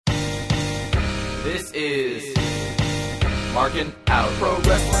This is Markin Out. Pro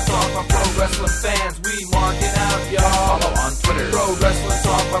Wrestling Talk by Pro Wrestling fans. We marking out, y'all. Follow on Twitter. Pro Wrestling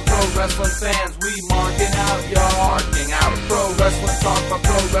Talk by Pro Wrestling fans. We marking out, y'all. Marking Out. Pro Wrestling Talk by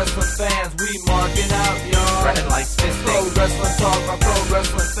Pro Wrestling fans. We marking out, y'all. Brennan likes fisting. Pro Wrestling Talk by Pro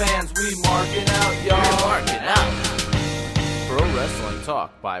Wrestling fans. We marking out, y'all. We're marking out. Pro Wrestling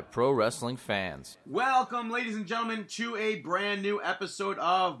Talk by Pro Wrestling fans. Welcome, ladies and gentlemen, to a brand new episode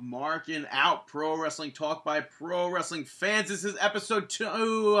of Markin Out, Pro Wrestling Talk by Pro Wrestling fans. This is episode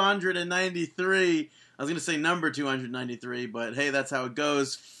 293. I was going to say number 293, but hey, that's how it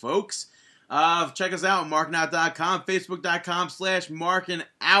goes, folks. Check us out, markinout.com,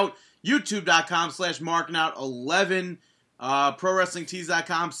 facebook.com/markinout, youtube.com/markinout11,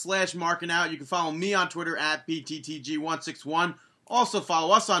 ProWrestlingTees.com/markinout. You can follow me on Twitter at BTTG161. Also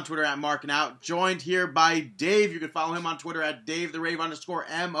follow us on Twitter at markinout. Joined here by Dave. You can follow him on Twitter at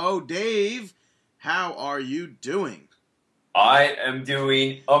DaveTheRave_MO. Dave, how are you doing? I am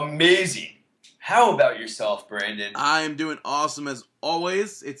doing amazing. How about yourself, Brandon? I am doing awesome as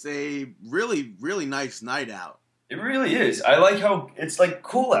always. It's a really, really nice night out. It really is. I like how it's like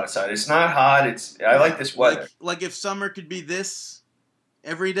cool outside. It's not hot. I like this weather. Like if summer could be this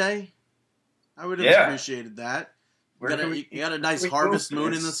every day, I would have appreciated that. You got a nice harvest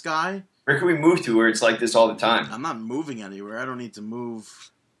moon in the sky. Where can we move to where it's like this all the time? I'm not moving anywhere. I don't need to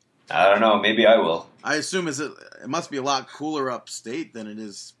move. I don't know. Maybe I will. I assume it must be a lot cooler upstate than it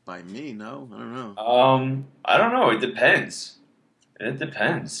is by me. No, I don't know. I don't know. It depends. It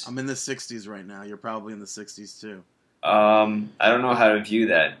depends. I'm in the 60s right now. You're probably in the 60s too. I don't know how to view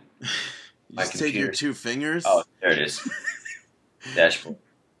that. You just take your two fingers. Oh, there it is. Dashboard.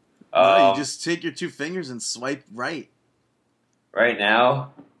 No, you just take your two fingers and swipe right. Right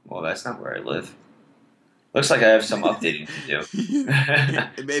now? Well, that's not where I live. Looks like I have some updating to do.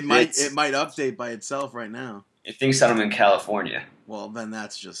 it might update by itself right now. It thinks that I'm in California. Well, then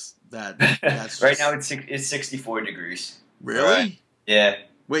that's just that. Right now it's 64 degrees. Really? Right. Yeah.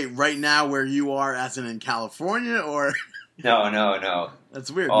 Wait, right now where you are, as in California, or? No.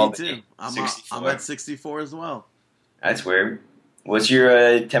 That's weird. All Me too. I'm at 64 as well. That's weird. What's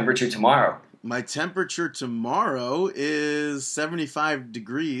your temperature tomorrow? My temperature tomorrow is 75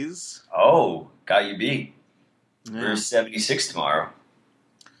 degrees. Oh, got you beat. Yeah. We're 76 tomorrow.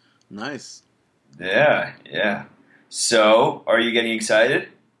 Nice. Yeah. So, are you getting excited?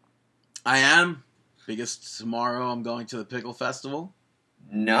 I am. Because tomorrow I'm going to the Pickle Festival.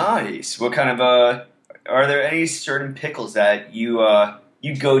 Nice. What kind of are there any certain pickles that you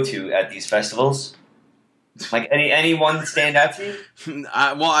go to at these festivals? Like any one stand out to you?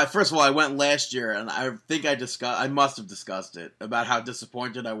 First of all, I went last year, and I think I must have discussed it about how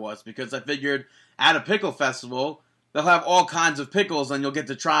disappointed I was, because I figured at a pickle festival they'll have all kinds of pickles, and you'll get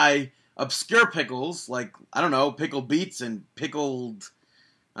to try obscure pickles like, I don't know, pickled beets and pickled,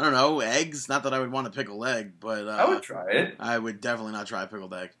 I don't know, eggs. Not that I would want a pickled egg, but I would try it. I would definitely not try a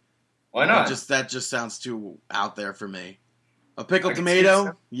pickled egg. Why not? That just sounds too out there for me. A pickled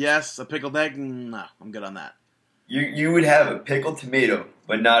tomato, yes. A pickled egg, no. I'm good on that. You would have a pickled tomato,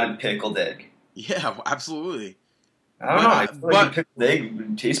 but not a pickled egg. Yeah, absolutely. I don't know. I feel like a pickled egg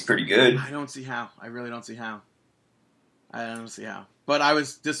would taste pretty good. I don't see how. I really don't see how. But I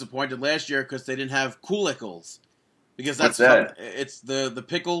was disappointed last year because they didn't have Kool-Ickles. Because What's that? It's the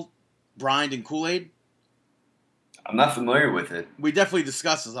pickle brined in Kool-Aid. I'm not familiar with it. We definitely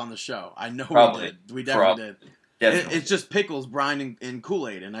discussed this on the show. I know Probably. we did. We definitely did. Definitely. It's just pickles brined in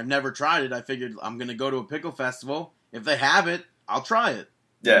Kool-Aid, and I've never tried it. I figured I'm going to go to a pickle festival. If they have it, I'll try it.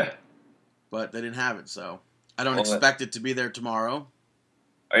 Yeah. But they didn't have it, so I don't expect it to be there tomorrow.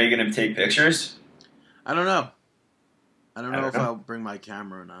 Are you going to take pictures? I don't know. I don't know if I'll bring my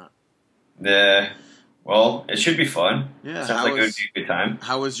camera or not. Yeah. Well, it should be fun. Yeah. Sounds like it would be a good time.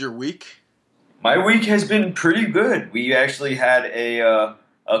 How was your week? My week has been pretty good. We actually had a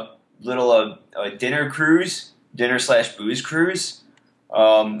little dinner cruise, dinner/booze cruise.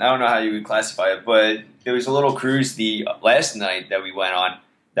 I don't know how you would classify it, but there was a little cruise the last night that we went on.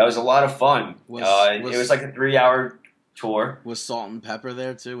 That was a lot of fun. It was like a 3-hour tour. Was Salt and Pepper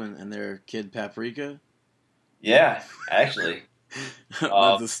there too, and their kid Paprika? Yeah, actually.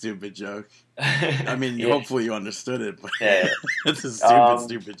 That's a stupid joke. I mean, hopefully you understood it, but it's a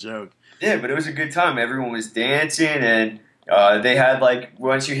stupid joke. Yeah, but it was a good time. Everyone was dancing, and they had, like,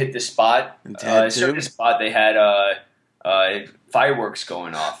 once you hit the spot, a certain spot, they had fireworks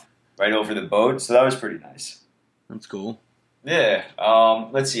going off right over the boat, so that was pretty nice. That's cool. Yeah.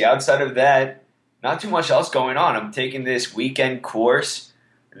 Let's see. Outside of that, not too much else going on. I'm taking this weekend course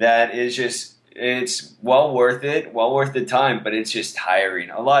that is just it's well worth it, well worth the time, but it's just tiring.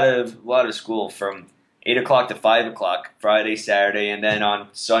 A lot of school from 8 o'clock to 5 o'clock, Friday, Saturday, and then on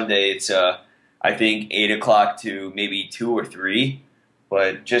Sunday it's I think 8 o'clock to maybe 2 or 3,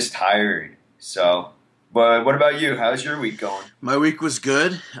 but just tiring. So, but what about you? How's your week going? My week was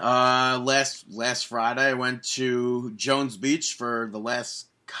good. Last Friday, I went to Jones Beach for the last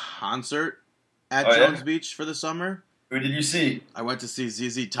concert at Jones Beach for the summer. Who did you see? I went to see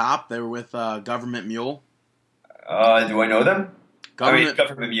ZZ Top. They were with Government Mule. Do I know them?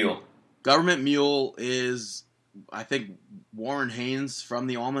 Government Mule. Government Mule is, I think, Warren Haynes from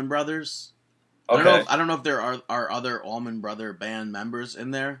the Allman Brothers. Okay. I don't know if there are other Allman Brother band members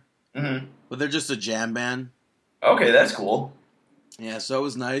in there, but they're just a jam band. Okay, that's cool. Yeah, so it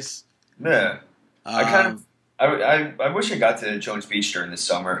was nice. Yeah, I wish I got to Jones Beach during the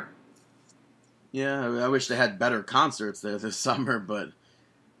summer. Yeah, I wish they had better concerts there this summer, but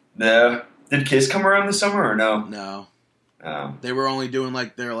did Kiss come around this summer or no? No. Oh. They were only doing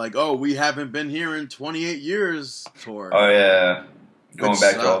oh, we haven't been here in 28 years tour. Oh yeah, going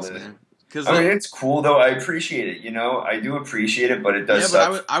back sucks, to all this. Man. It's cool though. I appreciate it. You know, I do appreciate it, but it does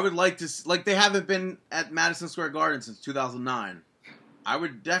suck. But I would like to they haven't been at Madison Square Garden since 2009. I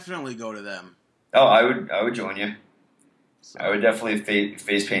would definitely go to them. Oh, I would join you. So, I would definitely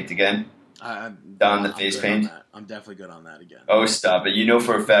face paint again. Don the face paint. I'm definitely good on that again. Oh, stop it! You know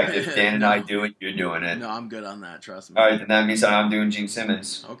for a fact if Dan and I do it, you're doing it. No, I'm good on that. Trust me. All right, then that means I'm doing Gene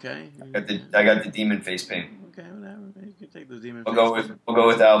Simmons. Okay. I got the demon face paint. Okay, whatever. You can take the demon. We'll go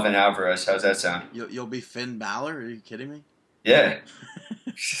with Alvin Alvarez. How's that sound? You'll be Finn Balor? Are you kidding me? Yeah,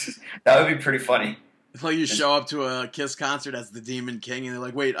 that would be pretty funny. Like you show up to a Kiss concert as the Demon King, and they're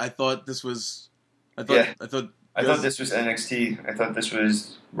like, "Wait, I thought this was this was NXT. I thought this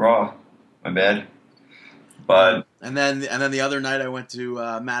was Raw. My bad." But and then the other night I went to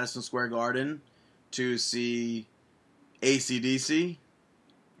Madison Square Garden to see AC/DC.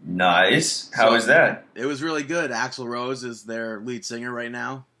 Nice. How was that? It was really good. Axl Rose is their lead singer right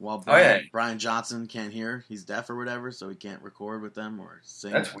now, while Brian Johnson can't hear. He's deaf or whatever, so he can't record with them or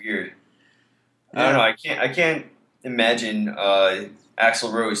sing. That's weird. Yeah. I don't know. I can't imagine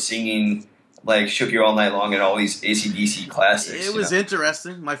Axl Rose singing like "Shook You All Night Long" and all these AC/DC classics. It was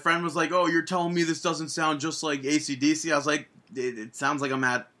interesting. My friend was like, "Oh, you're telling me this doesn't sound just like AC/DC?" I was like, "It sounds like I'm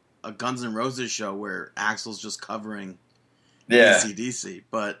at a Guns N' Roses show where Axl's just covering AC/DC."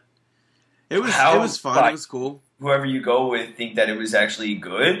 But it was fun. It was cool. Whoever you go with think that it was actually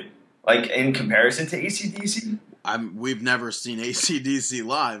good, like in comparison to AC/DC. We've never seen AC/DC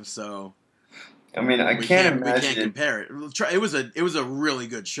live, so I mean, I can't imagine. We can't compare it. It was a really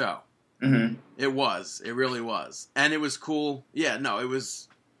good show. Mm-hmm. It was. It really was, and it was cool. Yeah, no, it was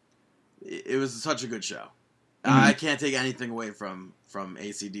such a good show. Mm-hmm. I can't take anything away from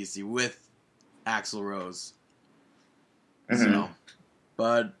AC/DC with Axl Rose. Mm-hmm. So,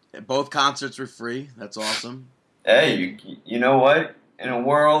 but both concerts were free. That's awesome. Hey, you know what? In a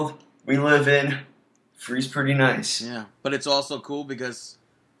world we live in, free's pretty nice. Yeah, but it's also cool because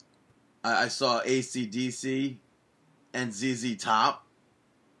I saw AC/DC and ZZ Top.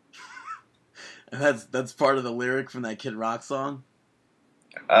 And that's part of the lyric from that Kid Rock song.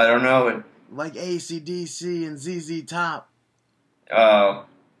 I don't know. Like AC/DC and ZZ Top.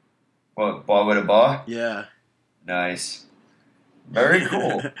 What, Ball with a Ball? Yeah. Nice. Very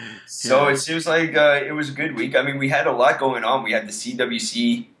cool. So It seems like it was a good week. I mean, we had a lot going on. We had the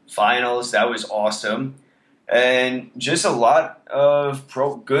CWC finals. That was awesome. And just a lot of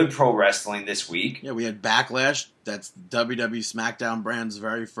good pro wrestling this week. Yeah, we had Backlash. That's WWE SmackDown brand's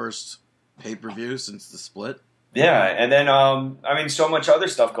very first pay-per-view since the split. Yeah, and then, so much other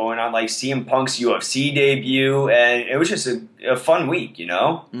stuff going on, like CM Punk's UFC debut, and it was just a fun week, you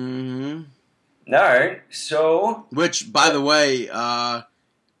know? Mm-hmm. All right, so... Which, by the way,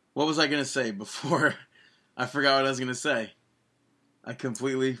 what was I going to say before? I forgot what I was going to say. I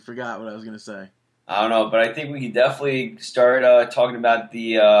completely forgot what I was going to say. I don't know, but I think we could definitely start talking about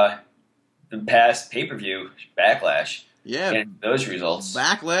the past pay-per-view, Backlash. Yeah. And those results.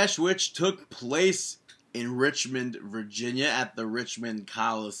 Backlash, which took place in Richmond, Virginia at the Richmond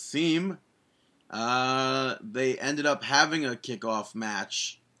Coliseum. They ended up having a kickoff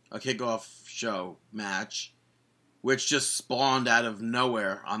show match, which just spawned out of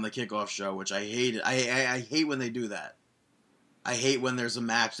nowhere on the kickoff show, which I hated. I hate when they do that. I hate when there's a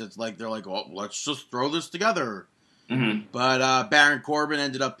match that's like, they're like, oh, let's just throw this together. Mm-hmm. But Baron Corbin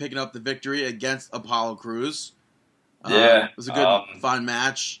ended up picking up the victory against Apollo Crews. Yeah. It was a good, fun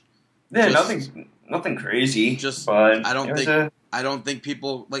match. Yeah, nothing crazy. But I don't think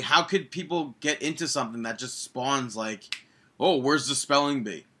people, like, how could people get into something that just spawns like, oh, where's the spelling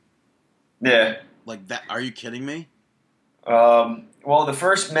bee? Yeah. Like that? Are you kidding me? Well, the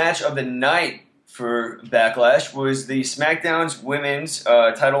first match of the night for Backlash was the SmackDown's women's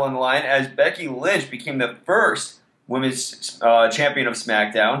title on the line as Becky Lynch became the first women's champion of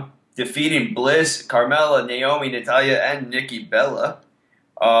SmackDown, defeating Bliss, Carmella, Naomi, Natalya, and Nikki Bella.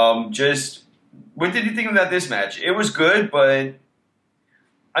 What did you think about this match? It was good, but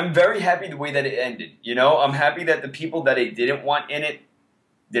I'm very happy the way that it ended. You know, I'm happy that the people that it didn't want in it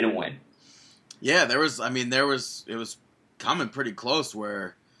didn't win. Yeah, it was coming pretty close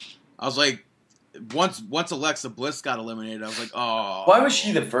where I was like, once Alexa Bliss got eliminated, I was like, oh. Why was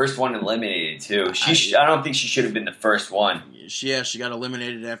she the first one eliminated too? I don't think she should have been the first one. She got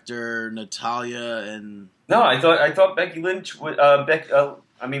eliminated after Natalya and. No, I thought Becky Lynch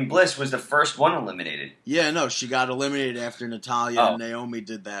Bliss was the first one eliminated. Yeah, no, she got eliminated after Natalya and Naomi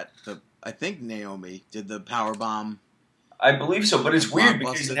did that. I think Naomi did the powerbomb. I believe so, but it's weird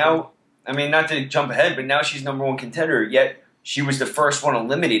because now, I mean, not to jump ahead, but now she's number one contender, yet she was the first one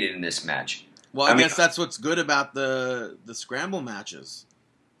eliminated in this match. Well, I guess that's what's good about the scramble matches.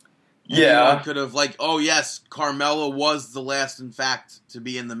 Yeah. Anyone could have, like, oh, yes, Carmella was the last, in fact, to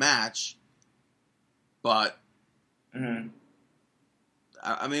be in the match. But,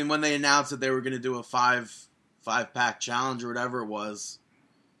 I mean, when they announced that they were going to do a five-pack challenge or whatever it was,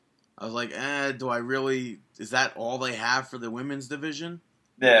 I was like, do I really, is that all they have for the women's division?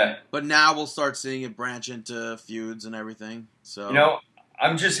 Yeah. But now we'll start seeing it branch into feuds and everything. So, you know,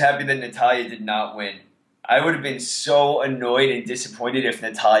 I'm just happy that Natalya did not win. I would have been so annoyed and disappointed if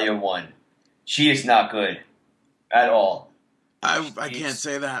Natalya won. She is not good at all. I can't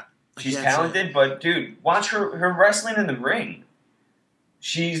say that. She's talented, but dude, watch her wrestling in the ring.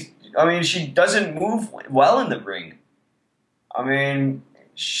 She doesn't move well in the ring. I mean,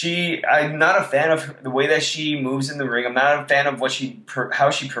 I'm not a fan of the way that she moves in the ring. I'm not a fan of how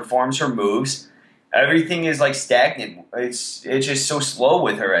she performs her moves. Everything is like stagnant. It's just so slow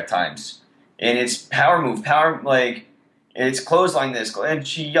with her at times. And it's power move, it's clothesline this, and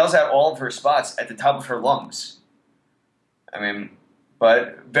she yells out all of her spots at the top of her lungs. I mean,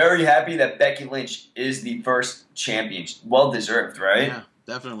 but very happy that Becky Lynch is the first champion. Well deserved, right? Yeah,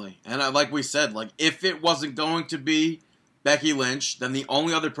 definitely. And like we said, like if it wasn't going to be Becky Lynch, then the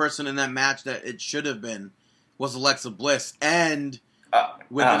only other person in that match that it should have been was Alexa Bliss, and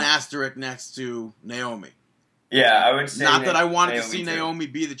with an asterisk next to Naomi. Yeah, I would say not that I wanted to see Naomi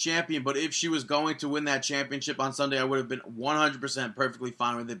be the champion, but if she was going to win that championship on Sunday, I would have been 100% perfectly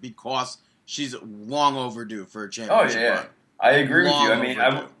fine with it because she's long overdue for a championship. Oh, yeah. Run. I agree with you. I mean,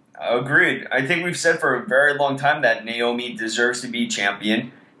 I agreed. I think we've said for a very long time that Naomi deserves to be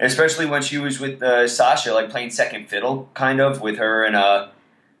champion, especially when she was with Sasha, like playing second fiddle, kind of, with her and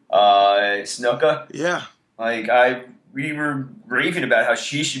Snuka. Yeah. We were raving about how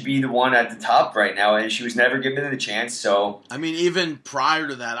she should be the one at the top right now, and she was never given the chance, so... I mean, even prior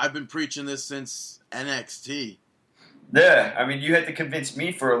to that, I've been preaching this since NXT. Yeah, I mean, you had to convince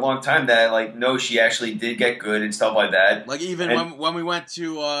me for a long time that, no, she actually did get good and stuff like that. Like, even when we went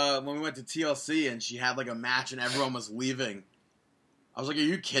to TLC and she had, a match and everyone was leaving, I was like, are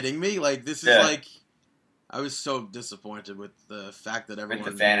you kidding me? This is, I was so disappointed with the fact that everyone...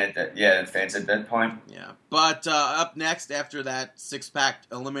 With the fans at that point. Yeah. But up next, after that six-pack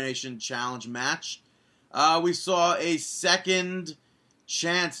elimination challenge match, we saw a second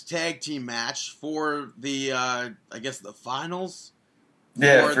chance tag team match for the, the finals?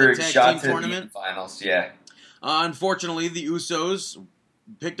 Yeah, for the tag team tournament. Finals, yeah. Unfortunately, the Usos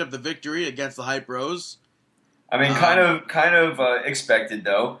picked up the victory against the Hype Bros. I mean, kind of expected,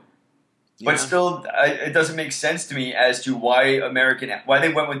 though. But still, it doesn't make sense to me as to why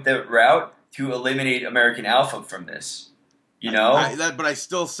they went with the route to eliminate American Alpha from this. You know? But I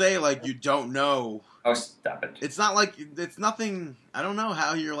still say, you don't know. Oh, stop it. It's not it's nothing, I don't know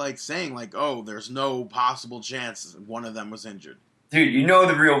how you're, saying, there's no possible chance one of them was injured. Dude, you know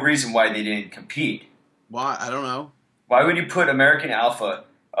the real reason why they didn't compete. Why? I don't know. Why would you put American Alpha,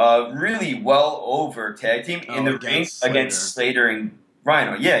 really well over tag team in the ring against Slater and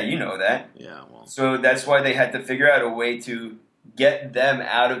Rhino? Yeah, you know that. Yeah, well. So that's why they had to figure out a way to get them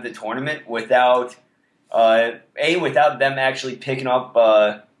out of the tournament without them actually picking up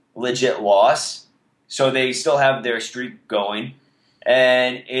a legit loss. So they still have their streak going.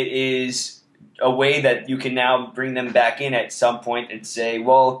 And it is a way that you can now bring them back in at some point and say,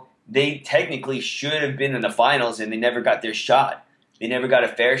 well, they technically should have been in the finals and they never got their shot. They never got a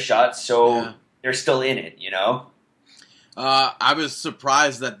fair shot, so they're still in it, you know? I was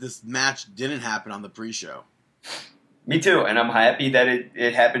surprised that this match didn't happen on the pre-show. Me too, and I'm happy that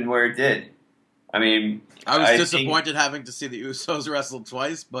it happened where it did. I mean... I was disappointed having to see the Usos wrestle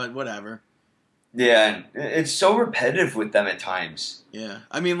twice, but whatever. Yeah, and it's so repetitive with them at times. Yeah,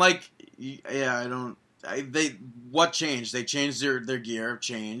 I mean, like, yeah, I don't. They what changed? They changed their gear.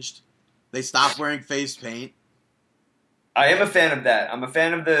 Changed. They stopped wearing face paint. I am a fan of that. I'm a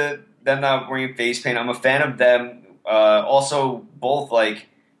fan of them not wearing face paint. I'm a fan of them also both like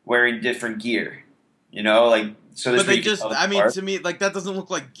wearing different gear. You know, like so this But they way you can just, tell I them mean, apart. to me, like that doesn't look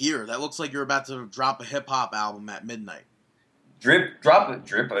like gear. That looks like you're about to drop a hip hop album at midnight. Drop a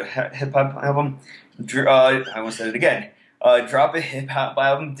hip hop album. I almost said it again. Drop a hip hop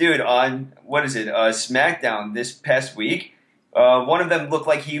album, dude. On what is it? SmackDown this past week. One of them looked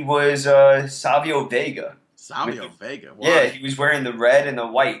like he was Savio Vega. Savio Vega. Why? Yeah, he was wearing the red and the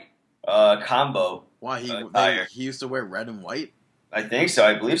white combo. Why attire. he used to wear red and white? I think so.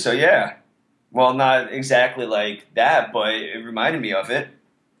 I believe so. Yeah. Well, not exactly like that, but it reminded me of it.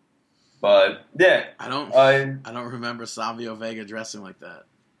 But yeah, I don't remember Savio Vega dressing like that.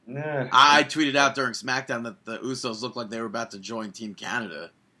 nah. I tweeted out during SmackDown that the Usos looked like they were about to join Team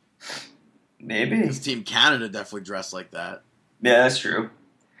Canada. Maybe. Because Team Canada definitely dressed like that. Yeah, that's true.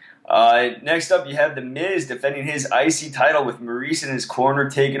 Next up, you have The Miz defending his IC title with Maurice in his corner,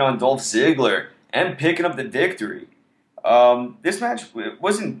 taking on Dolph Ziggler and picking up the victory. This match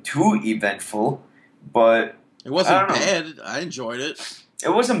wasn't too eventful, but It wasn't I don't know. bad. I enjoyed it. It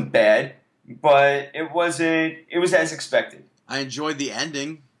wasn't bad, but it wasn't. It was as expected. I enjoyed the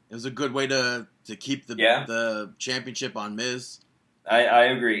ending. It was a good way to keep Yeah. the championship on Miz. I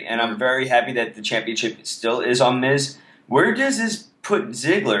agree, and I'm very happy that the championship still is on Miz. Where does this put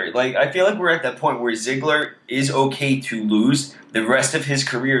Ziggler? Like, I feel like we're at that point where Ziggler is okay to lose the rest of his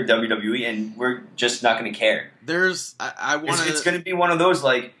career in WWE, and we're just not going to care. I want It's going to be one of those,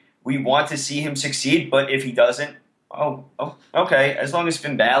 like, we want to see him succeed, but if he doesn't, oh, okay. As long as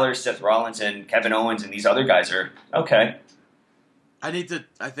Finn Balor, Seth Rollins, and Kevin Owens and these other guys are okay. I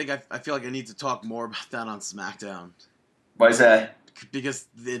feel like I need to talk more about that on SmackDown Why is that? because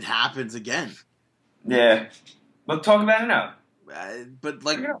it happens again. Yeah. Well, talk about it now. But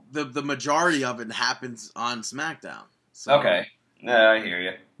like Yeah. the majority of it happens on SmackDown. So, Okay. I hear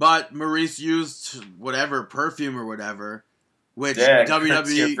you. But Maurice used whatever perfume or whatever, which Yeah,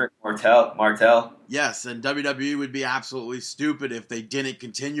 WWE Martel. yes, and WWE would be absolutely stupid if they didn't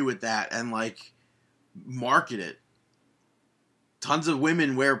continue with that and like market it. Tons of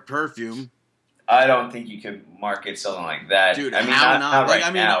women wear perfume. I don't think you could market something like that. Dude, I mean, how not like, right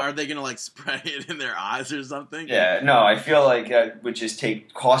I mean, now. are they gonna like spray it in their eyes or something? Yeah, no, I feel like that would just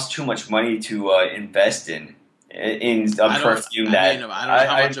cost too much money to invest in perfume I don't know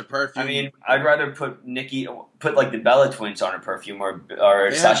how much a perfume. I mean, I'd rather put like the Bella Twins on a perfume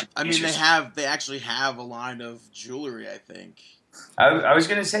or Sasha. they actually have a line of jewelry, I think. I was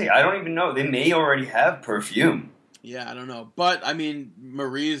gonna say I don't even know. They may already have perfume. Yeah, I don't know. But, I mean,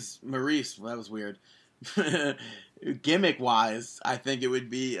 Maurice, well, that was weird. Gimmick-wise, I think it would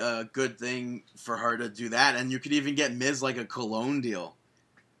be a good thing for her to do that. And you could even get Miz, like, a cologne deal.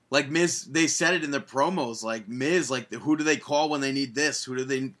 Like, Miz, they said it in the promos. Like, Miz, like, who do they call when they need this? Who do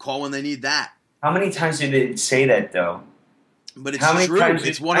they call when they need that? How many times did they say that, though? But it's How many true. times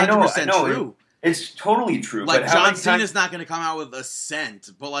It's did- 100% I know. true. It's totally true. Like, but how John many times? Cena's not going to come out with a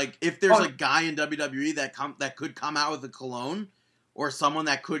scent, but like, if there's Oh. a guy in WWE that could come out with a cologne, or someone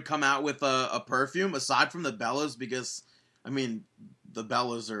that could come out with a perfume, aside from the Bellas, because I mean, the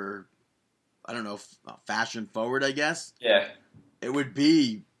Bellas are, I don't know, fashion forward, I guess. Yeah. It would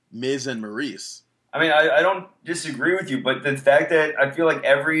be Miz and Maurice. I mean, I don't disagree with you, but the fact that I feel like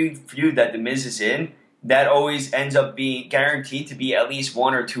every feud that The Miz is in, that always ends up being guaranteed to be at least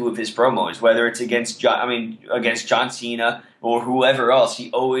one or two of his promos, whether it's against John Cena or whoever else.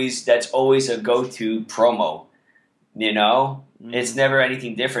 That's always a go-to promo. You know, It's never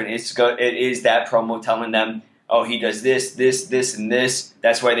anything different. It is that promo telling them, oh, he does this, and this.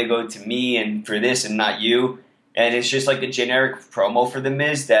 That's why they go to me and for this and not you. And it's just like a generic promo for The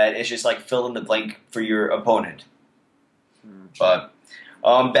Miz that it's just like fill in the blank for your opponent. But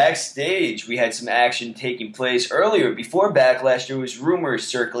backstage, we had some action taking place earlier. Before Backlash, there was rumors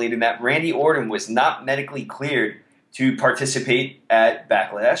circulating that Randy Orton was not medically cleared to participate at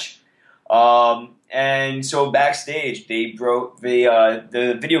Backlash. And so backstage, the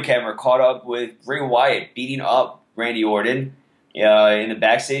video camera caught up with Bray Wyatt beating up Randy Orton in the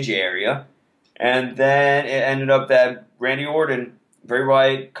backstage area. And then it ended up that Bray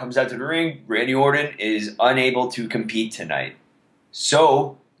Wyatt comes out to the ring. Randy Orton is unable to compete tonight.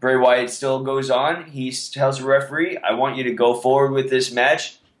 So Bray Wyatt still goes on. He tells the referee, I want you to go forward with this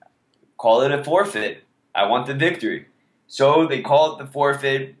match. Call it a forfeit. I want the victory. So they call it the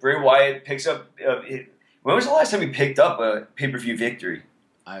forfeit. Bray Wyatt picks up... when was the last time he picked up a pay-per-view victory?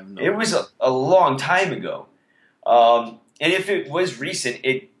 I have no It was a long time ago. And if it was recent,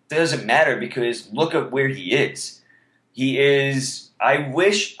 it doesn't matter because look at where he is. He is. I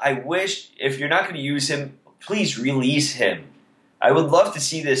wish. If you're not going to use him, please release him. I would love to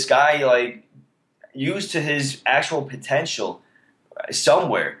see this guy like used to his actual potential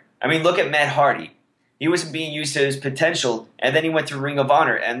somewhere. I mean, look at Matt Hardy. He wasn't being used to his potential, and then he went to Ring of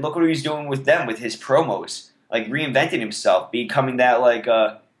Honor, and look what he's doing with them with his promos, like reinventing himself, becoming that like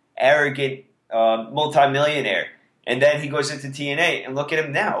arrogant multimillionaire. And then he goes into TNA, and look at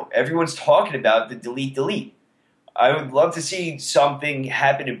him now. Everyone's talking about the delete. I would love to see something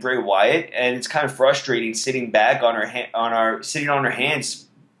happen to Bray Wyatt, and it's kind of frustrating sitting back on our hands,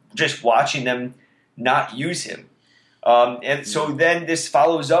 just watching them not use him. And so then this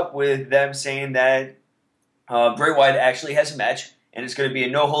follows up with them saying that Bray Wyatt actually has a match, and it's going to be a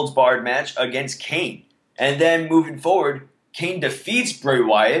no-holds-barred match against Kane. And then moving forward, Kane defeats Bray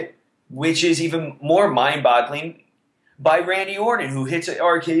Wyatt, which is even more mind-boggling, by Randy Orton, who hits an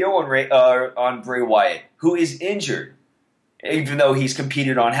RKO on Bray Wyatt, who is injured, even though he's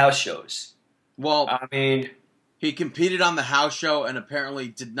competed on house shows. Well, I mean, he competed on the house show and apparently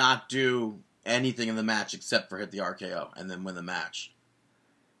did not do anything in the match except for hit the RKO and then win the match.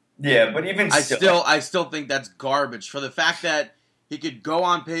 Yeah, but even I still think that's garbage for the fact that he could go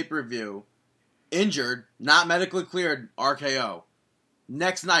on pay-per-view, injured, not medically cleared, RKO.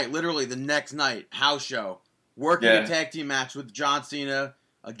 Next night, literally the next night, house show, working a tag team match with John Cena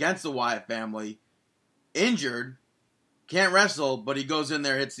against the Wyatt family, injured, can't wrestle, but he goes in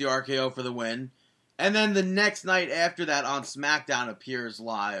there, hits the RKO for the win, and then the next night after that on SmackDown appears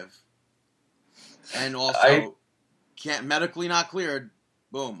live. And also, can't medically not cleared,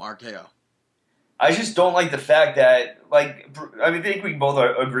 boom, RKO. I just don't like the fact that, like, I think we both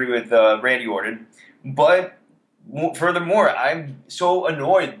agree with Randy Orton, but furthermore, I'm so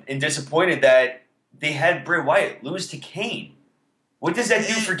annoyed and disappointed that they had Bray Wyatt lose to Kane. What does that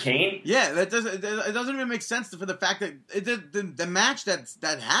do for Kane? Yeah, it doesn't even make sense for the fact that the match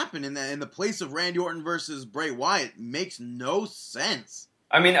that happened in the place of Randy Orton versus Bray Wyatt makes no sense.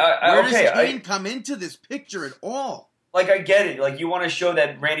 I mean, where does Kane come into this picture at all? Like, I get it. Like, you want to show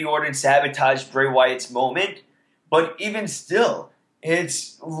that Randy Orton sabotaged Bray Wyatt's moment, but even still,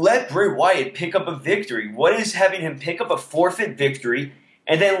 it's let Bray Wyatt pick up a victory. What is having him pick up a forfeit victory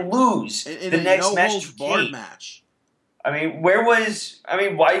and then lose in the next match to Kane? I mean,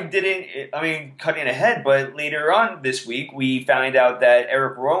 why didn't, cutting ahead, but later on this week, we found out that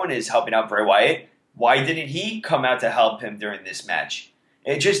Eric Rowan is helping out Bray Wyatt. Why didn't he come out to help him during this match?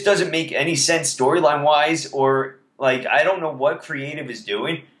 It just doesn't make any sense storyline-wise, or, like, I don't know what creative is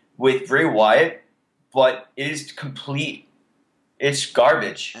doing with Bray Wyatt, but it is complete. It's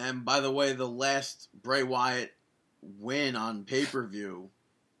garbage. And by the way, the last Bray Wyatt win on pay-per-view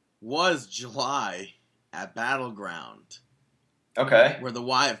was July at Battleground. Okay. Where the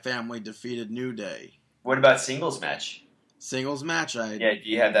Wyatt family defeated New Day. What about singles match? Singles match? Do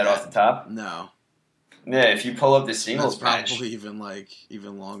you have that off the top? No. Yeah, if you pull up the singles match. That's probably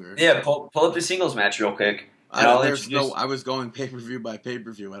even longer. Yeah, pull up the singles match real quick. I was going pay-per-view by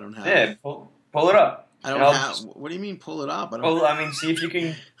pay-per-view. I don't have it. Yeah, pull it up. I don't have... What do you mean pull it up? See if you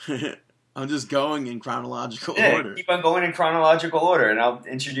can... I'm just going in chronological order. Keep on going in chronological order, and I'll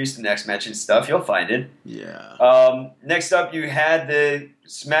introduce the next match and stuff. You'll find it. Yeah. Next up, you had the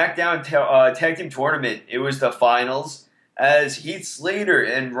SmackDown Tag Team Tournament. It was the finals, as Heath Slater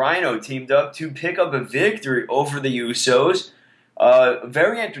and Rhino teamed up to pick up a victory over the Usos.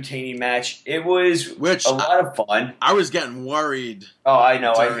 Very entertaining match. It was a lot of fun. I was getting worried. Oh, I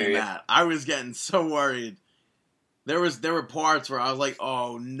know. I hear you. I was getting so worried. There were parts where I was like,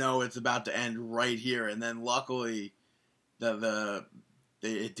 "Oh no, it's about to end right here," and then luckily,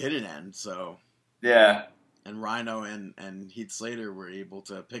 it didn't end. So yeah, and Rhino and Heath Slater were able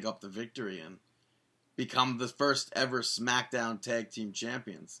to pick up the victory and become the first ever SmackDown Tag Team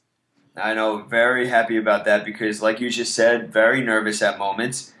Champions. I know, very happy about that because, like you just said, very nervous at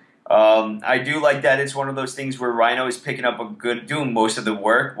moments. I do like that it's one of those things where Rhino is picking up doing most of the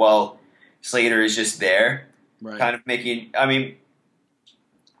work while Slater is just there. Right. Kind of making,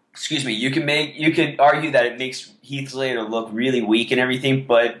 excuse me, you could argue that it makes Heath Slater look really weak and everything,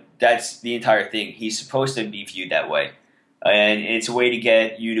 but that's the entire thing. He's supposed to be viewed that way. And it's a way to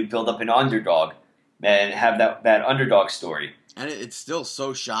get you to build up an underdog and have that underdog story. And it's still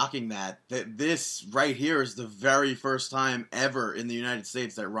so shocking that this right here is the very first time ever in the United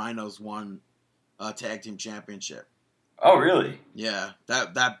States that Rhino's won a tag team championship. Oh, really? Yeah,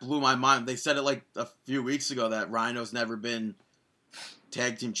 that blew my mind. They said it like a few weeks ago that Rhino's never been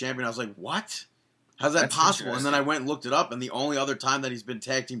tag team champion. I was like, what? How's that That's possible? And then I interesting. went and looked it up, and the only other time that he's been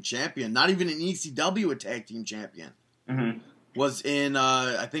tag team champion, not even in ECW a tag team champion, Mm-hmm. was in,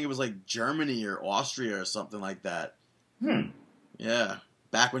 I think it was like Germany or Austria or something like that. Yeah.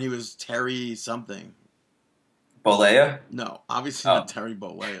 Back when he was Terry something. Bolea? No, obviously not Terry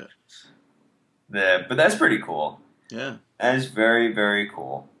Bollea. Yeah, but that's pretty cool. Yeah. That is very, very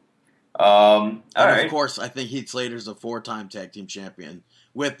cool. All right. Of course, I think Heath Slater's a 4-time tag team champion,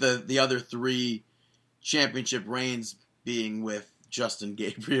 with the other 3 championship reigns being with Justin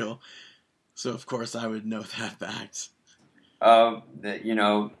Gabriel. So, of course, I would know that fact.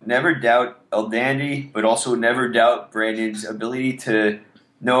 Never doubt El Dandy, but also never doubt Brandon's ability to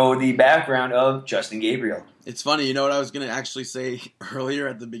know the background of Justin Gabriel. It's funny, you know what I was going to actually say earlier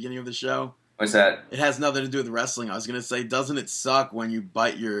at the beginning of the show? What's that? It has nothing to do with wrestling. I was going to say, doesn't it suck when you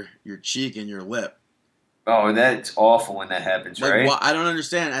bite your cheek and your lip? Oh, that's awful when that happens, right? I don't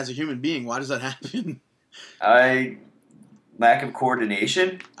understand. As a human being, why does that happen? Lack of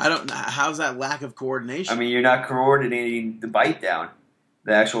coordination. How's that lack of coordination? I mean, you're not coordinating the bite down,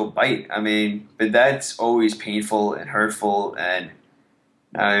 the actual bite. I mean, but that's always painful and hurtful, and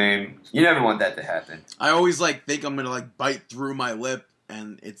I mean, you never want that to happen. I always think I'm gonna bite through my lip,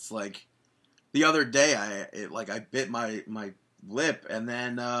 and it's like the other day I bit my lip, and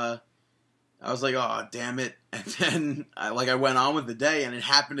then I was like, oh damn it, and then I went on with the day, and it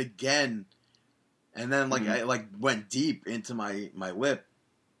happened again. And then, I went deep into my lip,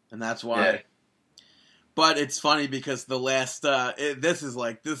 and that's why. Yeah. But it's funny because the last, this is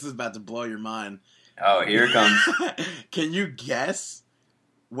about to blow your mind. Oh, here it comes. Can you guess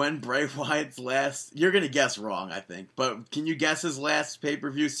when Bray Wyatt's last? You're gonna guess wrong, I think. But can you guess his last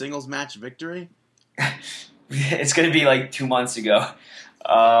pay-per-view singles match victory? It's gonna be 2 months ago.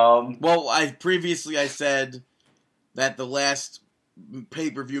 Well, I said that the last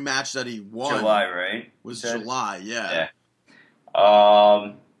pay-per-view match that he won July, right? was July, yeah.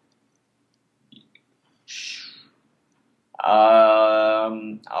 I'll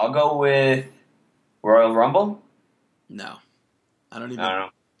go with Royal Rumble. No, I don't even. I don't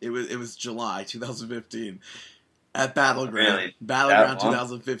know. It was July 2015 at Battleground. Really? Battleground That long?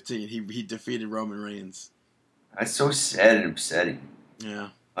 2015. He defeated Roman Reigns. That's so sad and upsetting. Yeah,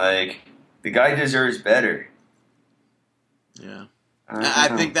 The guy deserves better. yeah. I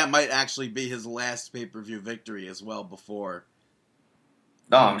I think that might actually be his last pay-per-view victory as well. Before.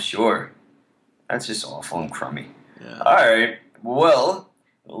 No, I'm sure. That's just awful and crummy. Yeah. All right. Well,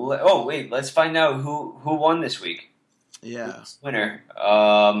 let's find out who won this week. Yeah. Who's the winner.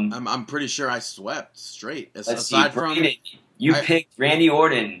 I'm pretty sure I swept straight. Let's see. Brandon, you picked Randy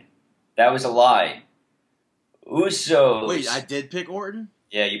Orton. That was a lie. Usos. Wait, I did pick Orton?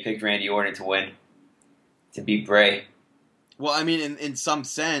 Yeah, you picked Randy Orton to win. To beat Bray. Well, I mean, in some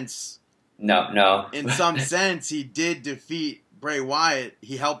sense... No. In some sense, he did defeat Bray Wyatt.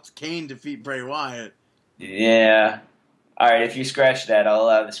 He helped Kane defeat Bray Wyatt. Yeah. All right, if you scratch that, I'll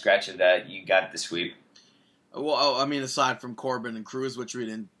allow the scratch of that. You got the sweep. Well, I mean, aside from Corbin and Cruz, which we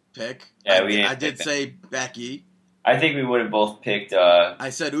didn't pick. Yeah, we didn't. I did say Becky. I think we would have both picked...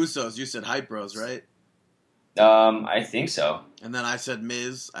 I said Usos. You said Hype Bros, right? I think so. And then I said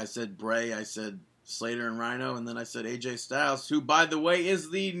Miz. I said Bray. I said Slater and Rhino. And then I said AJ Styles, who, by the way,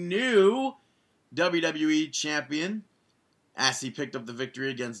 is the new WWE champion. As he picked up the victory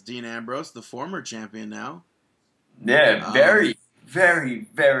against Dean Ambrose, the former champion now. Yeah, very, very,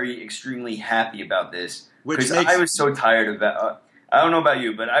 very extremely happy about this. Because I was so tired of that. I don't know about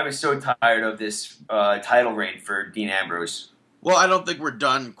you, but I was so tired of this title reign for Dean Ambrose. Well, I don't think we're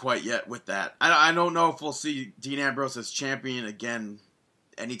done quite yet with that. I don't know if we'll see Dean Ambrose as champion again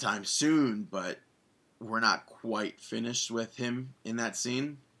anytime soon, but we're not quite finished with him in that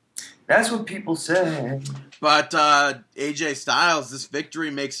scene. That's what people say. But AJ Styles, this victory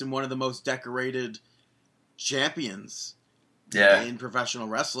makes him one of the most decorated champions in professional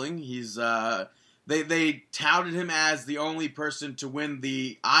wrestling. He's they touted him as the only person to win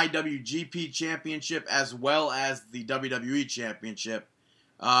the IWGP Championship as well as the WWE Championship,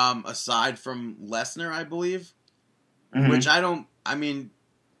 aside from Lesnar, I believe. Mm-hmm. Which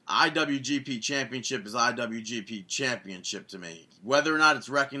IWGP Championship is IWGP Championship to me. Whether or not it's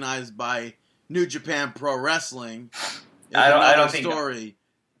recognized by New Japan Pro Wrestling is I don't think story.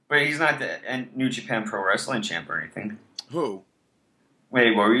 But he's not the New Japan Pro Wrestling champ or anything. Who?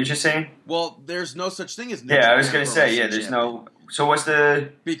 Wait, what were you just saying? Well, there's no such thing as New Japan Japan I was going to say, there's no... So what's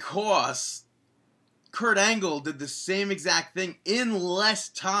the... Because Kurt Angle did the same exact thing in less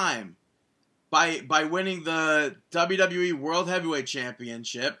time by winning the WWE World Heavyweight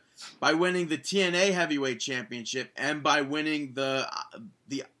Championship, by winning the TNA Heavyweight Championship, and by winning the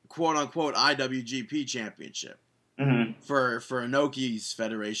quote unquote IWGP Championship for Inoki's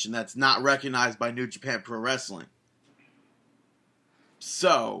federation that's not recognized by New Japan Pro Wrestling.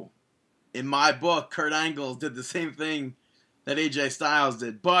 So, in my book, Kurt Angle did the same thing that AJ Styles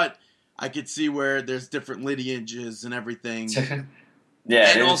did, but I could see where there's different lineages and everything.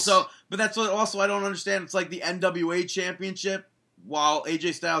 Yeah, and also, but that's what also I don't understand. It's like the NWA Championship. While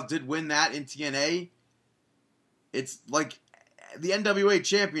AJ Styles did win that in TNA, it's like the NWA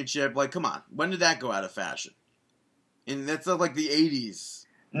Championship. Like, come on, when did that go out of fashion? And that's like the 80s.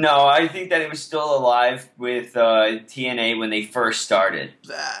 No, I think that it was still alive with TNA when they first started.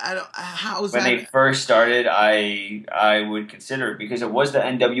 When they first started, I would consider it because it was the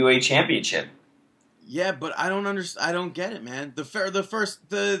NWA Championship. Yeah, but I don't understand. I don't get it, man. The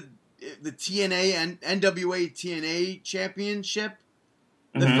TNA and NWA TNA Championship,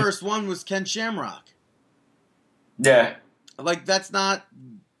 the first one was Ken Shamrock. Yeah, like that's not.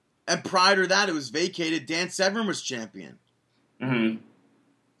 And prior to that, it was vacated. Dan Severn was champion.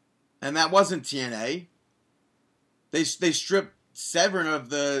 And that wasn't TNA. They stripped Severn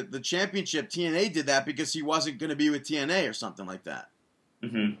of the championship. TNA did that because he wasn't going to be with TNA or something like that.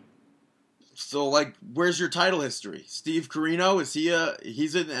 So, like, where's your title history? Steve Corino,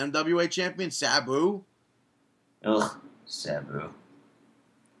 he's an NWA champion? Sabu? Ugh, Sabu.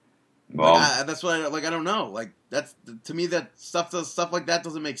 Well, that's what I don't know. Like, to me, that stuff like that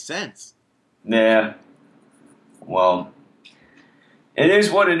doesn't make sense. Yeah. Well, it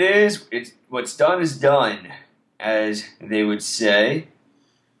is what it is. It's what's done is done, as they would say.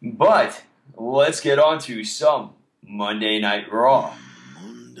 But let's get on to some Monday Night Raw.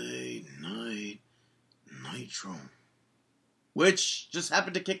 Monday Night Nitro. Which just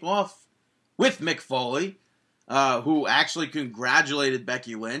happened to kick off with Mick Foley, who actually congratulated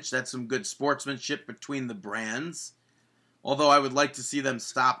Becky Lynch. That's some good sportsmanship between the brands. Although I would like to see them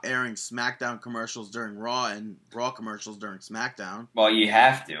stop airing SmackDown commercials during Raw and Raw commercials during SmackDown. Well, you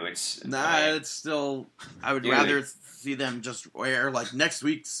have to. It's still. I would rather see them just air like next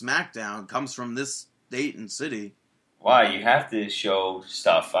week's SmackDown comes from this date and city. Why? You have to show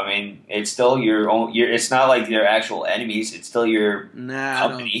stuff. I mean, it's still your own. It's not like they're actual enemies. It's still your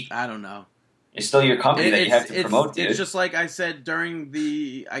company. I don't know. It's still your company that you have to promote. It's just like I said during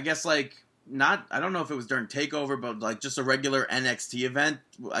the. I guess like. I don't know if it was during TakeOver, but like just a regular NXT event.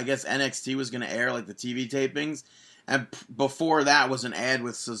 I guess NXT was going to air like the TV tapings, and before that was an ad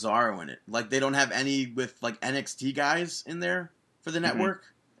with Cesaro in it. Like they don't have any with like NXT guys in there for the network.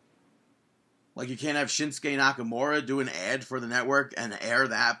 Like you can't have Shinsuke Nakamura do an ad for the network and air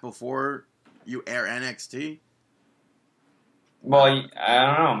that before you air NXT. Well, I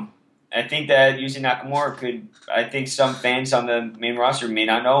don't know. I think that using Nakamura could. I think some fans on the main roster may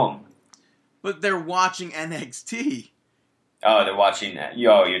not know him. But they're watching NXT. Oh, they're watching that.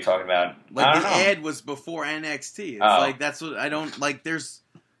 You're talking about... Like, the ad was before NXT. It's like, that's what I don't... Like, there's...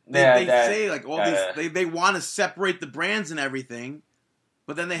 They say, like, all these... They want to separate the brands and everything,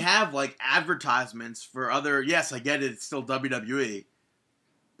 but then they have, like, advertisements for other... Yes, I get it. It's still WWE.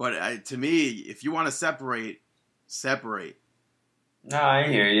 But to me, if you want to separate... No, I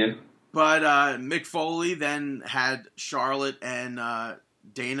hear you. But Mick Foley then had Charlotte and...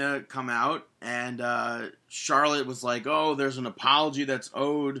 Dana come out, and Charlotte was like, oh, there's an apology that's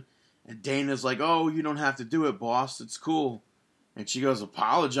owed, and Dana's like, oh, you don't have to do it, boss, it's cool. And she goes,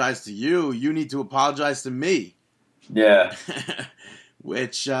 apologize to you, you need to apologize to me. Yeah.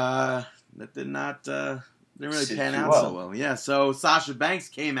 Which, that didn't really pan out so well. Yeah, so Sasha Banks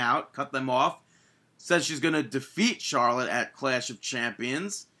came out, cut them off, said she's going to defeat Charlotte at Clash of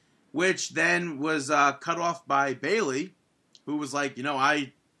Champions, which then was cut off by Bayley, who was like,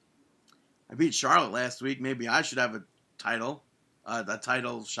 I beat Charlotte last week. Maybe I should have a title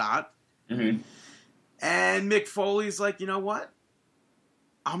shot. And Mick Foley's like, you know what?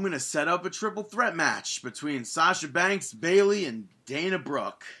 I'm going to set up a triple threat match between Sasha Banks, Bayley, and Dana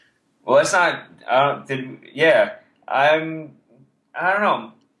Brooke. Well, that's not... I don't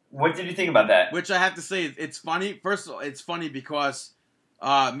know. What did you think about that? Which I have to say, it's funny. First of all, it's funny because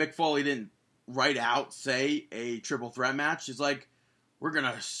Mick Foley didn't say a triple threat match. He's like,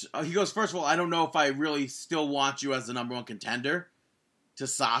 he goes, first of all, I don't know if I really still want you as the number one contender to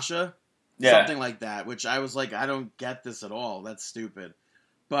Sasha. Yeah. Something like that, which I was like, I don't get this at all. That's stupid.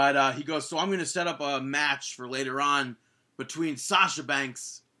 But he goes, so I'm going to set up a match for later on between Sasha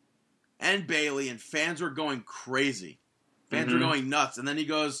Banks and Bayley, and fans were going crazy. Fans were going nuts. And then he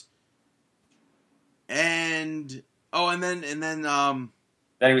goes, then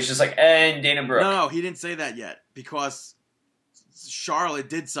he was just like, and Dana Brooke. No, he didn't say that yet because Charlotte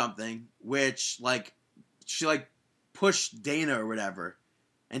did something which, like, she, like, pushed Dana or whatever.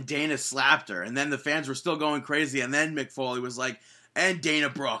 and Dana slapped her, and then the fans were still going crazy, and then Mick Foley was like, and Dana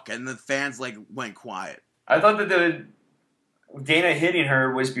Brooke, and the fans like went quiet. I thought that the Dana hitting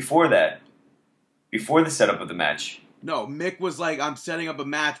her was before that, before the setup of the match. No, Mick was like, I'm setting up a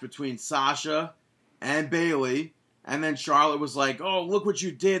match between Sasha and Bayley, and then Charlotte was like, oh, look what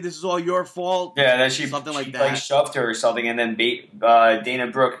you did. This is all your fault. Yeah, then she like shoved her or something, and then Dana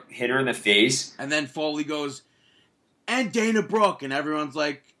Brooke hit her in the face. And then Foley goes, and Dana Brooke, and everyone's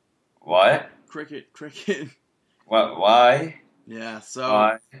like, what? Cricket. What? Why? Yeah, so.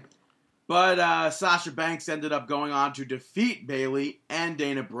 Why? But Sasha Banks ended up going on to defeat Bayley and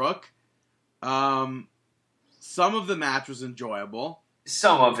Dana Brooke. Some of the match was enjoyable.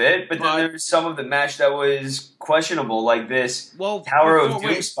 Some of it, but then there was some of the match that was questionable, like this Tower of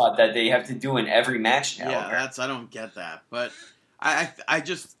Doom spot that they have to do in every match now. Yeah, I don't get that. But I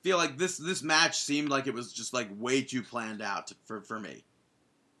just feel like this match seemed like it was just like way too planned out for me.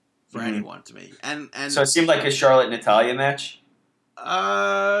 For anyone to me. And so it seemed like a Charlotte Natalya match?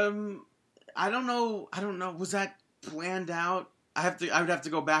 I don't know. Was that planned out? I would have to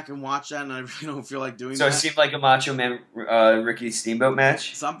go back and watch that, and I really don't feel like doing that. So it seemed like a Macho Man Ricky Steamboat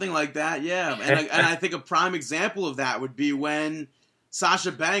match? Something like that, yeah. And I think a prime example of that would be when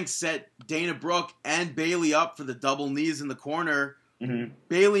Sasha Banks set Dana Brooke and Bayley up for the double knees in the corner. Mm-hmm.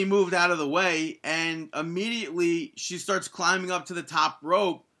 Bayley moved out of the way, and immediately she starts climbing up to the top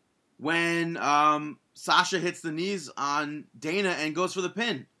rope when Sasha hits the knees on Dana and goes for the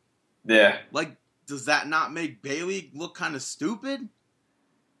pin. Yeah. Like, does that not make Bayley look kind of stupid?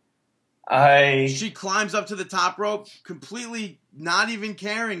 She climbs up to the top rope, completely not even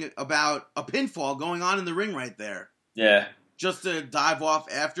caring about a pinfall going on in the ring right there. Yeah. Just to dive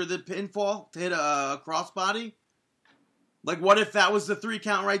off after the pinfall to hit a crossbody? Like, what if that was the 3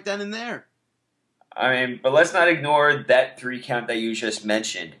 count right then and there? I mean, but let's not ignore that 3 count that you just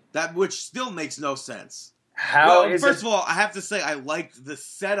mentioned. That which still makes no sense. First of all, I have to say I liked the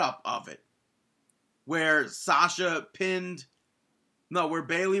setup of it. Where where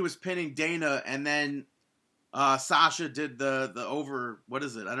Bayley was pinning Dana, and then Sasha did the over. What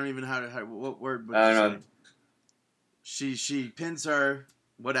is it? I don't even know what word. I don't know. She pins her,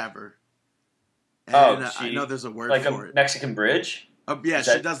 whatever. And I know there's a word like for a it. Mexican bridge. Yeah,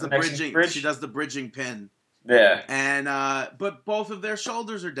 she does the bridging. Bridge? She does the bridging pin. Yeah. And but both of their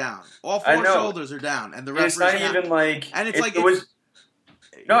shoulders are down. All 4 shoulders are down, and the referee's it's not even like. And it's like it was.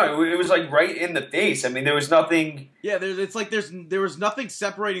 No, it was like right in the face. I mean, there was nothing. Yeah, there was nothing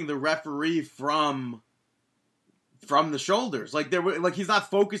separating the referee from the shoulders. Like he's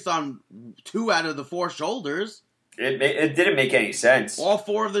not focused on 2 out of the 4 shoulders. It didn't make any sense. All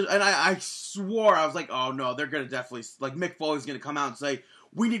 4 of the, and I swore, I was like, oh no, they're gonna definitely, like, Mick Foley's gonna come out and say,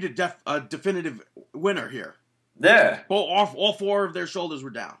 we need a definitive winner here. Yeah. All 4 of their shoulders were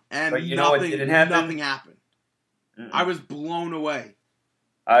down, and but you know what didn't happen? Nothing happened. Mm-mm. I was blown away.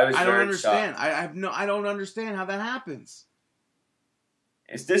 I don't understand. Shocked. I don't understand how that happens.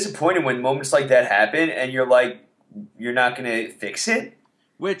 It's disappointing when moments like that happen, and you're like, you're not going to fix it.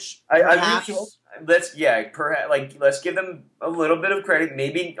 Which perhaps, let's give them a little bit of credit.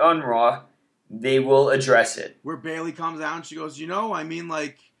 Maybe on Raw, they will address it. Where Bayley comes out and she goes, I mean,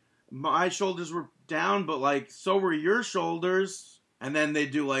 like, my shoulders were down, but like, so were your shoulders. And then they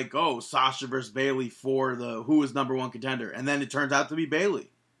do like, Sasha versus Bayley for who is number 1 contender. And then it turns out to be Bayley.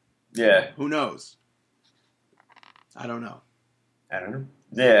 Yeah. Who knows? I don't know.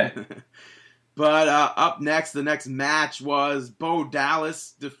 Yeah. But up next, the next match was Bo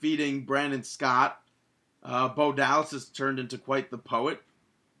Dallas defeating Brandon Scott. Bo Dallas has turned into quite the poet.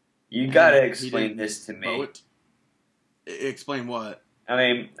 You gotta explain this to me. Poet? Explain what? I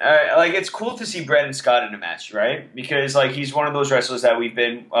mean, it's cool to see Brandon Scott in a match, right? Because, like, he's one of those wrestlers that we've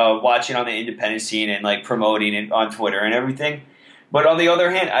been watching on the independent scene and, like, promoting on Twitter and everything. But on the other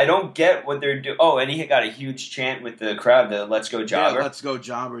hand, I don't get what they're doing. Oh, and he got a huge chant with the crowd, the Let's Go Jobber. Yeah, Let's Go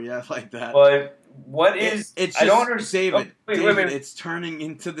Jobber, yeah, like that. But what is... It's I don't understand. David, it's turning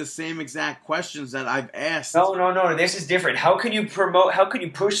into the same exact questions that I've asked. No, this is different. How can you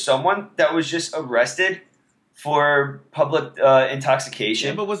push someone that was just arrested for public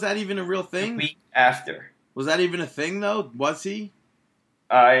intoxication? Yeah, but was that even a real thing? A week after. Was that even a thing, though? Was he?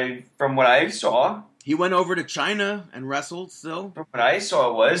 From what I saw... He went over to China and wrestled still. From what I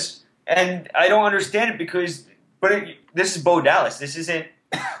saw it was. And I don't understand it because... this is Bo Dallas. This isn't...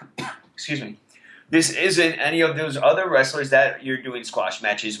 excuse me. This isn't any of those other wrestlers that you're doing squash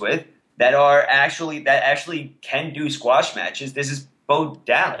matches with that actually can do squash matches. This is Bo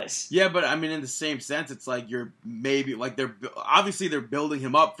Dallas. Yeah, but I mean, in the same sense, it's like they're building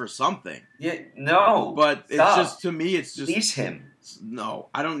him up for something. Yeah, no. But stop. It's just, to me, it's just release him. No,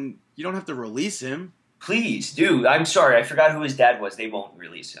 I don't. You don't have to release him. Please, dude. I'm sorry, I forgot who his dad was. They won't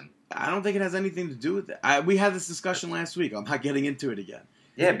release him. I don't think it has anything to do with it. We had this discussion last week. I'm not getting into it again.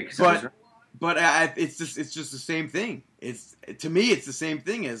 Yeah, because it's just the same thing. To me, it's the same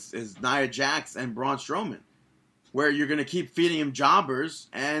thing as Nia Jax and Braun Strowman, where you're going to keep feeding him jobbers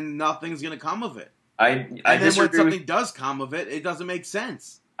and nothing's going to come of it. Then when something does come of it, it doesn't make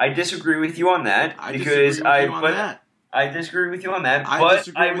sense. I disagree with you on that. I disagree with you on that.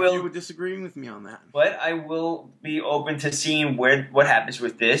 You disagreeing with me on that. But I will be open to seeing what happens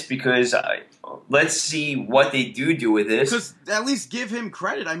with this because let's see what they do with this. Because at least give him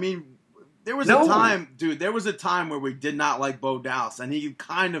credit. I mean, there was a time where we did not like Bo Dallas, and he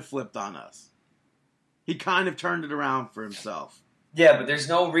kind of flipped on us. He kind of turned it around for himself. Yeah, but there's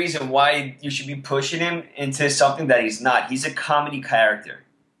no reason why you should be pushing him into something that he's not. He's a comedy character.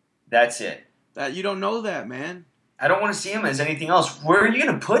 That's it. You don't know that, man. I don't want to see him as anything else. Where are you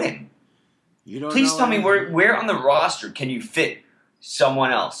going to put him? Please tell me where on the roster can you fit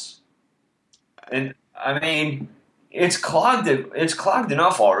someone else? And I mean, it's clogged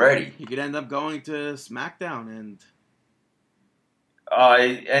enough already. He could end up going to SmackDown and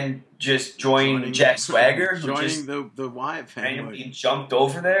just joining Jack Swagger, joining the Wyatt family. And he jumped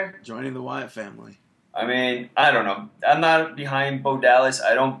over there, joining the Wyatt family. I mean, I don't know. I'm not behind Bo Dallas.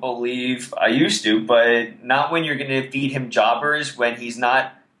 I don't believe I used to, but not when you're going to feed him jobbers when he's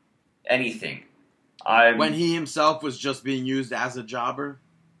not anything. When he himself was just being used as a jobber?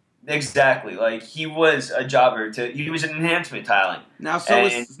 Exactly. Like, he was a jobber. He was an enhancement talent. Now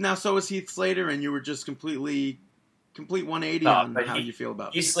so is Heath Slater, and you were just complete 180 on how you feel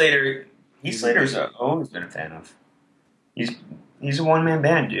about Heath Slater. Heath Slater's always been a fan of. He's a one-man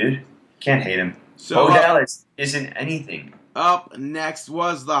band, dude. Can't hate him. So, Bo Dallas isn't anything. Up next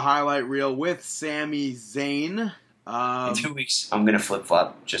was the highlight reel with Sami Zayn. In 2 weeks, I'm going to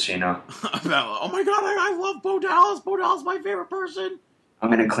flip-flop, just so you know. Oh my god, I love Bo Dallas. Bo Dallas is my favorite person. I'm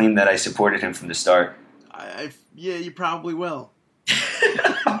going to claim that I supported him from the start. Yeah, you probably will.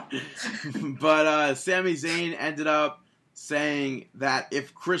 But Sami Zayn ended up saying that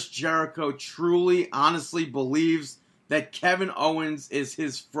if Chris Jericho truly, honestly believes that Kevin Owens is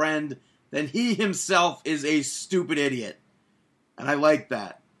his friend, then he himself is a stupid idiot. And I liked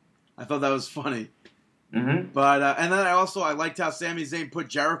that. I thought that was funny. Mm-hmm. But and then I liked how Sami Zayn put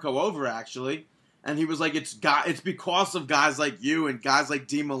Jericho over, actually. And he was like, it's because of guys like you and guys like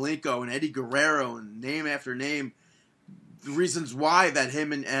Dean Malenko and Eddie Guerrero and name after name, the reasons why that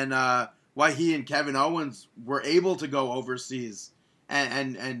him and why he and Kevin Owens were able to go overseas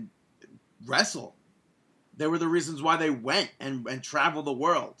and wrestle. They were the reasons why they went and traveled the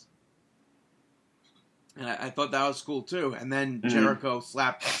world. And I thought that was cool, too. And then Jericho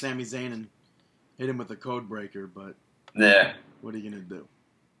slapped Sami Zayn and hit him with a code breaker, but yeah, what are you going to do?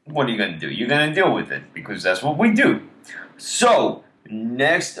 What are you going to do? You're going to deal with it, because that's what we do. So,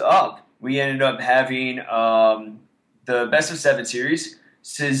 next up, we ended up having the Best of 7 series.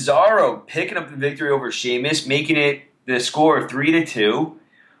 Cesaro picking up the victory over Sheamus, making it the score of 3-2.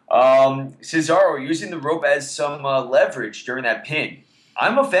 Cesaro using the rope as some leverage during that pin.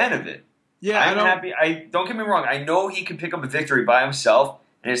 I'm a fan of it. Yeah, I'm happy. Don't get me wrong. I know he can pick up a victory by himself,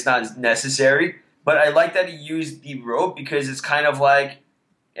 and it's not necessary. But I like that he used the rope because it's kind of like,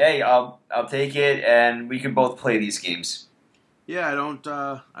 hey, I'll take it, and we can both play these games. Yeah, I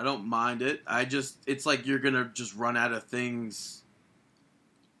don't mind it. It's like you're gonna just run out of things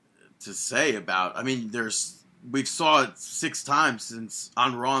to say about. I mean, we've saw it 6 times since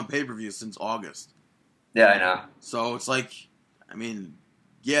on Raw and pay-per-view since August. Yeah, I know. So it's like, I mean,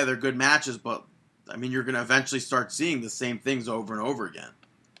 yeah, they're good matches, but I mean, you're gonna eventually start seeing the same things over and over again.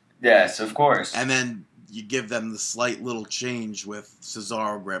 Yes, of course. And then you give them the slight little change with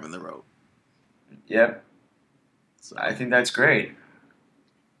Cesaro grabbing the rope. Yep. So, I think that's great.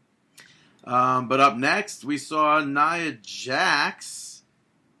 But up next, we saw Nia Jax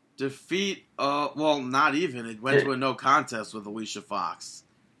defeat, not even. It went to a no contest with Alicia Fox.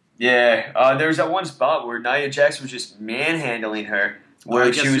 Yeah, there was that one spot where Nia Jax was just manhandling her.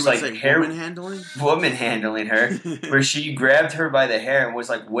 Where she was like woman handling her, where she grabbed her by the hair and was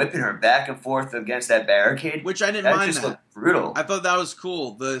like whipping her back and forth against that barricade. Which I didn't mind. Just looked brutal. I thought that was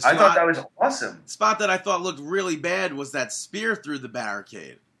cool. I thought that was awesome. Spot that I thought looked really bad was that spear through the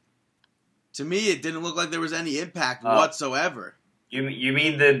barricade. To me, it didn't look like there was any impact whatsoever. You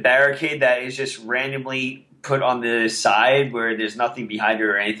mean the barricade that is just randomly put on the side where there's nothing behind it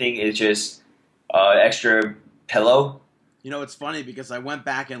or anything? It's just extra pillow. You know, it's funny because I went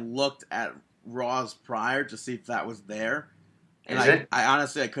back and looked at Raw's prior to see if that was there. And I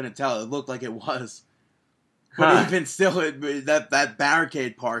honestly, I couldn't tell. It looked like it was. But even still, that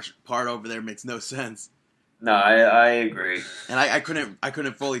barricade part over there makes no sense. No, I agree. And I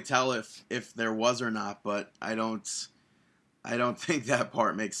couldn't fully tell if there was or not, but I don't think that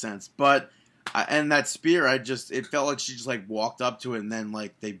part makes sense. But and that spear, it felt like she just like walked up to it and then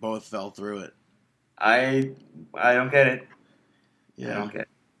like they both fell through it. I don't get it. Yeah. I don't get it.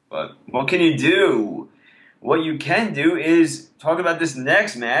 But what can you do? What you can do is talk about this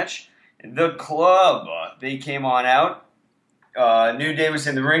next match. The Club, they came on out. New Day was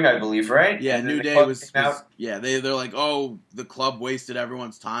in the ring, I believe, right? Yeah, New Day was yeah, they're like, oh, the Club wasted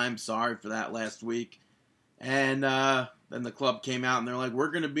everyone's time. Sorry for that last week. And then the Club came out and they're like,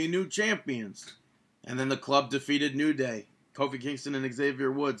 we're going to be new champions. And then the Club defeated New Day, Kofi Kingston and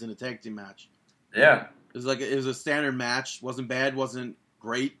Xavier Woods in a tag team match. Yeah. It was a standard match. Wasn't bad, wasn't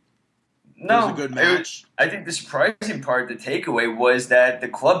great. No, it was a good match. I think the surprising part, the takeaway, was that the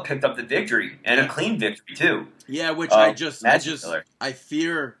Club picked up the victory, and a clean victory too. Yeah, which I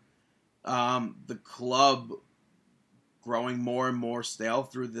fear the Club growing more and more stale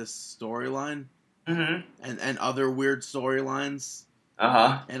through this storyline, and other weird storylines.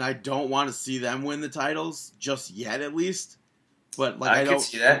 And I don't want to see them win the titles just yet, at least. But like I don't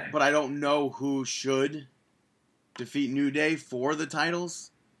see that. But I don't know who should defeat New Day for the titles.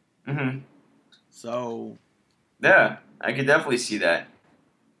 So, yeah, I could definitely see that.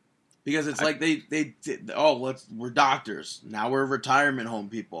 Because it's like we're doctors. Now we're retirement home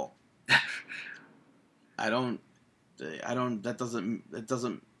people. That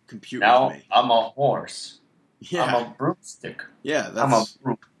doesn't compute now with me. I'm a horse. Yeah. I'm a broomstick. Yeah, I'm a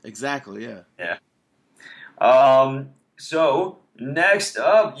broom. Exactly, yeah. Yeah. So, next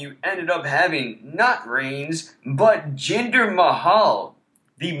up, you ended up having not Reigns, but Jinder Mahal,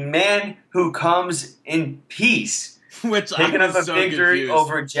 the man who comes in peace, picking up a victory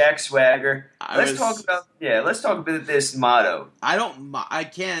over Jack Swagger. Let's talk about this motto. I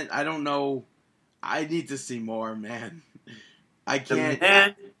don't know. I need to see more, man. I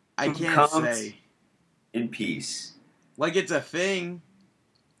can't say in peace. Like it's a thing.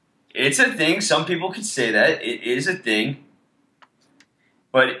 It's a thing. Some people could say that it is a thing,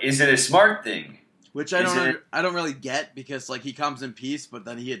 but is it a smart thing? Which I don't really get because like he comes in peace, but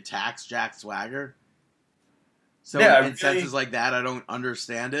then he attacks Jack Swagger. So in senses like that, I don't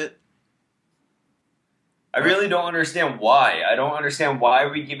understand it. I really don't understand why. I don't understand why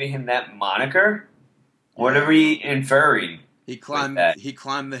are we giving him that moniker. What are we inferring? He climbed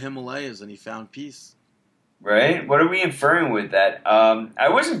the Himalayas and he found peace. Right? What are we inferring with that? I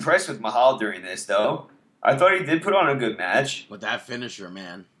was impressed with Mahal during this, though. I thought he did put on a good match. But that finisher,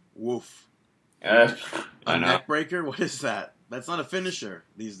 man. Woof. I A know. neck breaker? What is that? That's not a finisher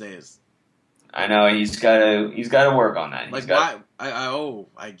these days. I know. He's got to work on that. Like, why?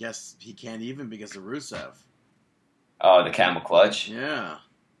 I guess he can't even because of Rusev. Oh, the camel clutch? Yeah.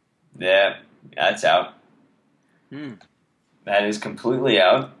 Yeah, that's out. That is completely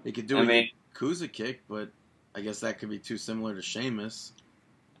out. He could do a Yakuza kick, but I guess that could be too similar to Sheamus.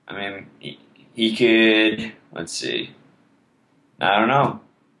 I mean, he could... Let's see. I don't know.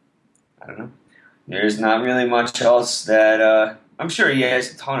 There's not really much else that... I'm sure he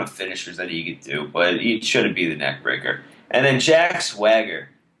has a ton of finishers that he could do, but he shouldn't be the neck breaker. And then Jack Swagger.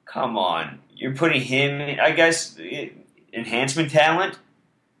 Come on. You're putting him... I guess enhancement talent?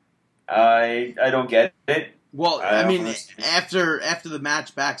 I don't get it. Well, I mean, after the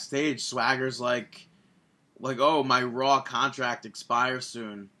match backstage, Swagger's like, oh, my Raw contract expires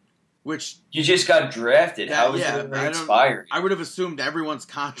soon, which you just got drafted. How is it expired? I would have assumed everyone's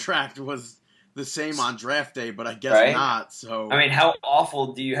contract was the same on draft day, but I guess not. So I mean, how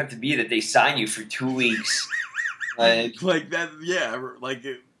awful do you have to be that they sign you for 2 weeks? like that? Yeah,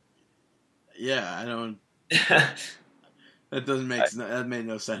 yeah. I don't. That doesn't make that made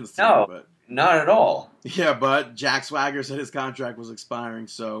no sense to me, but. Not at all. Yeah, but Jack Swagger said his contract was expiring,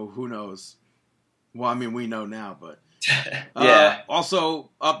 so who knows? Well, I mean, we know now, but... yeah. Also,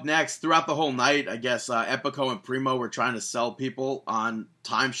 up next, throughout the whole night, I guess, Epico and Primo were trying to sell people on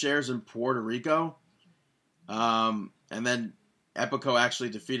timeshares in Puerto Rico. And then Epico actually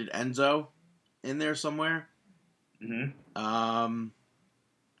defeated Enzo in there somewhere. Mm-hmm.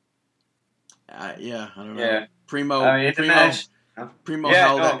 Yeah, I don't know. Yeah. Primo held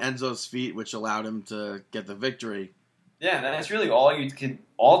at Enzo's feet, which allowed him to get the victory. Yeah, that's really all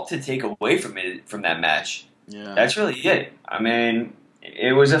to take away from that match. Yeah, that's really it. I mean,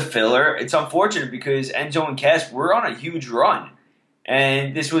 it was a filler. It's unfortunate because Enzo and Cass were on a huge run,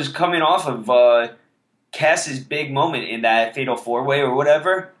 and this was coming off of Cass's big moment in that Fatal 4-Way or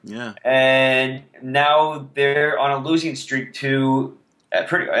whatever. Yeah. And now they're on a losing streak to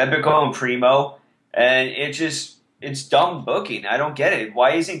Epico and Primo. And it's dumb booking. I don't get it.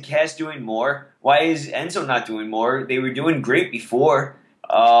 Why isn't Cass doing more? Why is Enzo not doing more? They were doing great before.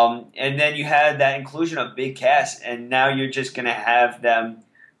 And then you had that inclusion of Big Cass, and now you're just going to have them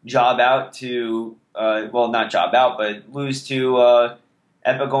job out to, not job out, but lose to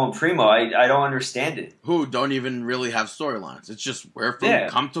Epico and Primo. I don't understand it. Who don't even really have storylines. It's just, we're from,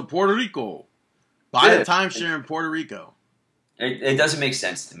 come to Puerto Rico. Buy a timeshare in Puerto Rico. It doesn't make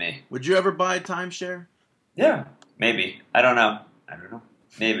sense to me. Would you ever buy a timeshare? Yeah, maybe. I don't know.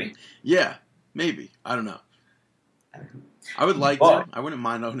 Maybe. Yeah, maybe. I don't know. I would like to. I wouldn't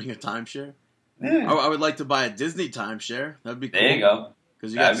mind owning a timeshare. Yeah. I would like to buy a Disney timeshare. That'd be cool. There you go.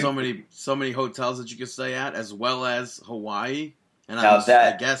 Because you got so many hotels that you can stay at, as well as Hawaii. And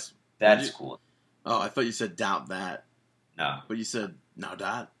I guess that's cool. Oh, I thought you said doubt that. No. But you said no,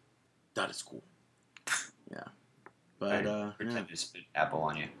 that is cool. Yeah. But pretend to spit apple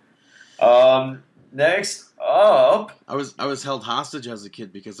on you. Next up, I was held hostage as a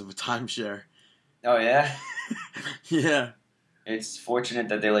kid because of a timeshare. Oh yeah. Yeah. It's fortunate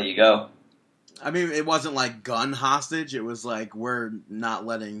that they let you go. I mean, it wasn't like gun hostage. It was like, we're not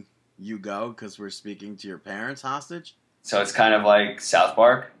letting you go because we're speaking to your parents hostage. So it's kind of like South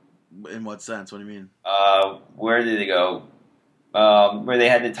Park. In what sense? What do you mean? Where did they go? Where they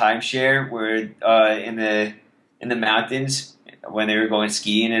had the timeshare, where in the mountains when they were going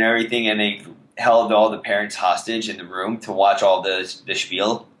skiing and everything, and they held all the parents hostage in the room to watch all the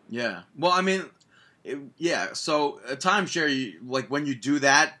spiel. Yeah. Well, I mean, so a timeshare, like when you do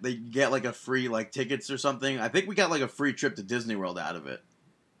that, they get like a free like tickets or something. I think we got like a free trip to Disney World out of it.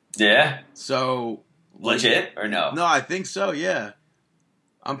 Yeah. So legit or no? No, I think so. Yeah,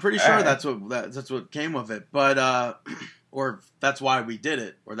 I'm pretty sure that's what came of it. But or that's why we did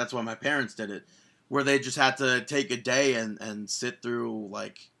it, or that's why my parents did it, where they just had to take a day and sit through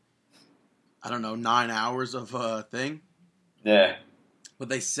like, I don't know, 9 hours of a thing. Yeah. But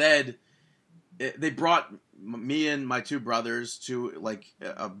they said they brought me and my two brothers to like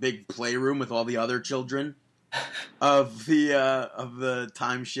a big playroom with all the other children of the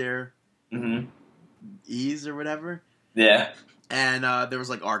timeshare ease or whatever. Yeah. And there was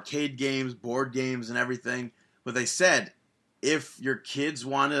like arcade games, board games, and everything. But they said if your kids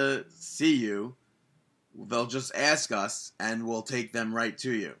want to see you, they'll just ask us, and we'll take them right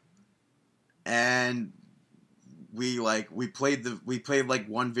to you. And we played like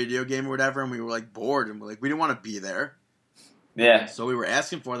one video game or whatever, and we were like bored, and we didn't want to be there. Yeah. So we were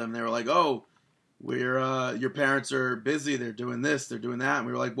asking for them, and they were like, "Oh, we're your parents are busy. They're doing this, they're doing that." And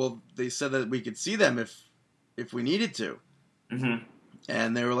we were like, "Well, they said that we could see them if we needed to." Mm-hmm.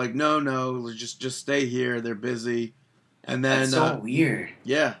 And they were like, "No, just stay here. They're busy." And then that's so weird.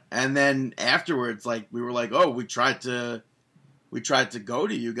 Yeah, and then afterwards, like we were like, "Oh, we tried to go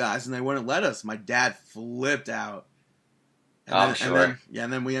to you guys, and they wouldn't let us." My dad flipped out. And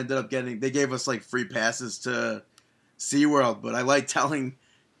and then we ended up they gave us like free passes to SeaWorld, but I like telling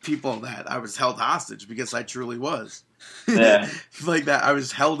people that I was held hostage because I truly was. Yeah. Like that, I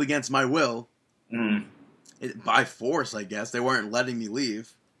was held against my will. Mm. By force, I guess. They weren't letting me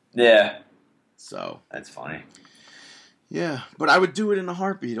leave. Yeah. So. That's funny. Yeah, but I would do it in a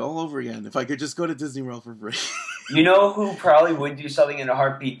heartbeat all over again if I could just go to Disney World for free. You know who probably would do something in a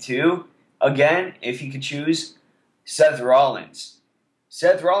heartbeat too? Again, if you could choose, Seth Rollins.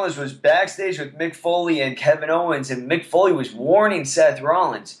 Seth Rollins was backstage with Mick Foley and Kevin Owens, and Mick Foley was warning Seth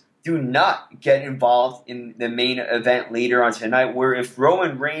Rollins, do not get involved in the main event later on tonight, where if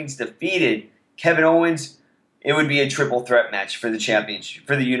Roman Reigns defeated Kevin Owens, it would be a triple threat match for the championship,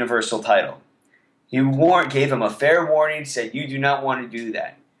 for the Universal title. He gave him a fair warning, said you do not want to do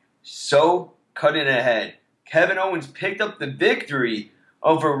that. So, cut it ahead. Kevin Owens picked up the victory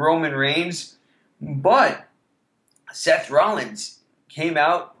over Roman Reigns, but Seth Rollins came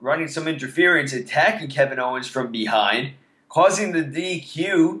out running some interference, attacking Kevin Owens from behind, causing the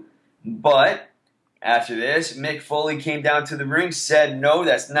DQ, but after this, Mick Foley came down to the ring, said, no,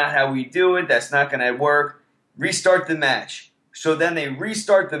 that's not how we do it, that's not going to work, restart the match. So then they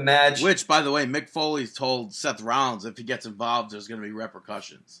restart the match. Which, by the way, Mick Foley told Seth Rollins if he gets involved, there's going to be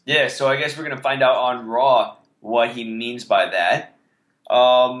repercussions. Yeah, so I guess we're going to find out on Raw what he means by that.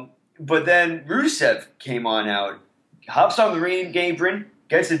 But then Rusev came on out, hops on the ring apron,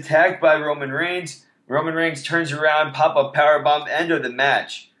 gets attacked by Roman Reigns. Roman Reigns turns around, pop-up powerbomb, end of the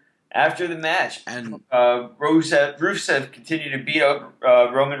match. After the match, and Rusev continued to beat up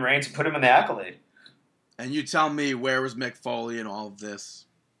Roman Reigns and put him in the accolade. And you tell me, where was Mick Foley in all of this?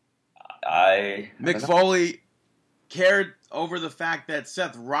 Mick Foley cared over the fact that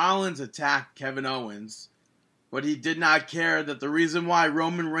Seth Rollins attacked Kevin Owens, but he did not care that the reason why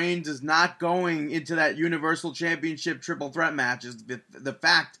Roman Reigns is not going into that Universal Championship triple threat match is the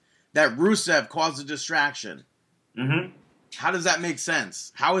fact that Rusev caused a distraction. Mm-hmm. How does that make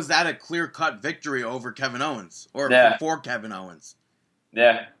sense? How is that a clear-cut victory over Kevin Owens? Or for Kevin Owens?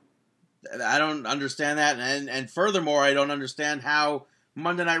 Yeah. I don't understand that. And furthermore, I don't understand how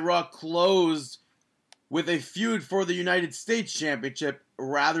Monday Night Raw closed with a feud for the United States Championship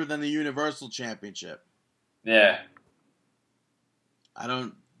rather than the Universal Championship. Yeah.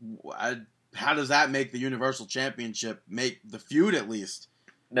 How does that make the Universal Championship make the feud at least?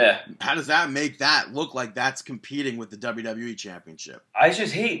 Yeah. How does that make that look like that's competing with the WWE Championship? I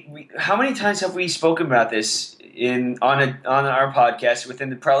just hate. How many times have we spoken about this on our podcast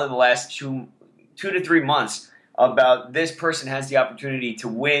within probably the last 2 to 3 months about this person has the opportunity to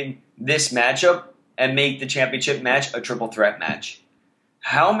win this matchup and make the championship match a triple threat match?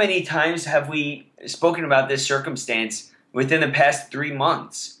 How many times have we spoken about this circumstance within the past 3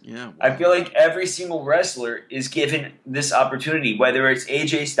 months? Yeah, wow. I feel like every single wrestler is given this opportunity, whether it's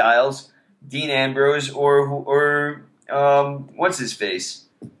AJ Styles, Dean Ambrose, or what's his face,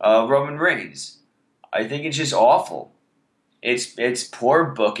 Roman Reigns. I think it's just awful. It's poor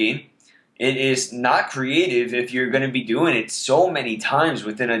booking. It is not creative if you're going to be doing it so many times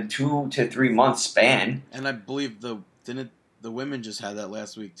within a 2 to 3 month span. And I believe the women just had that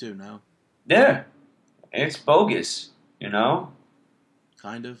last week too. No. Yeah, it's bogus. You know?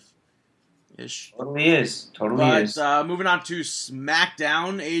 Kind of. Ish. Totally is. Moving on to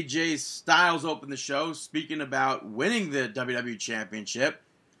SmackDown, AJ Styles opened the show speaking about winning the WWE Championship,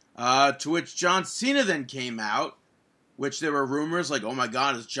 to which John Cena then came out, which there were rumors like, oh my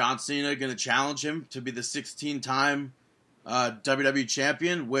god, is John Cena going to challenge him to be the 16-time WWE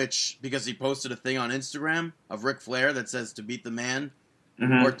Champion, because he posted a thing on Instagram of Ric Flair that says to beat the man,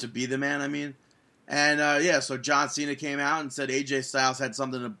 or to be the man, I mean. And, so John Cena came out and said AJ Styles had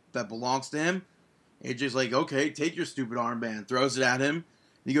something that belongs to him. AJ's like, okay, take your stupid armband. Throws it at him.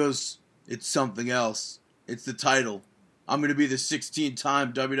 He goes, it's something else. It's the title. I'm going to be the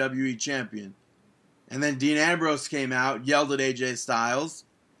 16-time WWE champion. And then Dean Ambrose came out, yelled at AJ Styles,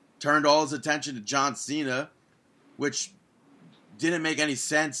 turned all his attention to John Cena, which didn't make any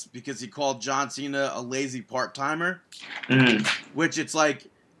sense because he called John Cena a lazy part-timer, which it's like,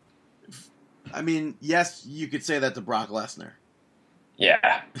 I mean, yes, you could say that to Brock Lesnar.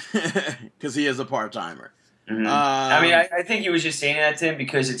 Yeah. Because he is a part-timer. Mm-hmm. I think he was just saying that to him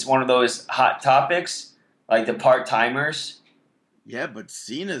because it's one of those hot topics, like the part-timers. Yeah, but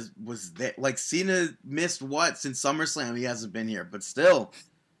Cena was there. Like, Cena missed what? Since SummerSlam, he hasn't been here. But still.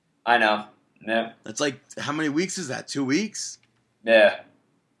 I know. Yeah. That's like, how many weeks is that? 2 weeks? Yeah.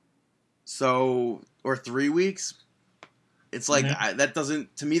 So, or 3 weeks? It's like, that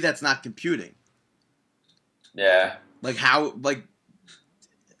doesn't, to me, that's not computing. Yeah. Like, how, like,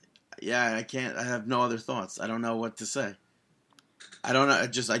 yeah, I have no other thoughts. I don't know what to say. I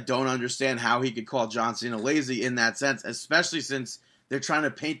don't understand how he could call John Cena lazy in that sense, especially since they're trying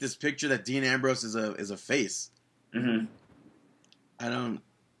to paint this picture that Dean Ambrose is a face. Mm-hmm.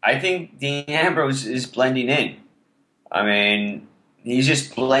 I think Dean Ambrose is blending in. I mean, he's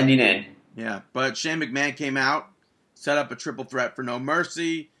just blending in. Yeah, but Shane McMahon came out, set up a triple threat for No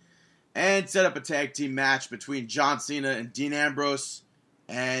Mercy, and set up a tag team match between John Cena and Dean Ambrose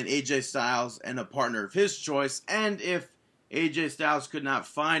and AJ Styles and a partner of his choice. And if AJ Styles could not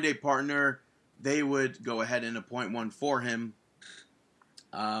find a partner, they would go ahead and appoint one for him.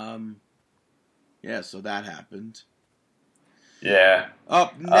 So that happened. Yeah.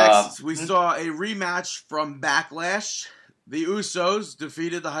 Up next, we saw a rematch from Backlash. The Usos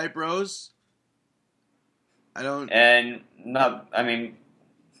defeated the Hype Bros. What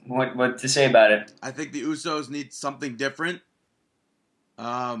to say about it? I think the Usos need something different.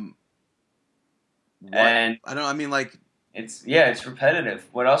 It's repetitive.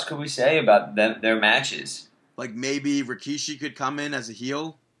 What else could we say about their matches? Like maybe Rikishi could come in as a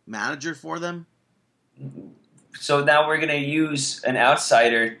heel manager for them. So now we're gonna use an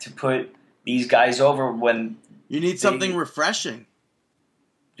outsider to put these guys over when you need something refreshing.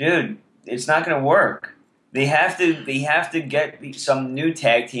 Dude, it's not gonna work. They have to get some new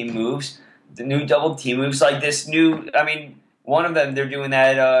tag team moves, the new double team moves, like this new. I mean, one of them they're doing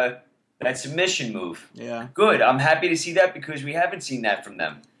that submission move. Yeah, good. I'm happy to see that because we haven't seen that from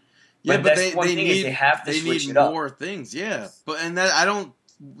them. Yeah, but that's one thing is they have to switch it up. More things. Yeah, but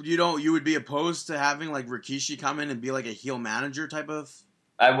you would be opposed to having like Rikishi come in and be like a heel manager type of.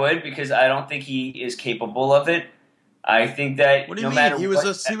 I would because I don't think he is capable of it. I think that What do you no mean? matter He what,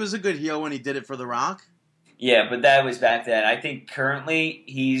 was a good heel when he did it for The Rock. yeah, but that was back then. I think currently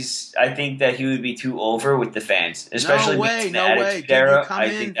I think that he would be too over with the fans, especially No way, because in the no way. Attitude Dude, you Era. come I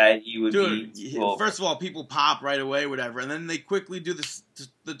in, think that he would dude. be too over. First of all, people pop right away, whatever, and then they quickly do this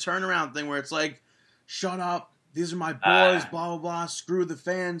the turnaround thing where it's like, "Shut up, these are my boys." Blah blah blah. Screw the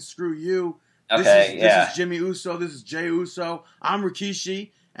fans. Screw you. Okay, This is Jimmy Uso. This is Jey Uso. I'm Rikishi,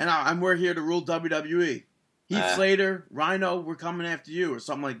 and we're here to rule WWE. Heath Slater, Rhino, we're coming after you, or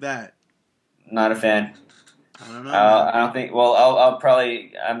something like that. Not a fan. I don't know. I don't think. Well,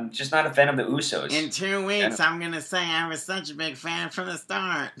 I'm just not a fan of the Usos. In 2 weeks, I'm gonna say I was such a big fan from the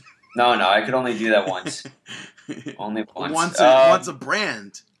start. No, I could only do that once. Only once. Once a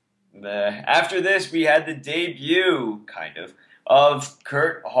brand. After this, we had the debut, kind of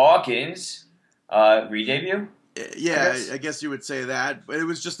Kurt Hawkins. Re-debut? Yeah, I guess you would say that, but it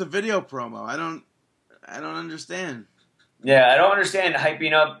was just a video promo. I don't understand. Yeah, I don't understand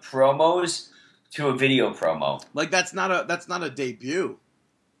hyping up promos to a video promo. Like that's not a debut.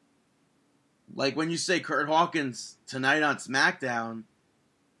 Like when you say Kurt Hawkins tonight on SmackDown,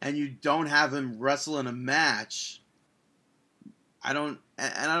 and you don't have him wrestle in a match, I don't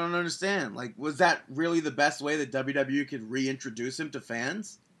understand. Like, was that really the best way that WWE could reintroduce him to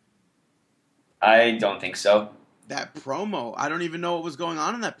fans? I don't think so. That promo, I don't even know what was going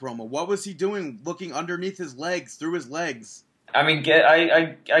on in that promo. What was he doing looking underneath his legs, through his legs? I mean,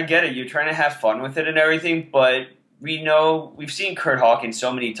 I get it. You're trying to have fun with it and everything, but we've seen Kurt Hawkins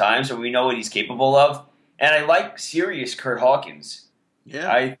so many times, and we know what he's capable of. And I like serious Kurt Hawkins. Yeah.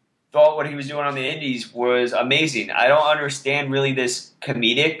 I thought what he was doing on the Indies was amazing. I don't understand really this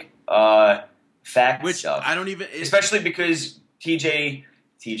comedic fact stuff. I don't even... Especially because TJ,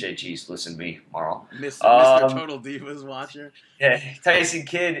 geez, listen to me, Marl. Mr. Total Divas watcher. Yeah, Tyson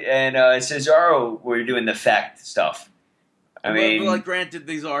Kidd and Cesaro were doing the fact stuff. I mean... Like, granted,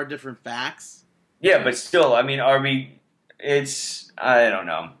 these are different facts. Yeah, but still, I mean, I don't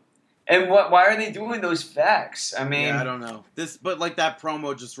know. And why are they doing those facts? I mean... Yeah, I don't know. But like that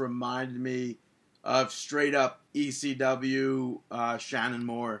promo just reminded me of straight up ECW Shannon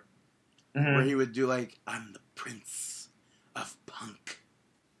Moore. Mm-hmm. Where he would do like, I'm the Prince of Punk.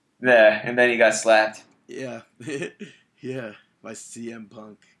 Yeah, and then he got slapped. Yeah. Yeah, by CM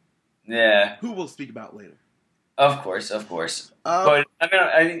Punk. Yeah. Who we'll speak about later. Of course. But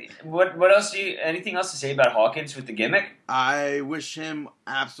I mean, what else anything else to say about Hawkins with the gimmick? I wish him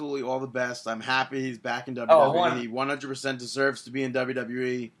absolutely all the best. I'm happy he's back in WWE. He 100% deserves to be in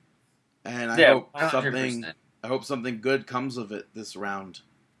WWE, and I hope something good comes of it this round.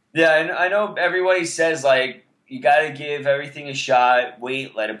 Yeah, and I know everybody says like you got to give everything a shot,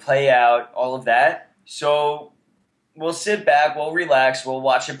 wait, let it play out, all of that. So we'll sit back, we'll relax, we'll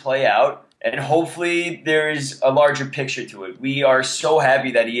watch it play out. And hopefully there is a larger picture to it. We are so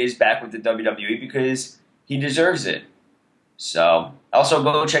happy that he is back with the WWE because he deserves it. So, also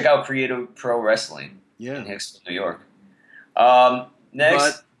go check out Creative Pro Wrestling in Hicksville, New York.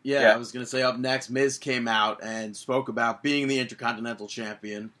 Next. I was going to say up next, Miz came out and spoke about being the Intercontinental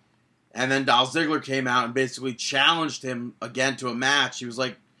Champion. And then Dolph Ziggler came out and basically challenged him again to a match. He was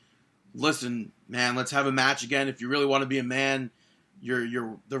like, listen, man, let's have a match again. If you really want to be a man...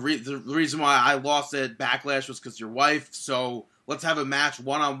 The reason why I lost at Backlash was because your wife. So let's have a match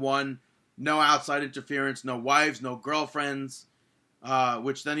 1-on-1, no outside interference, no wives, no girlfriends.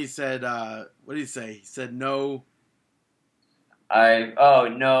 Which then he said, what did he say? He said no.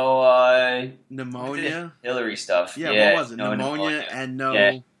 Pneumonia. Hillary stuff. Yeah, what was it? Pneumonia and no.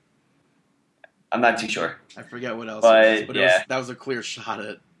 Yeah. I'm not too sure. I forget what else. But that was a clear shot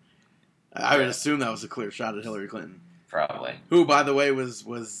at. I would assume that was a clear shot at Hillary Clinton. Probably. Who, by the way, was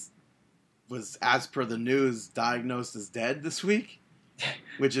as per the news diagnosed as dead this week,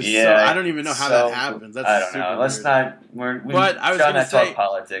 which is I don't even know how that happens. That's I don't know. Let's weird. not. But I was going to say talk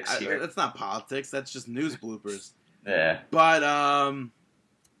politics here. That's not politics. That's just news bloopers. Yeah. But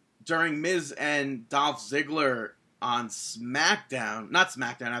during Miz and Dolph Ziggler on SmackDown,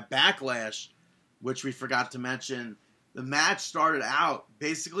 at Backlash, which we forgot to mention. The match started out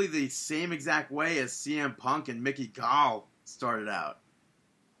basically the same exact way as CM Punk and Mickey Gall started out.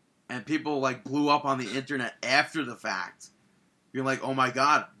 And people like blew up on the internet after the fact. Being like, oh my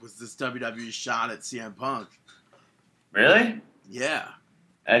god, was this WWE shot at CM Punk? Really? Yeah.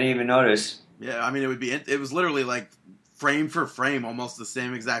 I didn't even notice. Yeah, I mean, it was literally like frame for frame, almost the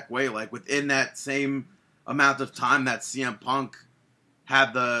same exact way. Like within that same amount of time that CM Punk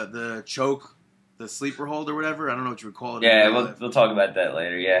had the choke, the sleeper hold or whatever. I don't know what you would call it. Yeah, we'll talk about that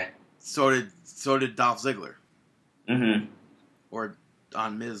later. Yeah. So did Dolph Ziggler. Mm-hmm. Or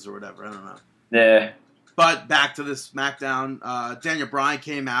on Miz or whatever. I don't know. Yeah. But back to this SmackDown, Daniel Bryan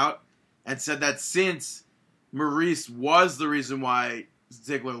came out and said that since Maurice was the reason why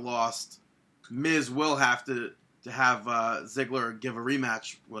Ziggler lost, Miz will have to have Ziggler give a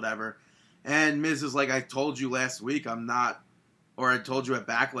rematch, whatever. And Miz is like, I told you last week, I'm not, or I told you at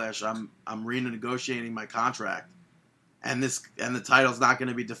Backlash, I'm renegotiating my contract, and the title's not going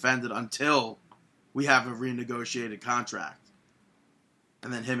to be defended until we have a renegotiated contract.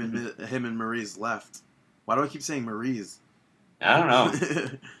 And then him and Maurice left. Why do I keep saying Maurice? I don't know.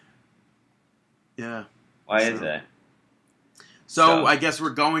 Yeah. Why is that? So I guess we're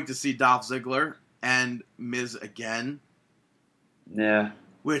going to see Dolph Ziggler and Miz again. Yeah.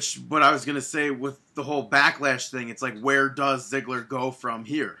 What I was going to say with the whole Backlash thing, it's like, where does Ziggler go from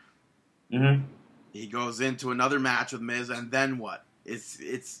here? Mm-hmm. He goes into another match with Miz, and then what?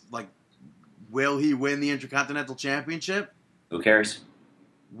 It's like, will he win the Intercontinental Championship? Who cares?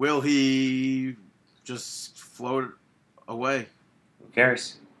 Will he just float away? Who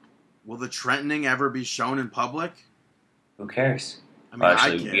cares? Will the Trentoning ever be shown in public? Who cares? I mean,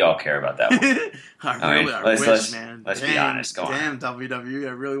 actually, we all care about that one. I wish, man. Let's be honest. Go damn, on. WWE,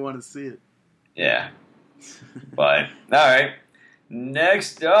 I really want to see it. Yeah. But, all right.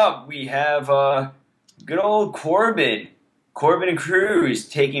 Next up, we have good old Corbin. Corbin and Cruz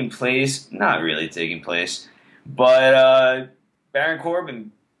taking place. Not really taking place. But Baron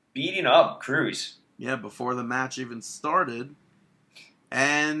Corbin beating up Cruz. Yeah, before the match even started.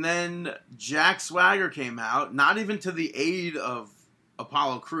 And then Jack Swagger came out, not even to the aid of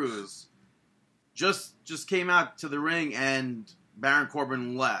Apollo Crews. Just came out to the ring, and Baron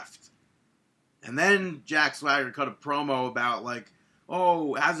Corbin left. And then Jack Swagger cut a promo about, like,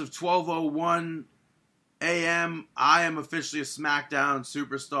 oh, as of 12:01 a.m., I am officially a SmackDown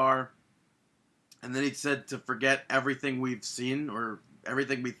superstar. And then he said to forget everything we've seen or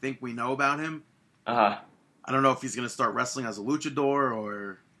everything we think we know about him. Uh-huh. I don't know if he's going to start wrestling as a luchador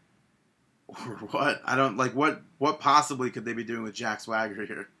or what. I don't, like, what possibly could they be doing with Jack Swagger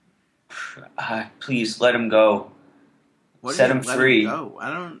here? Please, let him go. Set him free. I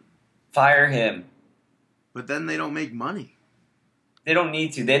don't... Fire him. But then they don't make money. They don't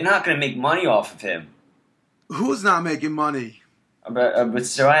need to. They're not going to make money off of him. Who's not making money? But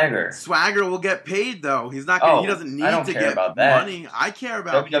Swagger. Swagger will get paid, though. He's not gonna, he doesn't need to get money. I care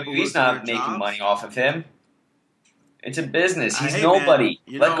about WWE's not making money off of him. It's a business. He's hey, nobody.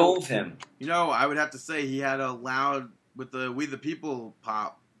 Man, Let go of him. You know, I would have to say he had a loud with the We the People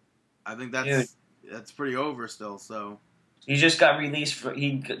pop. I think that's pretty over still. So he just got released.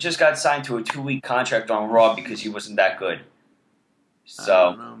 He just got signed to a 2-week contract on Raw because he wasn't that good. So I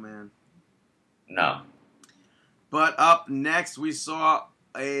don't know, man. No. But up next, we saw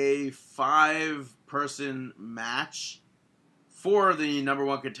a 5-person match for the number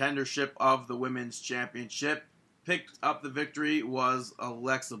 1 contendership of the Women's Championship. Picked up the victory was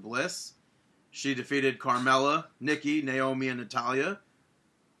Alexa Bliss. She defeated Carmella, Nikki, Naomi, and Natalya.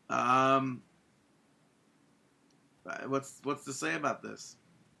 What's to say about this?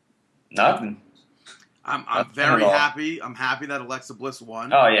 Nothing. I'm very happy. I'm happy that Alexa Bliss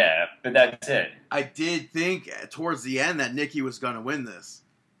won. Oh yeah, but that's it. I did think towards the end that Nikki was going to win this.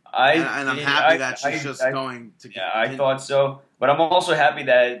 And I'm happy that she's going to. Yeah, I thought so, but I'm also happy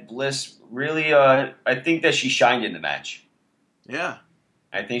that Bliss really. I think that she shined in the match. Yeah,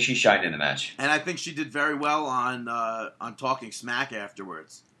 I think she shined in the match, and I think she did very well on Talking Smack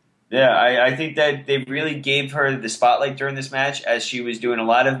afterwards. Yeah, I think that they really gave her the spotlight during this match as she was doing a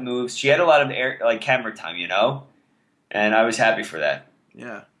lot of moves. She had a lot of camera time, you know, and I was happy for that.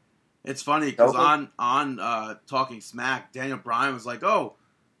 Yeah, it's funny because on Talking Smack, Daniel Bryan was like, "Oh,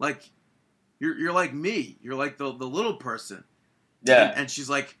 like you're like me. You're like the little person." Yeah, and she's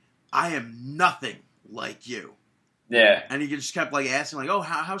like, "I am nothing like you." Yeah, and he just kept like asking like, "Oh,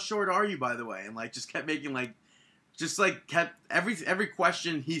 how short are you, by the way?" And like just kept making like. Just like kept every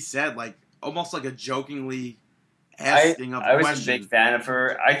question he said like almost like a jokingly asking of a question. I was a big fan of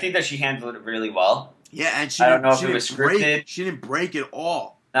her. I think that she handled it really well. Yeah, and she I don't know if it was scripted. She didn't break it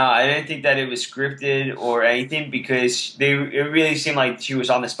all. No, I didn't think that it was scripted or anything because it really seemed like she was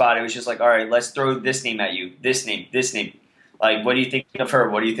on the spot. It was just like, all right, let's throw this name at you, this name. Like, what do you think of her?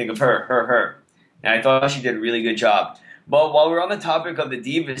 What do you think of her? Her. And I thought she did a really good job. But while we're on the topic of the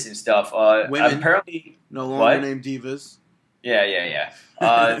divas and stuff, women apparently no longer named divas. Yeah.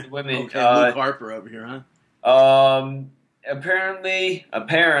 Women. Okay, Luke Harper over here, huh? Apparently,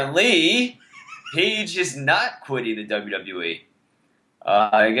 Paige is not quitting the WWE.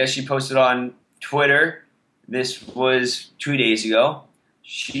 I guess she posted on Twitter. This was 2 days ago.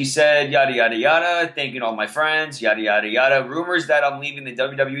 She said, yada, yada, yada, thanking all my friends, yada, yada, yada. Rumors that I'm leaving the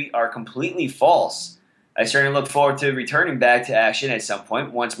WWE are completely false. I certainly look forward to returning back to action at some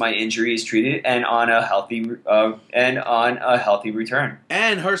point once my injury is treated and on a healthy return.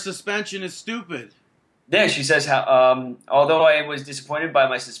 And her suspension is stupid. Yeah, she says how. Although I was disappointed by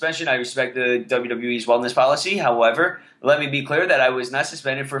my suspension, I respect the WWE's wellness policy. However, let me be clear that I was not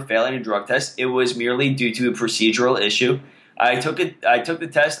suspended for failing a drug test. It was merely due to a procedural issue. I took the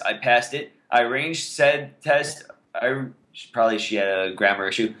test. I passed it. I arranged said test. She had a grammar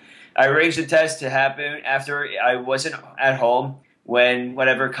issue. I arranged the test to happen after I wasn't at home when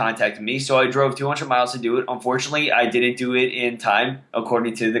whatever contacted me. So I drove 200 miles to do it. Unfortunately, I didn't do it in time,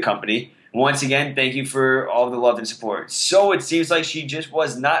 according to the company. Once again, thank you for all the love and support. So it seems like she just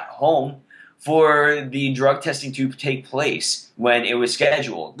was not home for the drug testing to take place when it was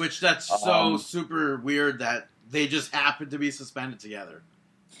scheduled. Which that's so super weird that they just happened to be suspended together.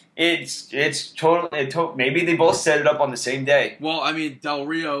 It's totally maybe they both set it up on the same day. Well, I mean, Del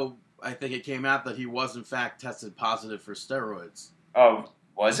Rio, I think it came out that he was in fact tested positive for steroids. Oh,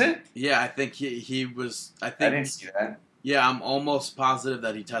 was it? Yeah, I think he was. I didn't see that. Yeah, I'm almost positive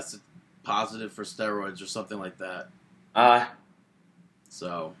that he tested positive for steroids or something like that.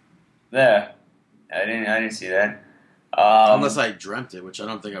 So. Yeah, I didn't see that. Unless I dreamt it, which I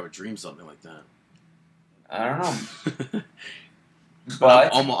don't think I would dream something like that. I don't know.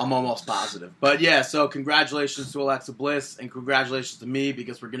 But I'm almost positive. But yeah, so congratulations to Alexa Bliss and congratulations to me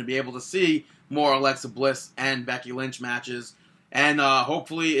because we're going to be able to see more Alexa Bliss and Becky Lynch matches. And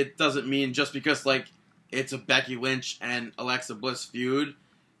hopefully it doesn't mean just because like it's a Becky Lynch and Alexa Bliss feud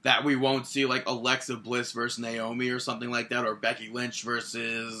that we won't see like Alexa Bliss versus Naomi or something like that, or Becky Lynch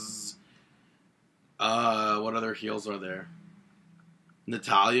versus what other heels are there?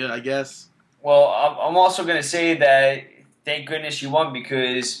 Natalia, I guess. Well, I'm also going to say that thank goodness she won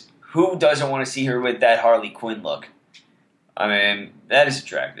because who doesn't want to see her with that Harley Quinn look? I mean, that is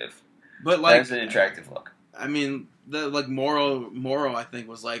attractive. But like, that's an attractive look. I mean, Morrow, I think,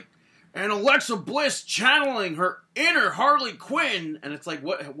 was like, and Alexa Bliss channeling her inner Harley Quinn, and it's like,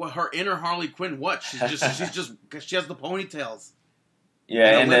 what her inner Harley Quinn? What? She has the ponytails.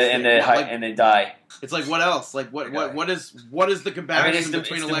 Yeah, and the dye. It's like, what else? Like, what is the comparison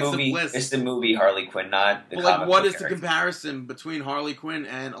between Alexa Bliss? It's the movie Harley Quinn, not the comic book what is character. The comparison between Harley Quinn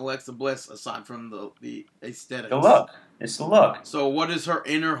and Alexa Bliss aside from the aesthetics? The look. It's the look. So what is her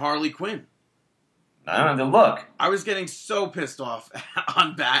inner Harley Quinn? I don't know, the look. I was getting so pissed off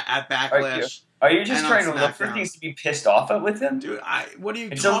at Backlash. Are you just trying to look for things to be pissed off at with him? Dude, what are you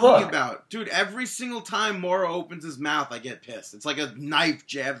talking about? Dude, every single time Morrow opens his mouth, I get pissed. It's like a knife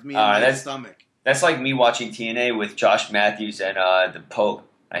jabs me in my stomach. That's like me watching TNA with Josh Matthews and the Pope.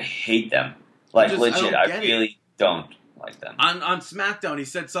 I hate them. Like, legit, I really don't like them. On SmackDown, he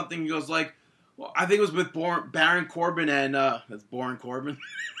said something, he goes like, well, I think it was with Baron Corbin and, that's Baron Corbin?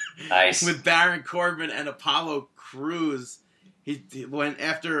 Nice. With Baron Corbin and Apollo Crews, when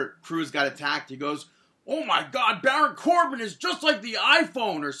after Crews got attacked, he goes, "Oh my God, Baron Corbin is just like the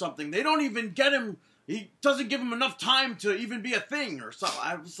iPhone or something. They don't even get him. He doesn't give him enough time to even be a thing or something."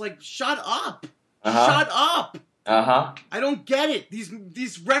 I was like, "Shut up, shut up." I don't get it.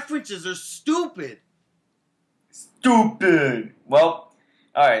 These references are stupid. Stupid. Well,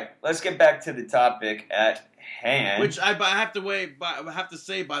 all right. Let's get back to the topic at hand. Which I have to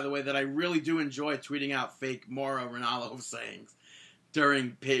say, by the way, that I really do enjoy tweeting out fake Mauro Ranallo sayings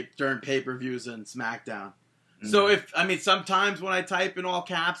during pay-per-views and SmackDown. Mm-hmm. So sometimes when I type in all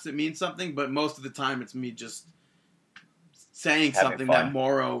caps, it means something, but most of the time it's me just saying something that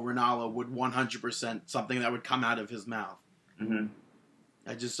Mauro Ranallo would 100% something that would come out of his mouth. Mm-hmm.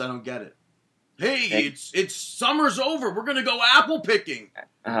 I don't get it. Hey, it's summer's over. We're gonna go apple picking,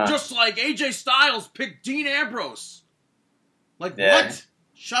 just like AJ Styles picked Dean Ambrose. Like what?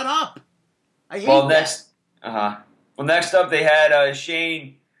 Shut up! I hate that. Well, next up they had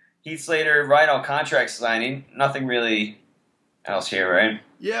Shane, Heath Slater, Rhino contract signing. Nothing really else here, right?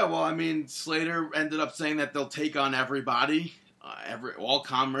 Yeah. Well, I mean, Slater ended up saying that they'll take on everybody, all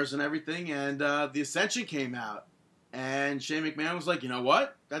commerce and everything, and the Ascension came out. And Shane McMahon was like, you know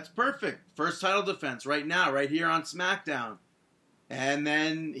what? That's perfect. First title defense right now, right here on SmackDown. And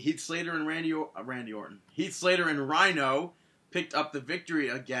then Heath Slater and Randy Orton. Heath Slater and Rhino picked up the victory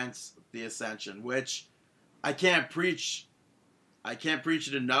against the Ascension, which I can't preach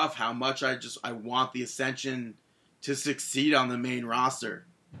it enough how much I want the Ascension to succeed on the main roster.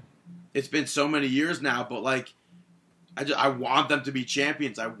 It's been so many years now, but like, I want them to be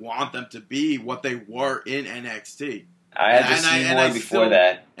champions. I want them to be what they were in NXT. I had to see more before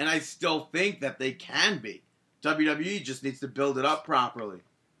that. And I still think that they can be. WWE just needs to build it up properly.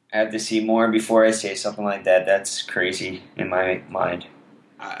 I have to see more before I say something like that. That's crazy in my mind.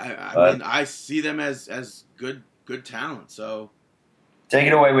 I mean, I see them as good talent. So take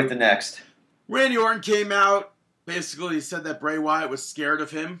it away with the next. Randy Orton came out. Basically, he said that Bray Wyatt was scared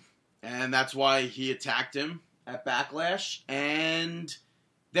of him, and that's why he attacked him at Backlash. And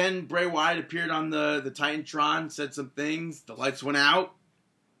then Bray Wyatt appeared on the Titantron, said some things. The lights went out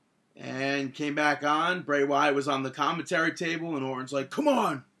and came back on. Bray Wyatt was on the commentary table, and Orton's like, come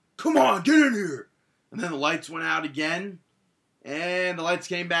on, get in here. And then the lights went out again, and the lights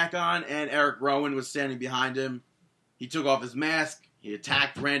came back on, and Eric Rowan was standing behind him. He took off his mask, he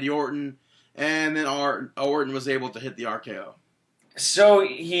attacked Randy Orton, and then Orton was able to hit the RKO. So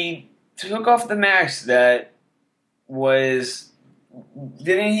he took off the mask that was...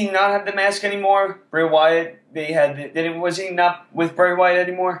 Didn't he not have the mask anymore? Bray Wyatt, was he not with Bray Wyatt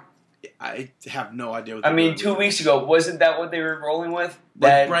anymore? I have no idea what 2 weeks ago, wasn't that what they were rolling with?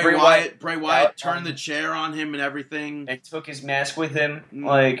 That Bray Wyatt turned the chair on him and everything. And took his mask with him,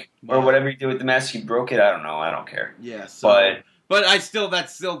 or whatever he did with the mask, he broke it, I don't know, I don't care. Yeah, so, but that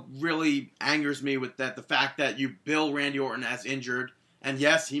still really angers me with that, the fact that you bill Randy Orton as injured, and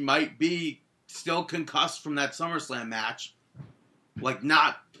yes, he might be still concussed from that SummerSlam match, like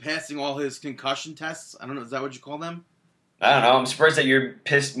not passing all his concussion tests. I don't know, is that what you call them? I don't know. I'm surprised that you're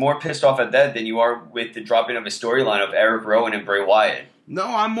more pissed off at that than you are with the dropping of a storyline of Eric Rowan and Bray Wyatt. No,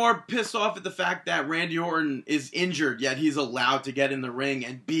 I'm more pissed off at the fact that Randy Orton is injured, yet he's allowed to get in the ring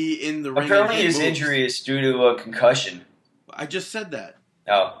and be in the ring. Apparently his injury is due to a concussion. I just said that.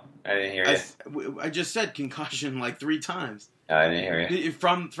 Oh, I didn't hear you. I just said concussion like 3 times. No, I didn't hear you.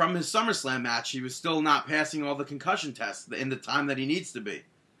 From his SummerSlam match, he was still not passing all the concussion tests in the time that he needs to be.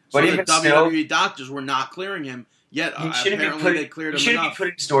 So the WWE doctors were not clearing him. Yet apparently they cleared him enough. He shouldn't be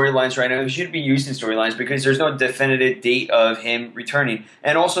putting storylines right now. He shouldn't be used in storylines because there's no definitive date of him returning.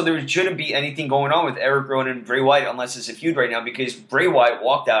 And also there shouldn't be anything going on with Eric Rowan and Bray Wyatt unless it's a feud right now because Bray Wyatt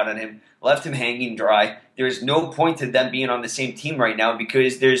walked out on him, left him hanging dry. There's no point to them being on the same team right now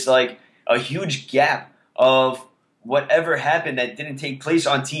because there's like a huge gap of whatever happened that didn't take place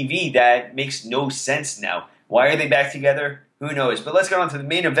on TV that makes no sense now. Why are they back together? Who knows? But let's get on to the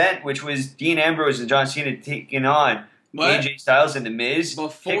main event, which was Dean Ambrose and John Cena taking on AJ Styles and The Miz.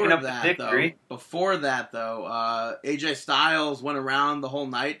 Before that, though, AJ Styles went around the whole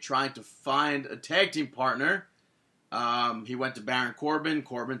night trying to find a tag team partner. He went to Baron Corbin.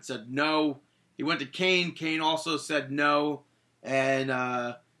 Corbin said no. He went to Kane. Kane also said no. And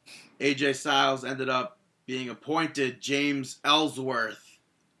AJ Styles ended up being appointed James Ellsworth,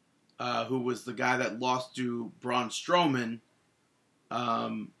 who was the guy that lost to Braun Strowman.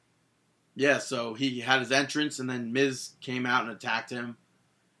 So he had his entrance, and then Miz came out and attacked him,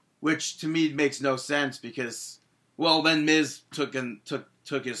 which to me makes no sense because, well, then Miz took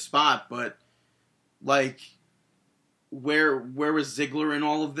his spot, but like, where was Ziggler in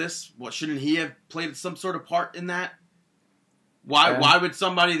all of this? What, shouldn't he have played some sort of part in that? Why would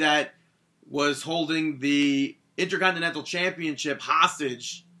somebody that was holding the Intercontinental Championship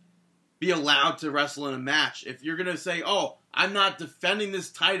hostage be allowed to wrestle in a match? If you're gonna say, "Oh, I'm not defending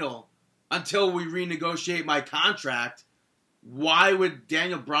this title until we renegotiate my contract," why would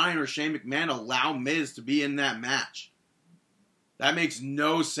Daniel Bryan or Shane McMahon allow Miz to be in that match? That makes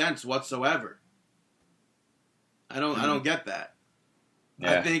no sense whatsoever. I don't get that.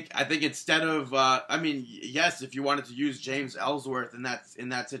 Yeah. I think instead of yes, if you wanted to use James Ellsworth in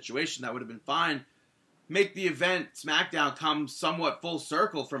that situation, that would have been fine. Make the event SmackDown come somewhat full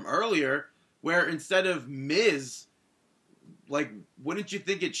circle from earlier, where instead of Miz, like, wouldn't you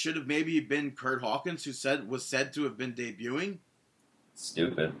think it should have maybe been Kurt Hawkins who was said to have been debuting?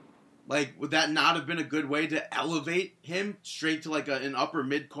 Stupid. Like, would that not have been a good way to elevate him straight to like an upper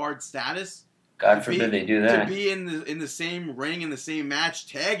mid card status? God forbid they do that. To be in the same ring, in the same match,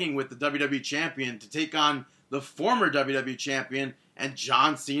 tagging with the WWE Champion to take on the former WWE Champion and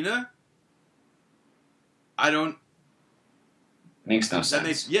John Cena? Makes no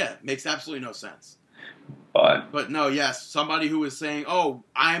sense. Makes absolutely no sense. But no, yes, somebody who is saying, "Oh,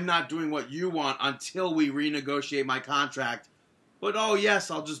 I'm not doing what you want until we renegotiate my contract." But oh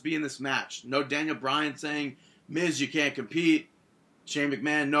yes, I'll just be in this match. No Daniel Bryan saying, "Miz, you can't compete." Shane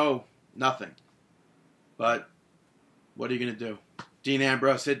McMahon, no, nothing. But what are you going to do? Dean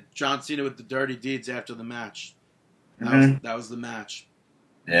Ambrose hit John Cena with the dirty deeds after the match. That was the match.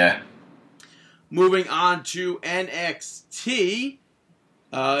 Yeah. Moving on to NXT.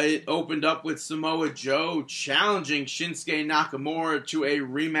 It opened up with Samoa Joe challenging Shinsuke Nakamura to a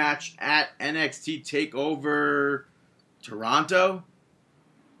rematch at NXT TakeOver Toronto.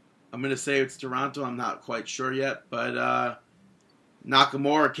 I'm going to say it's Toronto. I'm not quite sure yet. But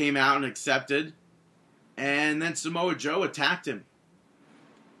Nakamura came out and accepted. And then Samoa Joe attacked him.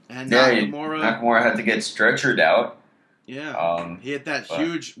 And Nakamura had to get stretchered out. Yeah, he hit that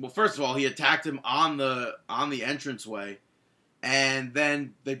huge. Well, first of all, he attacked him on the entranceway, and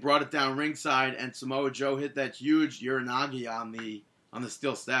then they brought it down ringside, and Samoa Joe hit that huge Uranagi on the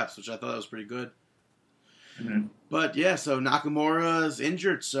steel steps, which I thought was pretty good. Mm-hmm. But yeah, so Nakamura is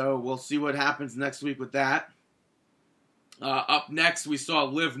injured, so we'll see what happens next week with that. Up next, we saw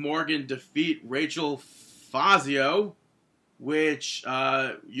Liv Morgan defeat Rachel Fazio, which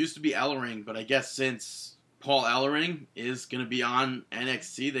used to be Ellering, but I guess since Paul Ellering is going to be on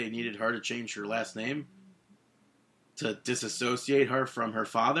NXT, they needed her to change her last name to disassociate her from her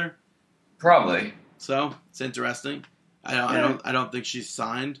father. Probably. So it's interesting. I don't think she's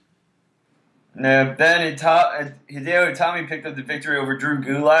signed. No. Then Hideo Itami picked up the victory over Drew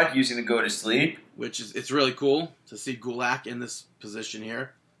Gulak using the Go to Sleep, which is it's really cool to see Gulak in this position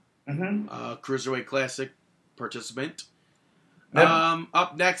here. Mm-hmm. Cruiserweight Classic participant. Yep.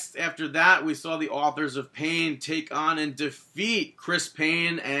 Up next, after that, we saw the Authors of Pain take on and defeat Chris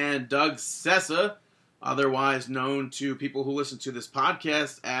Payne and Doug Sessa, otherwise known to people who listen to this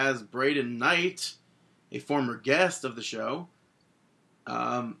podcast as Braden Knight, a former guest of the show.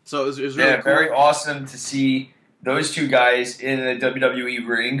 So it was really cool. Very awesome to see those two guys in the WWE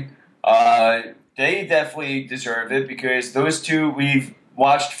ring. They definitely deserve it because those two we've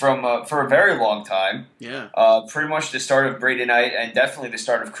watched from for a very long time. Yeah. Pretty much the start of Braden Knight and definitely the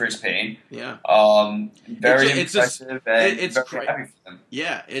start of Chris Payne. Yeah. Very impressive and very happy for them.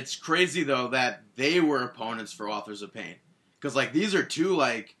 Yeah, it's crazy though that they were opponents for Authors of Pain. Because like these are two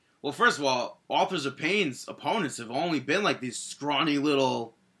like, well, first of all, Authors of Pain's opponents have only been like these scrawny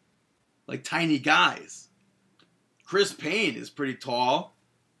little, like tiny guys. Chris Payne is pretty tall.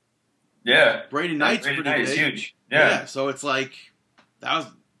 Yeah. Braden Knight's pretty big. Is huge. Yeah. So it's like, that was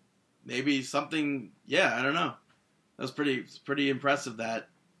maybe something. Yeah, I don't know. That was pretty impressive that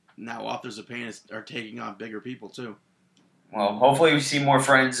now Authors of Pain are taking on bigger people too. Well, hopefully we see more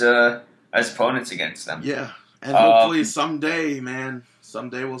friends as opponents against them. Yeah, and hopefully someday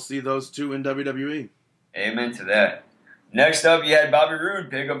we'll see those two in WWE. Amen to that. Next up, you had Bobby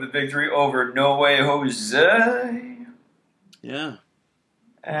Roode pick up the victory over No Way Jose. Yeah,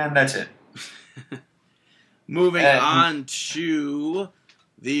 and that's it. Moving on to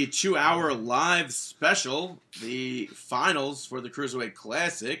the 2-hour live special, the finals for the Cruiserweight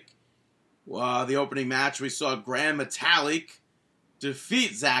Classic. The opening match, we saw Grand Metalik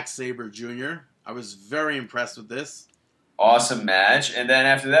defeat Zack Sabre Jr. I was very impressed with this. Awesome match. And then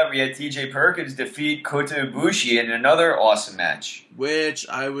after that, we had TJ Perkins defeat Kota Ibushi in another awesome match. Which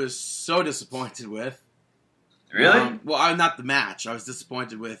I was so disappointed with. Really? Not the match. I was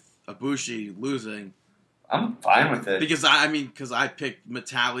disappointed with Ibushi losing. I'm fine with it. Because I picked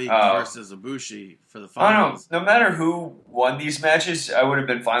Metalik versus Ibushi for the finals. No matter who won these matches, I would have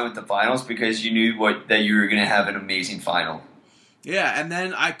been fine with the finals because you knew that you were going to have an amazing final. Yeah, and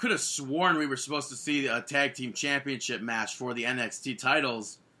then I could have sworn we were supposed to see a tag team championship match for the NXT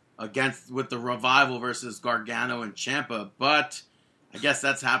titles with the Revival versus Gargano and Ciampa, but I guess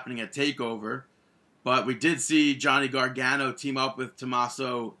that's happening at TakeOver. But we did see Johnny Gargano team up with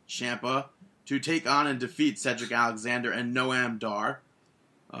Tommaso Ciampa to take on and defeat Cedric Alexander and Noam Dar.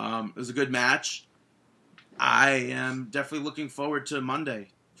 It was a good match. I am definitely looking forward to Monday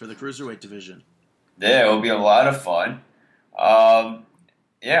for the Cruiserweight division. Yeah, it'll be a lot of fun.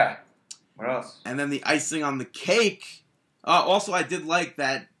 Yeah. What else? And then the icing on the cake. Also, I did like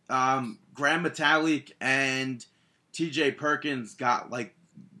that Grand Metalik and TJ Perkins got like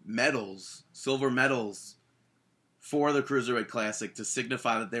medals, silver medals for the Cruiserweight Classic to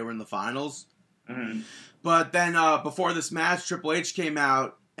signify that they were in the finals. Mm-hmm. But then before this match, Triple H came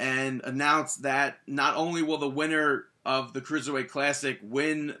out and announced that not only will the winner of the Cruiserweight Classic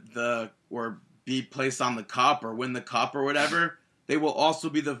be placed on the cup or win the cup or whatever, they will also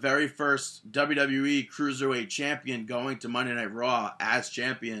be the very first WWE Cruiserweight champion going to Monday Night Raw as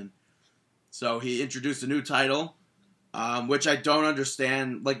champion. So he introduced a new title, which I don't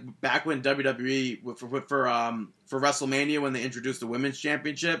understand. Like back when WWE for WrestleMania when they introduced the Women's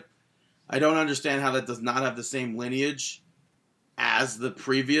Championship, I don't understand how that does not have the same lineage as the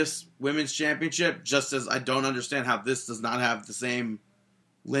previous Women's Championship, just as I don't understand how this does not have the same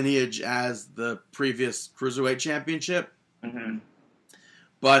lineage as the previous Cruiserweight Championship. Mm-hmm.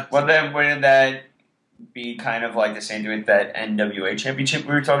 But then wouldn't that be kind of like the same thing with that NWA Championship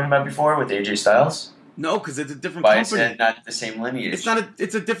we were talking about before with AJ Styles? No, because it's a different Why company. is it not the same lineage?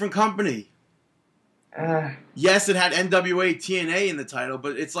 It's a different company. Yes, it had NWA TNA in the title,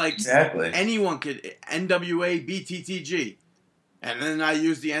 but it's like anyone could NWA BTTG. And then I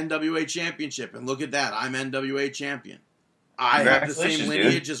use the NWA Championship, and look at that, I'm NWA champion. I have the same Congratulations,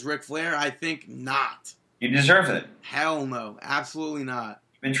 lineage dude. as Ric Flair? I think not. You deserve it. Hell no. Absolutely not.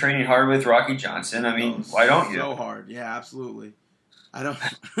 You've been training hard with Rocky Johnson. I mean, why don't you? So hard. Yeah, absolutely. I don't.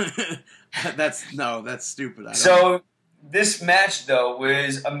 that's stupid. So this match though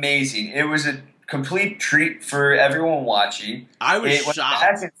was amazing. It was a complete treat for everyone watching. I was It went shocked.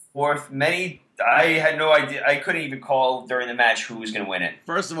 back and forth. I had no idea. I couldn't even call during the match who was going to win it.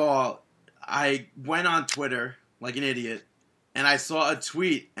 First of all, I went on Twitter like an idiot, and I saw a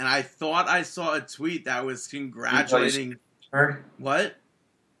tweet, and I thought I saw a tweet that was congratulating. Heard? What?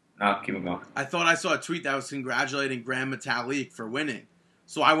 No, keep it going. I thought I saw a tweet that was congratulating Grand Metalik for winning.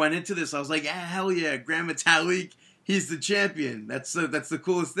 So I went into this. I was like, hell yeah, Grand Metalik, he's the champion. That's the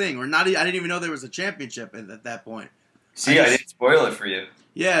coolest thing. Or not? I didn't even know there was a championship at that point. See, I didn't spoil it for you.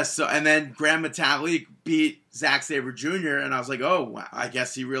 Yeah. So and then Grand Metalik beat Zack Sabre Jr. and I was like, oh, wow, I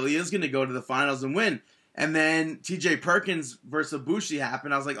guess he really is going to go to the finals and win. And then T.J. Perkins versus Ibushi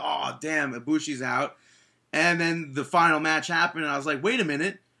happened. I was like, oh damn, Ibushi's out. And then the final match happened, and I was like, wait a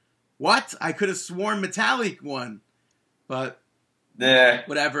minute. What? I could have sworn Metalik won. But Yeah.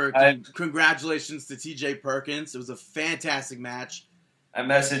 whatever. Congratulations to TJ Perkins. It was a fantastic match. I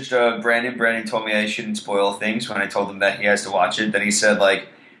messaged Brandon. Brandon told me I shouldn't spoil things when I told him that he has to watch it. Then he said, like,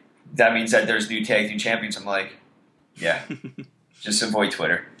 that means that there's new tag team champions. I'm like, yeah. Just avoid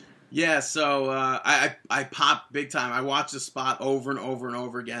Twitter. Yeah, so I popped big time. I watched the spot over and over and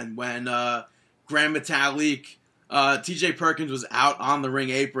over again when Grand Metalik, TJ Perkins was out on the ring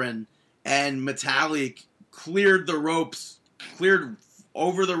apron, and Metalik cleared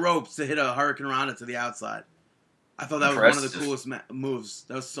over the ropes to hit a Hurricane Rana to the outside. I thought that was one of the coolest moves.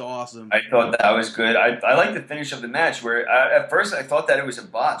 That was so awesome. I thought that was good. I like the finish of the match where at first I thought that it was a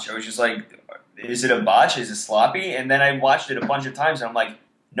botch. I was just like, is it a botch? Is it sloppy? And then I watched it a bunch of times and I'm like,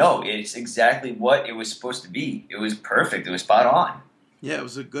 no, it's exactly what it was supposed to be. It was perfect. It was spot on. Yeah, it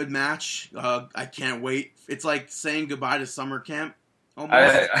was a good match. I can't wait. It's like saying goodbye to summer camp.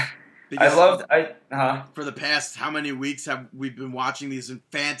 Almost. For the past how many weeks have we been watching these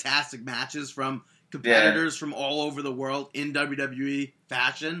fantastic matches from competitors from all over the world in WWE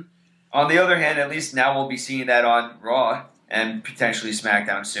fashion. On the other hand, at least now we'll be seeing that on Raw and potentially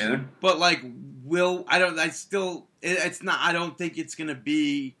SmackDown soon. But like, I don't think it's gonna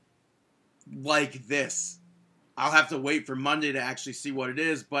be like this. I'll have to wait for Monday to actually see what it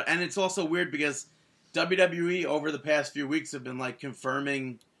is. And it's also weird because WWE over the past few weeks have been like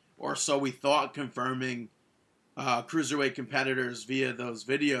confirming, or so we thought confirming, cruiserweight competitors via those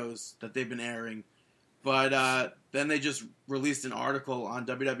videos that they've been airing. But then they just released an article on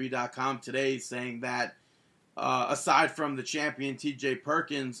WWE.com today saying that aside from the champion TJ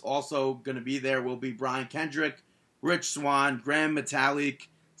Perkins, also going to be there will be Brian Kendrick, Rich Swann, Grand Metalik,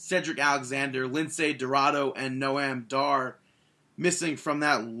 Cedric Alexander, Lindsay Dorado, and Noam Dar. Missing from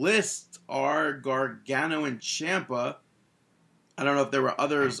that list are Gargano and Ciampa. I don't know if there were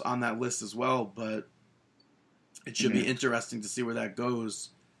others on that list as well, but it should be interesting to see where that goes.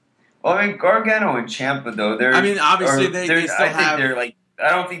 Well, I mean, Gargano and Ciampa, though, obviously they still have.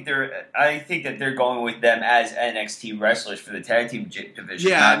 I think that they're going with them as NXT wrestlers for the tag team division.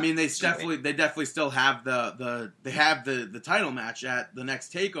 Yeah, I mean, they definitely still have the title match at the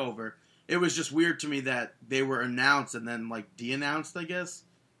next takeover. It was just weird to me that they were announced and then like de-announced, I guess.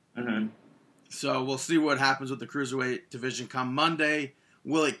 Mm-hmm. So we'll see what happens with the Cruiserweight division come Monday.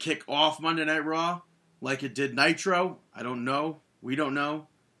 Will it kick off Monday Night Raw like it did Nitro? I don't know. We don't know.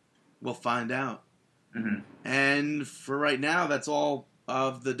 We'll find out. Mm-hmm. And for right now, that's all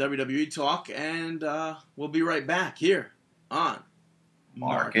of the WWE talk, and we'll be right back here on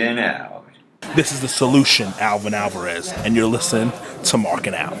Markin Out. This is The Solution, Alvin Alvarez, and you're listening to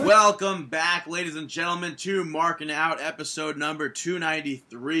Markin Out. Welcome back, ladies and gentlemen, to Markin Out, episode number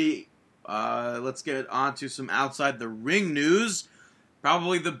 293. Let's get on to some outside the ring news.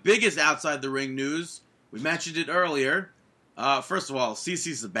 Probably the biggest outside the ring news. We mentioned it earlier. First of all,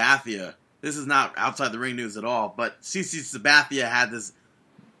 CC Sabathia. This is not outside the ring news at all, but CC Sabathia had this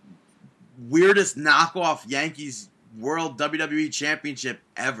weirdest knockoff Yankees World WWE Championship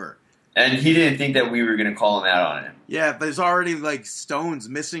ever. And he didn't think that we were going to call him out on it. Yeah, there's already like stones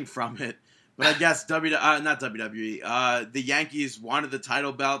missing from it. But I guess not WWE. The Yankees wanted the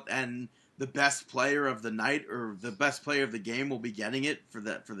title belt, and the best player of the night or the best player of the game will be getting it for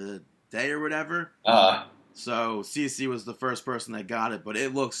the day or whatever. So CC was the first person that got it, but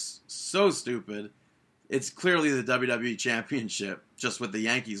it looks so stupid. It's clearly the WWE Championship, just with the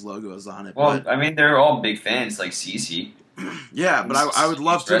Yankees logos on it. Well, I mean, they're all big fans like CC. Yeah, but I would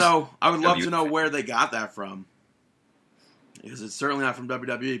love to know. I would love to know where they got that from. Because it's certainly not from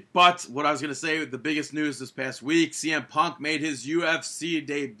WWE. But what I was going to say, the biggest news this past week, CM Punk made his UFC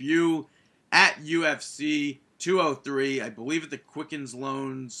debut at UFC 203, I believe at the Quickens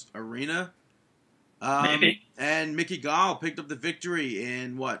Loans Arena. Maybe. And Mickey Gall picked up the victory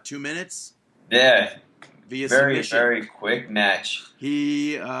in, 2 minutes? Yeah. Via very, submission. very quick match.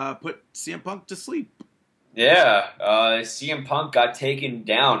 He put CM Punk to sleep. Yeah. CM Punk got taken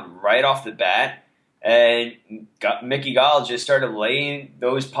down right off the bat, and Mickey Gall just started laying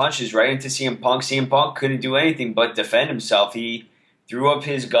those punches right into CM Punk. CM Punk couldn't do anything but defend himself. He threw up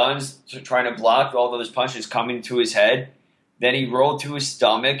his guns trying to block all those punches coming to his head. Then he rolled to his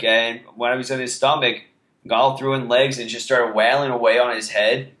stomach, and when he was in his stomach, Gall threw in legs and just started wailing away on his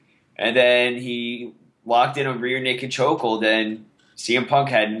head. And then he locked in a rear naked chokehold, and CM Punk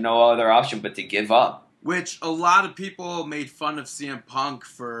had no other option but to give up. Which a lot of people made fun of CM Punk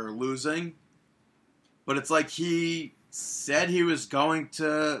for losing. But it's like he said he was going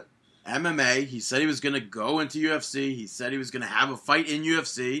to MMA. He said he was going to go into UFC. He said he was going to have a fight in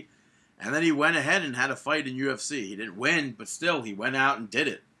UFC. And then he went ahead and had a fight in UFC. He didn't win, but still, he went out and did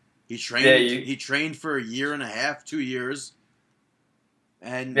it. He trained. Yeah, he trained for a year and a half, 2 years.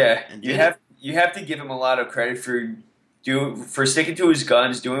 And you have to give him a lot of credit for sticking to his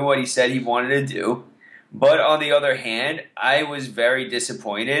guns, doing what he said he wanted to do. But on the other hand, I was very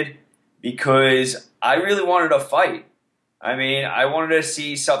disappointed because I really wanted a fight. I mean, I wanted to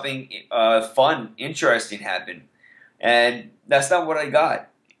see something fun, interesting happen, and that's not what I got.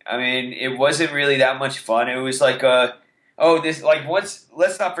 I mean, it wasn't really that much fun. It was like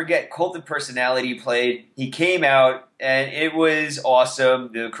let's not forget, Cult of Personality played. He came out, and it was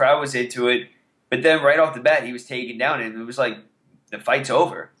awesome. The crowd was into it. But then right off the bat, he was taken down, and it was like, the fight's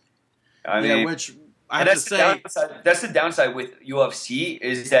over. I mean, which I have to say, that's the downside with UFC,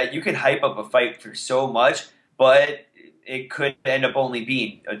 is that you can hype up a fight for so much, but it could end up only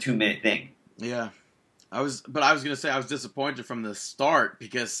being a 2-minute thing. Yeah. I was going to say I was disappointed from the start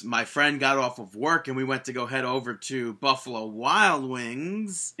because my friend got off of work and we went to go head over to Buffalo Wild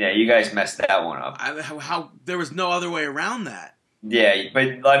Wings. Yeah, you guys messed that one up. How there was no other way around that. Yeah,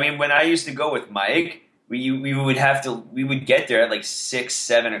 but I mean, when I used to go with Mike, we would get there at like 6,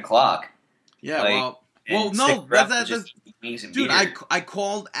 7 o'clock. Yeah, no, dude. I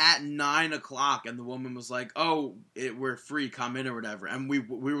called at 9 o'clock and the woman was like, "Oh, we're free, come in or whatever." And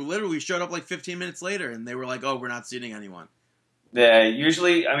we showed up like 15 minutes later, and they were like, "Oh, we're not seating anyone." Yeah,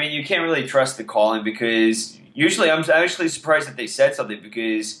 usually, I mean, you can't really trust the calling because usually I'm actually surprised that they said something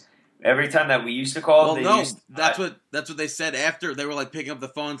because every time that we used to call, that's what they said after. They were like picking up the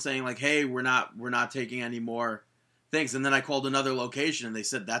phone saying like, "Hey, we're not taking any more things." And then I called another location and they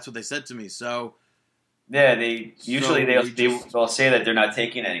said that's what they said to me. So yeah, they'll say that they're not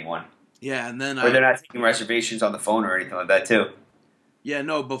taking anyone. Yeah, and then or they're not taking reservations on the phone or anything like that too. Yeah,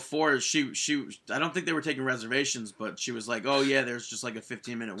 no. Before she I don't think they were taking reservations, but she was like, "Oh yeah, there's just like a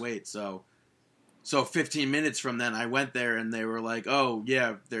 15-minute wait." So 15 minutes from then, I went there and they were like, "Oh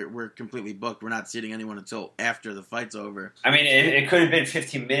yeah, we're completely booked. We're not seating anyone until after the fight's over." I mean, it could have been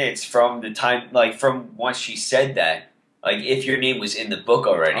 15 minutes from the time, like from once she said that, like if your name was in the book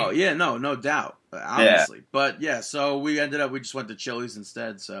already. Oh yeah, no doubt, obviously. Yeah. But yeah, so we just went to Chili's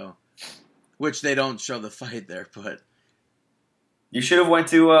instead. So, which they don't show the fight there, but you should have went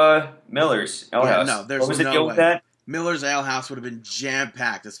to Miller's Ale House. No, there's what was the no deal way. With that? Miller's Ale House would have been jam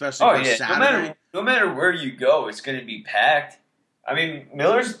packed, especially for Saturday. No matter where you go, it's going to be packed. I mean,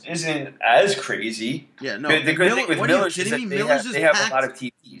 Miller's isn't as crazy. Yeah, no. The good thing with Miller's is that they have a lot of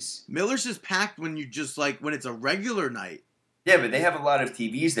TVs. Miller's is packed when you just when it's a regular night. Yeah, but they have a lot of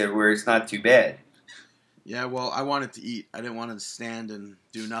TVs there where it's not too bad. Yeah, well, I wanted to eat. I didn't want to stand and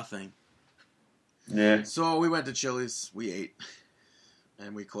do nothing. Yeah. So we went to Chili's. We ate,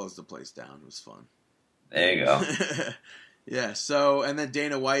 and we closed the place down. It was fun. There you go. Yeah, so, and then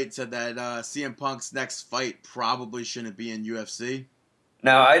Dana White said that CM Punk's next fight probably shouldn't be in UFC.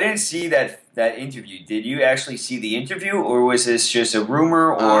 Now, I didn't see that interview. Did you actually see the interview, or was this just a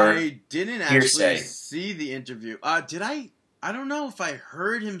rumor, or I didn't hearsay? Actually see the interview. Did I? I don't know if I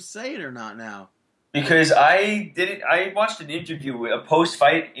heard him say it or not now. Because I watched an interview, a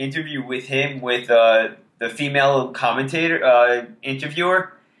post-fight interview with him with the female commentator,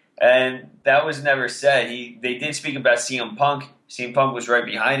 interviewer, and that was never said. They did speak about CM Punk. CM Punk was right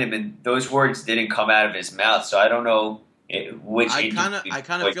behind him, and those words didn't come out of his mouth. So I don't know which I kind of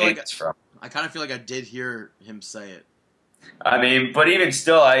feel like it's from. I kind of feel like I did hear him say it. I mean, but even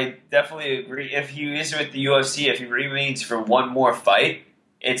still, I definitely agree. If he is with the UFC, if he remains for one more fight,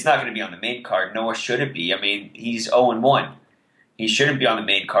 it's not going to be on the main card, nor should it be. I mean, he's 0-1. He shouldn't be on the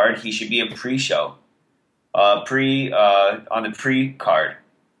main card. He should be a pre-show. on the pre-card.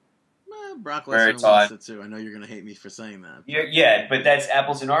 Brock Where Lesnar it's lost on. it too. I know you're gonna hate me for saying that. Yeah, but that's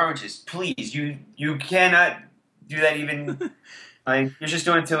apples and oranges. Please, you cannot do that even. Like, you're just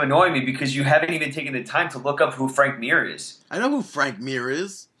doing it to annoy me because you haven't even taken the time to look up who Frank Mir is. I know who Frank Mir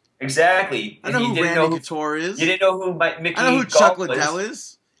is. Exactly. I know You who didn't Randy know Couture is. You didn't know who Mickey I know who Gall Chuck was. Liddell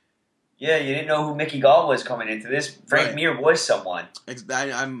is. Yeah, you didn't know who Mickey Gall was coming into this. Frank Right. Mir was someone.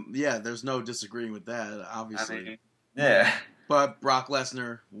 There's no disagreeing with that, obviously. I mean, yeah. But Brock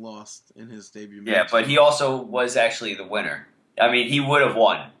Lesnar lost in his debut match. Yeah, but he also was actually the winner. I mean, he would have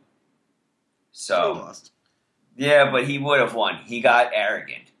won. Still So, lost. yeah, but he would have won. He got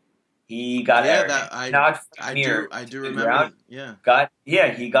arrogant. He got arrogant. I do remember.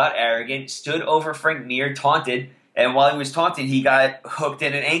 He got arrogant, stood over Frank Mir, taunted, and while he was taunted, he got hooked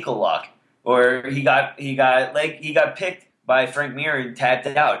in an ankle lock, or he got picked by Frank Mir and tapped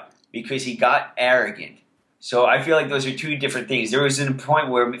out because he got arrogant. So I feel like those are two different things. There was a point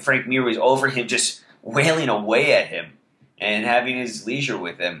where Frank Mir was over him, just wailing away at him and having his leisure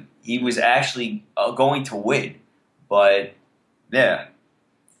with him. He was actually going to win, but yeah.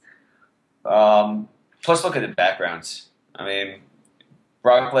 Plus, look at the backgrounds. I mean,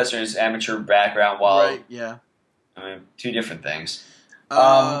 Brock Lesnar's amateur background, while Right, yeah. I mean, two different things.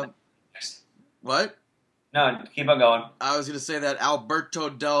 What? No, keep on going. I was going to say that Alberto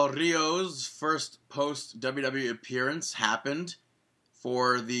Del Rio's first post-WWE appearance happened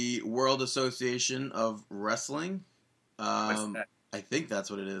for the World Association of Wrestling. What's that? I think that's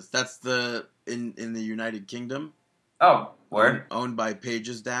what it is. That's in the United Kingdom. Oh, word. Owned by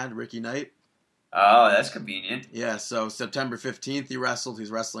Paige's dad, Ricky Knight. Oh, that's convenient. Yeah, so September 15th he wrestled. He's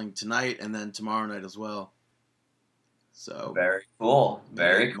wrestling tonight and then tomorrow night as well. So Very cool.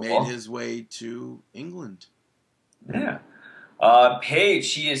 Very cool. Made his way to England. Yeah. Paige,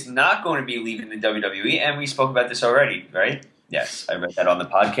 she is not going to be leaving the WWE, and we spoke about this already, right? Yes, I read that on the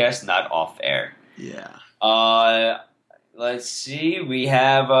podcast, not off air. Yeah. Let's see. We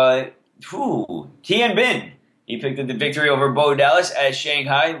have Tian Bin. He picked up the victory over Bo Dallas at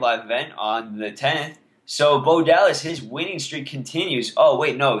Shanghai live event on the 10th. So Bo Dallas, his winning streak continues. Oh,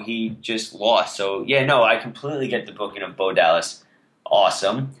 wait, no, he just lost. So, yeah, no, I completely get the booking of Bo Dallas.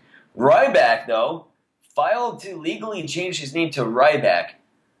 Awesome. Ryback, though, filed to legally change his name to Ryback.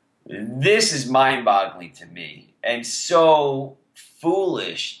 This is mind-boggling to me and so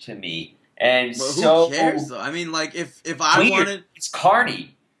foolish to me. And But so who cares, though? I mean, like, if I weird. wanted... It's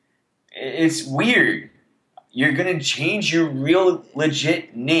carny. It's weird. You're going to change your real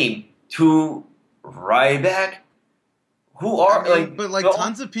legit name to Ryback? Who are,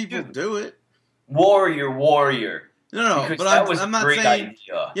 tons of people do it. Warrior. No, Because but that was I'm a not great saying...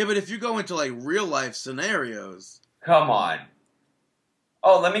 idea. Yeah, but if you go into, like, real-life scenarios... Come on.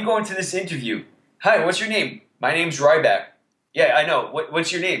 Oh, let me go into this interview. Hi, what's your name? My name's Ryback. Yeah, I know.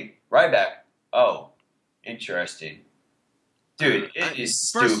 What's your name? Ryback. Oh, interesting. Dude, it is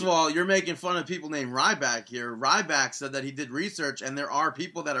stupid. First of all, you're making fun of people named Ryback here. Ryback said that he did research, and there are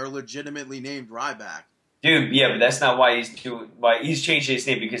people that are legitimately named Ryback. Dude, yeah, but that's not why he's changed his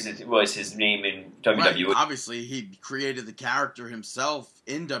name, because it was his name in WWE. Right. Obviously, he created the character himself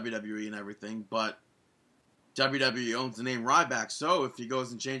in WWE and everything, but WWE owns the name Ryback, so if he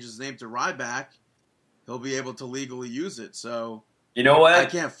goes and changes his name to Ryback, he'll be able to legally use it. So you know what? I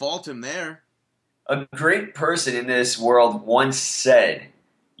can't fault him there. A great person in this world once said,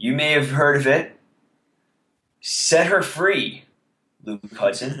 you may have heard of it, set her free, Luke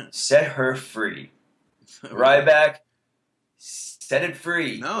Hudson. Set her free. Ryback, set it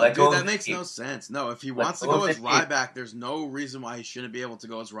free. No, dude, that makes no sense. No, if he wants to go as Ryback, there's no reason why he shouldn't be able to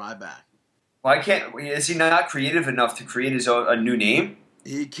go as Ryback. Why can't? Is he not creative enough to create his own a new name?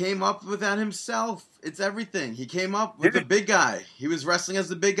 He came up with that himself. It's everything. He came up with the big guy. He was wrestling as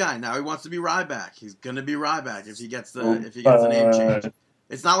the big guy. Now he wants to be Ryback. He's gonna be Ryback if he gets the name change.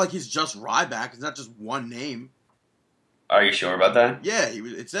 It's not like he's just Ryback. It's not just one name. Are you sure about that? Yeah,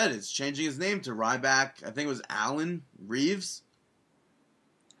 it said it's changing his name to Ryback. I think it was Alan Reeves.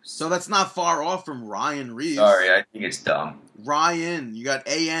 So that's not far off from Ryan Reeves. Sorry, I think it's dumb. Ryan, you got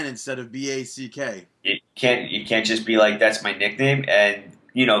A-N instead of B-A-C-K. You can't just be like, that's my nickname, and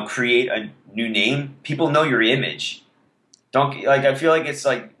create a new name. People know your image. I feel like it's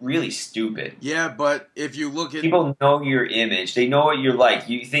like really stupid. Yeah, but if you look at people know your image, they know what you're like.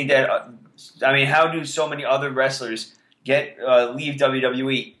 You think that? How do so many other wrestlers leave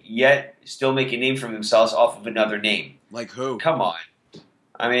WWE yet still make a name for themselves off of another name? Like who? Come on.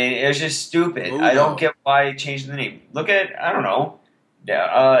 It's just stupid. Who, I don't get why changing the name. Look at, I don't know,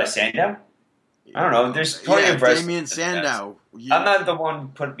 Sandow? I don't know. There's plenty of wrestlers. Damian Sandow. I'm not the one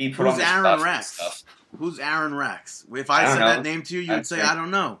put on the Aaron Rex? stuff. Who's Aaron Rex? If I don't said know. that name to you, you'd say, I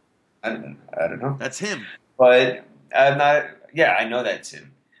don't know. I don't know. That's him. But I'm not. Yeah, I know that's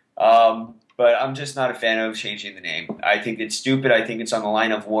him. But I'm just not a fan of changing the name. I think it's stupid. I think it's on the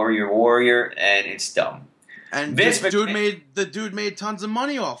line of Warrior, and it's dumb. And Vince the dude made tons of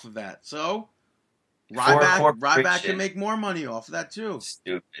money off of that. So Ryback can make more money off of that too.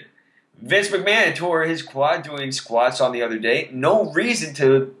 Stupid. Vince McMahon tore his quad doing squats on the other day. No reason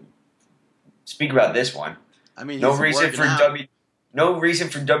to speak about this one. I mean, no reason for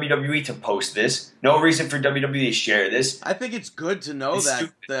WWE to post this. No reason for WWE to share this. I think it's good to know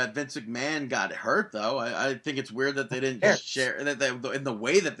that Vince McMahon got hurt, though. I think it's weird that they didn't share that in the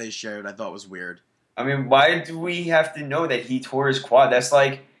way that they shared. I thought was weird. I mean, why do we have to know that he tore his quad? That's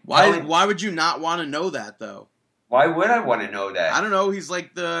like why would you not want to know that though? Why would I want to know that? I don't know. He's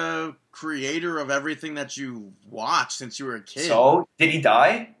like the creator of everything that you watch since you were a kid. So did he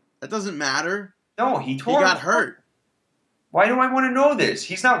die? That doesn't matter. No, he got hurt. Why do I want to know this?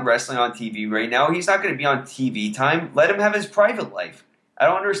 He's not wrestling on TV right now. He's not going to be on TV time. Let him have his private life. I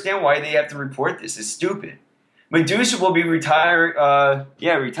don't understand why they have to report this. It's stupid. Medusa will be retiring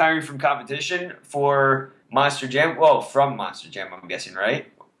from competition for Monster Jam. Well, from Monster Jam, I'm guessing, right?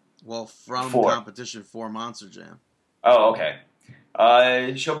 Well, competition for Monster Jam. Oh,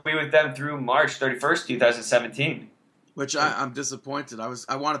 okay. She'll be with them through March 31st, 2017. Which I'm disappointed.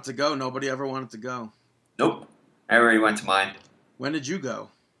 I wanted to go. Nobody ever wanted to go. Nope. I already went to mine. When did you go?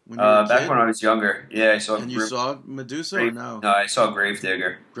 Back when I was younger. Yeah, I saw. And you saw Medusa or no? No, I saw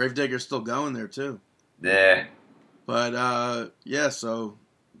Gravedigger. Gravedigger's still going there too. Yeah. But so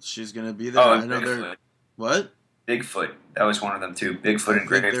she's gonna be there. Oh, I know Bigfoot. What? Bigfoot. That was one of them too. Bigfoot and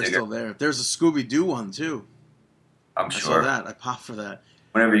Gravedigger. They're still there. There's a Scooby-Doo one too. I'm sure. I saw that. I popped for that.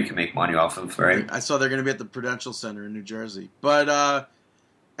 Whenever you can make money off of, right? I saw they're going to be at the Prudential Center in New Jersey. But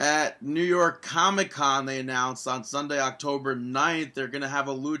at New York Comic Con, they announced on Sunday, October 9th, they're going to have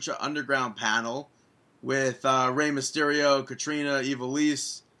a Lucha Underground panel with Rey Mysterio, Katrina,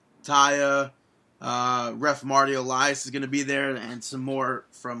 Ivelisse, Taya, Ref Marty Elias is going to be there, and some more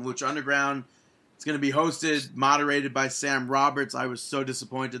from Lucha Underground. It's going to be hosted, moderated by Sam Roberts. I was so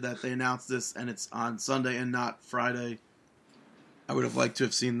disappointed that they announced this, and it's on Sunday and not Friday. I would have liked to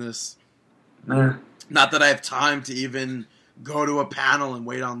have seen this. Nah. Not that I have time to even go to a panel and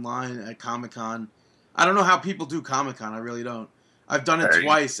wait online at Comic-Con. I don't know how people do Comic-Con. I really don't. I've done it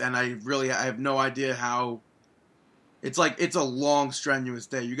twice, and I have no idea how. It's like it's a long, strenuous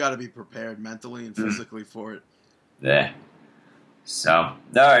day. You got to be prepared mentally and physically for it. Yeah. So, all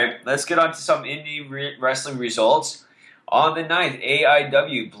right, let's get on to some indie wrestling results. On the 9th,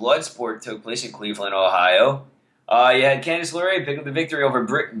 AIW Bloodsport took place in Cleveland, Ohio. You had Candice LeRae pick up the victory over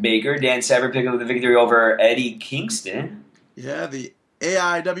Britt Baker. Dan Sabre pick up the victory over Eddie Kingston. Yeah, the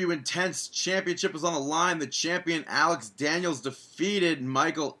AIW Intense Championship was on the line. The champion Alex Daniels defeated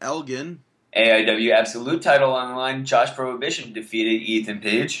Michael Elgin. AIW Absolute title on the line. Josh Prohibition defeated Ethan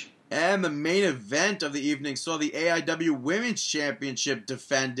Page. And the main event of the evening saw the AIW Women's Championship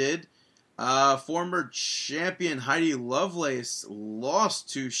defended. Former champion Heidi Lovelace lost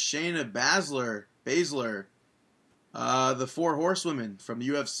to Shayna Baszler. The Four Horsewomen from the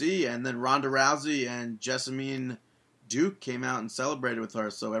UFC, and then Ronda Rousey and Jessamine Duke came out and celebrated with her,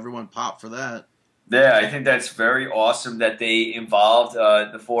 so everyone popped for that. Yeah, I think that's very awesome that they involved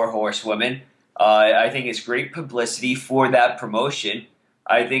the Four Horsewomen. I think it's great publicity for that promotion.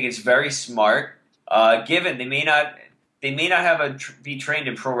 I think it's very smart, given they may not be trained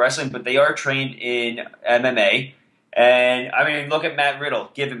in pro wrestling, but they are trained in MMA. And I mean, look at Matt Riddle.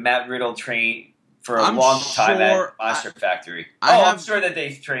 Given Matt Riddle trained for a long time at Monster Factory. I'm sure that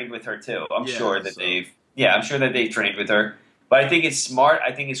they've trained with her too. I'm sure that they've trained with her. But I think it's smart.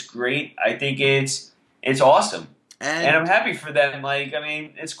 I think it's great. I think it's awesome. And I'm happy for them. Like, I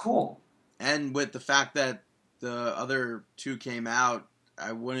mean, it's cool. And with the fact that the other two came out,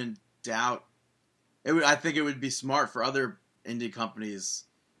 I wouldn't doubt it. I think it would be smart for other indie companies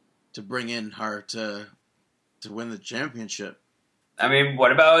to bring in her to win the championship. I mean,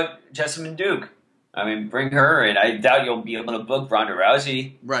 what about Jessamine Duke? I mean, bring her in. I doubt you'll be able to book Ronda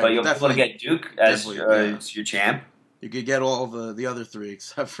Rousey, right? But you'll be able to get Duke as your champ. You could get all the other three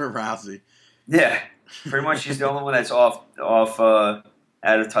except for Rousey. Yeah, pretty much she's the only one that's off out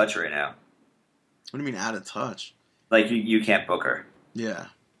of touch right now. What do you mean out of touch? Like you can't book her. Yeah.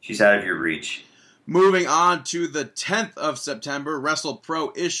 She's out of your reach. Moving on to the 10th of September, Wrestle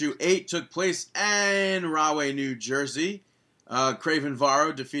Pro Issue 8 took place in Rahway, New Jersey. Craven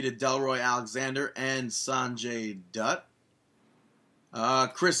Varro defeated Delroy Alexander and Sanjay Dutt.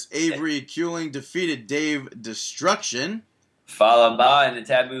 Chris Avery Kuling defeated Dave Destruction. Fallah Bahh and the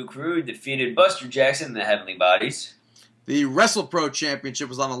Taboo Crew defeated Buster Jackson and the Heavenly Bodies. The WrestlePro Championship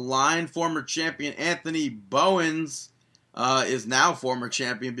was on the line. Former champion Anthony Bowens is now former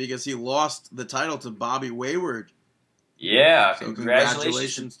champion because he lost the title to Bobby Wayward. Yeah, So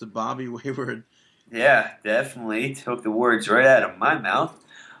congratulations to Bobby Wayward. Yeah, definitely. Took the words right out of my mouth.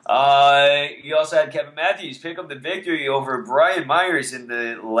 You also had Kevin Matthews pick up the victory over Brian Myers in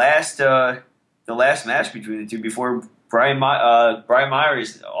the last match between the two before Brian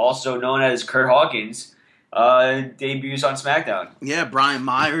Myers, also known as Kurt Hawkins, debuts on SmackDown. Yeah, Brian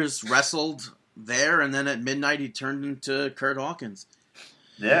Myers wrestled there, and then at midnight he turned into Kurt Hawkins.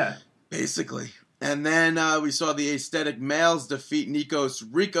 Yeah. Basically. And then we saw the Aesthetic Males defeat Nikos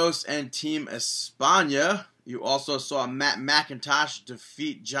Ricos and Team España. You also saw Matt McIntosh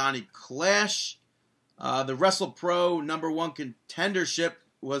defeat Johnny Clash. The WrestlePro #1 contendership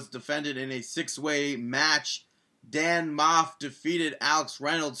was defended in a 6-way match. Dan Moff defeated Alex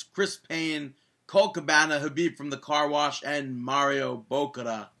Reynolds, Chris Payne, Colt Cabana, Habib from the Car Wash, and Mario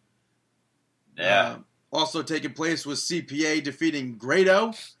Bocata. Yeah. Also taking place was CPA defeating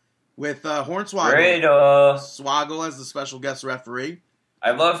Grado with Hornswoggle. Grado. Swoggle as the special guest referee.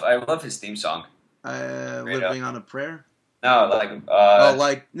 I love his theme song. Living on a Prayer? No, Living on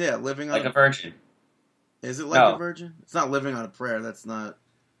like a virgin. Is it like a virgin? It's not Living on a Prayer. That's not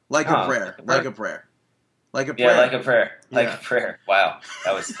like a prayer. Like a prayer. Like a prayer. Yeah, like a prayer. Like Yeah. a prayer. Wow,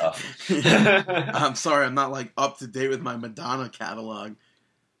 that was tough. I'm sorry, I'm not up to date with my Madonna catalog.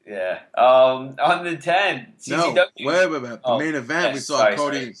 Yeah. On the 10, CCW. No, wait. The main event, we saw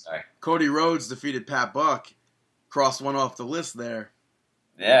sorry. Cody Rhodes defeated Pat Buck. Crossed one off the list there.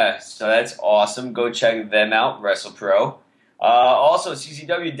 Yeah, so that's awesome. Go check them out, WrestlePro. Also,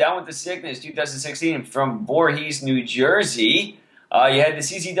 CCW Down with the Sickness 2016 from Voorhees, New Jersey. You had the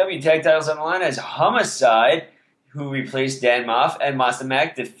CCW tag titles on the line as Homicide, who replaced Dan Moff, and Monster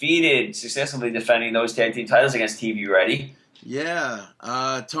Mac successfully defending those tag team titles against TV Ready. Yeah,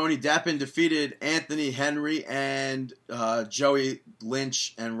 Tony Deppen defeated Anthony Henry and Joey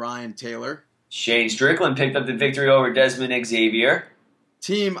Lynch and Ryan Taylor. Shane Strickland picked up the victory over Desmond Xavier.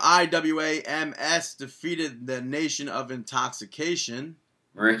 Team IWA MS defeated the Nation of Intoxication.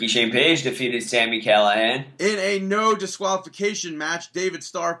 Ricky Shane Page defeated Sami Callihan. In a no disqualification match, David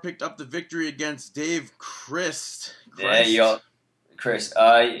Starr picked up the victory against Dave Christ. Yeah, Chris.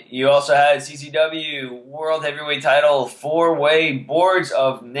 You also had CCW World Heavyweight Title 4-way Boards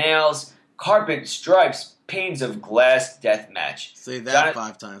of Nails, Carpet Stripes, Panes of Glass Death Match. Say that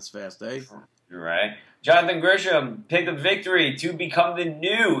 5 times fast, eh? Right. Jonathan Grisham picked up victory to become the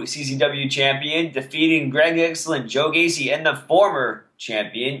new CCW champion, defeating Greg Excellent, Joe Gacy, and the former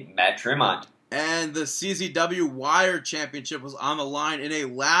champion, Matt Tremont. And the CZW Wire Championship was on the line in a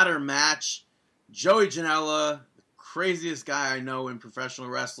ladder match. Joey Janela, the craziest guy I know in professional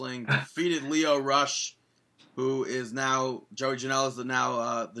wrestling, defeated Leo Rush, who is now, Joey Janela is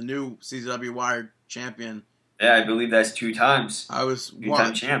the new CZW Wire champion. Yeah, I believe that's 2 times. I was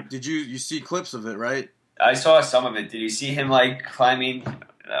two-time champ. Did you see clips of it, right? I saw some of it. Did you see him climbing?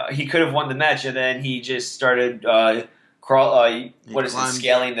 He could have won the match, and then he just started scaling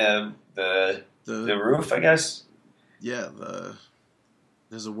the roof, I guess. Yeah,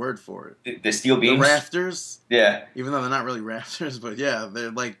 there's a word for it. The steel beams, the rafters. Yeah, even though they're not really rafters, but yeah,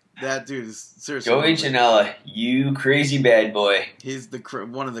 they're like that dude is seriously. Joey Janela, you crazy bad boy. He's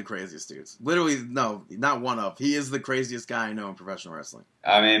one of the craziest dudes. Literally, no, not one of. He is the craziest guy I know in professional wrestling.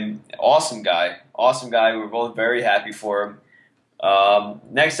 I mean, awesome guy. We're both very happy for him.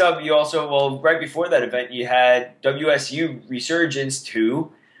 Next up, you also, right before that event, you had WSU Resurgence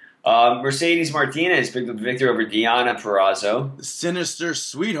 2. Mercedes Martinez picked up the victory over Deanna Purrazzo. The Sinister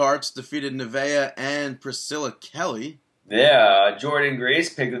Sweethearts defeated Nevaeh and Priscilla Kelly. Yeah, Jordan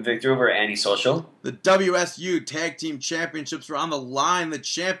Grace picked up the victory over Antisocial. The WSU Tag Team Championships were on the line. The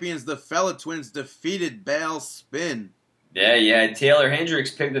champions, the Fella Twins, defeated Bale Spin. Yeah, Taylor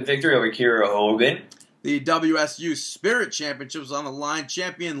Hendricks picked up the victory over Kira Hogan. The WSU Spirit Championship was on the line.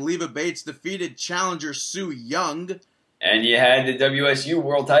 Champion Leva Bates defeated challenger Sue Young. And you had the WSU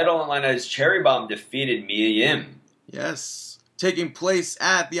World Title on the line as Cherry Bomb defeated Mia Yim. Yes. Taking place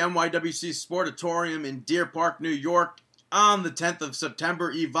at the NYWC Sportatorium in Deer Park, New York on the 10th of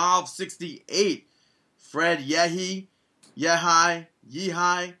September. Evolve 68. Fred Yehi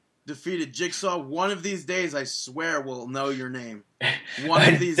defeated Jigsaw. One of these days, I swear, we'll know your name.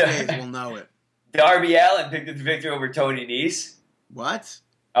 One of these days, we'll know it. Darby Allin picked up the victory over Tony Nese. What?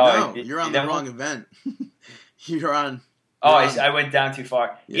 Oh, no, you're on the wrong event. You're on... I went down too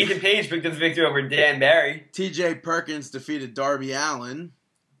far. Yeah. Ethan Page picked up the victory over Dan Barry. TJ Perkins defeated Darby Allin.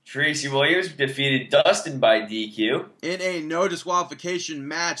 Tracy Williams defeated Dustin by DQ. In a no disqualification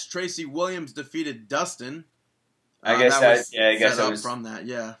match, Tracy Williams defeated Dustin. I guess that was from that.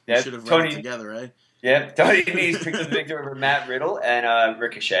 Yeah, yeah, we should have read it together, eh? Yeah, Tony Nese picked up the victory over Matt Riddle and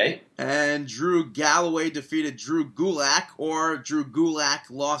Ricochet. And Drew Galloway defeated Drew Gulak, or Drew Gulak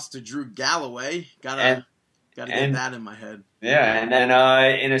lost to Drew Galloway. Gotta get that in my head. Yeah, and then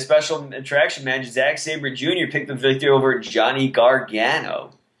in a special attraction match, Zack Sabre Jr. picked the victory over Johnny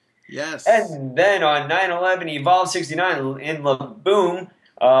Gargano. Yes. And then on 9/11 Evolve 69 in La Boom,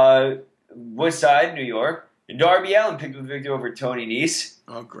 Woodside, New York, Darby Allin picked up the victory over Tony Nese.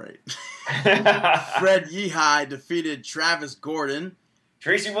 Oh, great. Fred Yehi defeated Travis Gordon.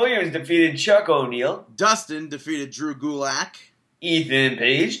 Tracy Williams defeated Chuck O'Neal. Dustin defeated Drew Gulak. Ethan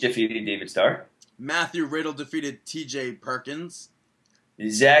Page defeated David Starr. Matthew Riddle defeated TJ Perkins.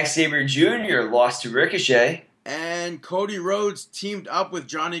 Zack Sabre Jr. lost to Ricochet. And Cody Rhodes teamed up with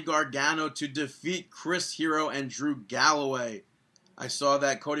Johnny Gargano to defeat Chris Hero and Drew Galloway. I saw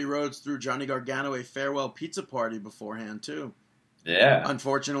that Cody Rhodes threw Johnny Gargano a farewell pizza party beforehand, too. Yeah.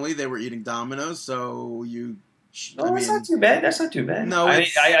 Unfortunately, they were eating Domino's, so that's not too bad. That's not too bad. No,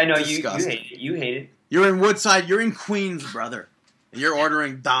 I know disgusting. you hate it. You hate it. You're in Woodside. You're in Queens, brother. You're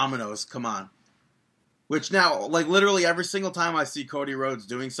ordering Domino's. Come on. Which now, like literally every single time I see Cody Rhodes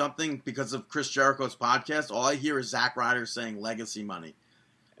doing something because of Chris Jericho's podcast, all I hear is Zack Ryder saying legacy money.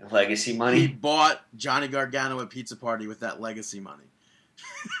 Legacy He money? bought Johnny Gargano a pizza party with that legacy money.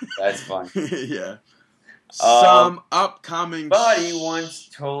 That's fun. Yeah. Some upcoming... Buddy once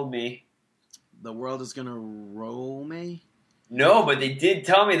told me... The world is going to roll me? No, but they did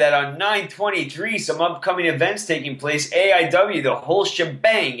tell me that on 9/23, some upcoming events taking place. AIW, the whole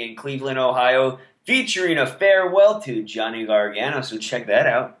shebang in Cleveland, Ohio, featuring a farewell to Johnny Gargano, so check that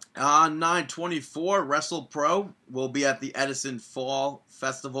out. On 9/24, Wrestle Pro will be at the Edison Fall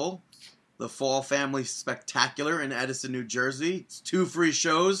Festival, the Fall Family Spectacular in Edison, New Jersey. It's 2 free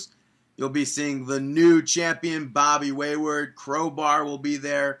shows. You'll be seeing the new champion, Bobby Wayward. Crowbar will be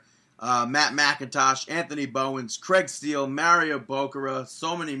there. Matt McIntosh, Anthony Bowens, Craig Steele, Mario Boccara,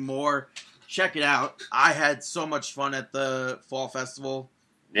 so many more. Check it out. I had so much fun at the Fall Festival.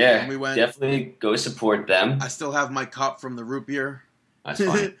 Yeah, when we went. Definitely go support them. I still have my cup from the root beer. That's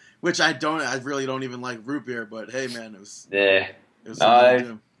fine. Which I really don't even like root beer, but hey, man, it was something to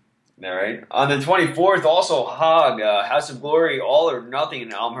do. All right. On the 24th, also Hog, House of Glory, All or Nothing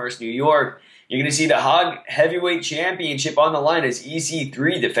in Elmhurst, New York. You're going to see the Hog Heavyweight Championship on the line as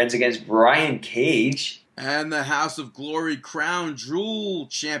EC3 defends against Brian Cage. And the House of Glory Crown Jewel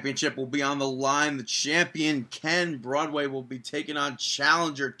Championship will be on the line. The champion, Ken Broadway, will be taking on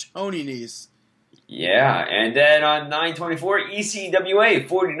challenger Tony Nese. Yeah, and then on 9/24, ECWA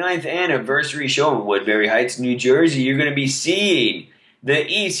 49th Anniversary Show in Woodbury Heights, New Jersey. You're going to be seeing the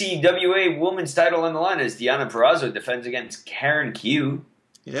ECWA Women's title on the line as Deonna Purrazzo defends against Karen Q.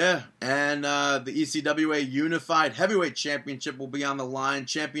 Yeah, and the ECWA Unified Heavyweight Championship will be on the line.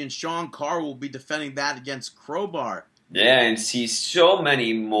 Champion Sean Carr will be defending that against Crowbar. Yeah, and see so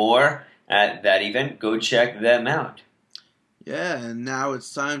many more at that event. Go check them out. Yeah, and now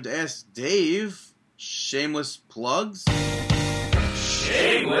it's time to ask Dave. Shameless plugs?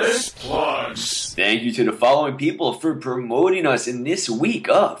 Shameless plugs. Thank you to the following people for promoting us in this week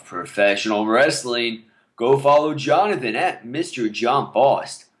of professional wrestling. Go follow Jonathan at Mr. John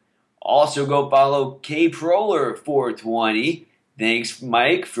Faust. Also go follow KProler420. Thanks,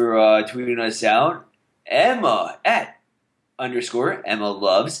 Mike, for tweeting us out. Emma at _Emma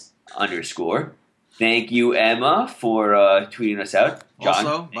Loves _ Thank you, Emma, for tweeting us out. John,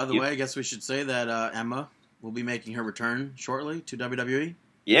 also, by the way, I guess we should say that Emma will be making her return shortly to WWE.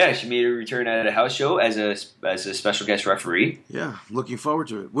 Yeah, she made a return at a house show as a special guest referee. Yeah, looking forward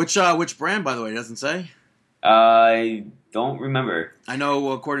to it. Which brand, by the way, doesn't say? I don't remember. I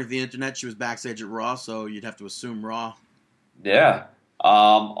know, according to the internet, she was backstage at Raw, so you'd have to assume Raw. Yeah.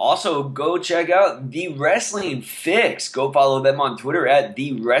 Also, go check out The Wrestling Fix. Go follow them on Twitter at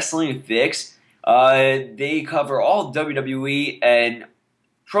The Wrestling Fix. They cover all WWE and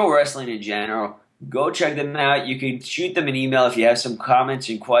pro wrestling in general. Go check them out. You can shoot them an email if you have some comments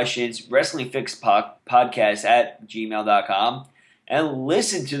and questions. WrestlingFixPodcast at gmail.com. And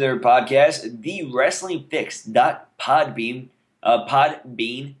listen to their podcast,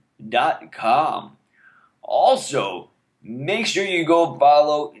 TheWrestlingFix.podbean.com. Also, make sure you go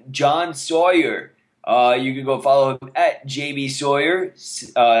follow John Sawyer. You can go follow him at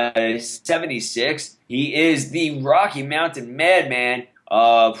JBSawyer76. He is the Rocky Mountain Madman,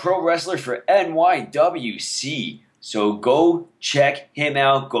 pro wrestler for NYWC. So go check him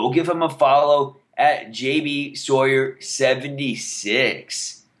out. Go give him a follow at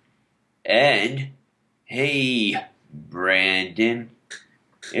JBSawyer76. And, hey, Brandon,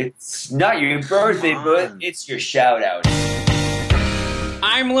 it's not your birthday, but it's your shout-out.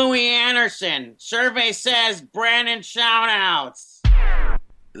 I'm Louis Anderson. Survey says Brandon shout-outs.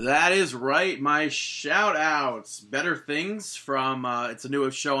 That is right, my shout-outs. Better Things from, it's a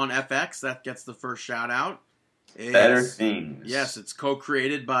new show on FX. That gets the first shout-out. Better Things. Yes, it's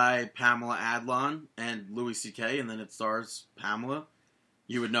co-created by Pamela Adlon and Louis C.K., and then it stars Pamela.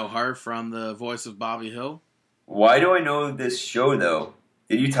 You would know her from the voice of Bobby Hill. Why do I know this show, though?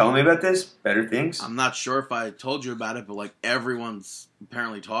 Did you tell me about this? Better Things? I'm not sure if I told you about it, but like everyone's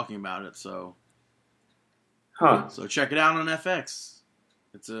apparently talking about it, so... Huh. So check it out on FX.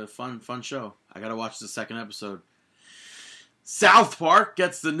 It's a fun show. I gotta watch the second episode. South Park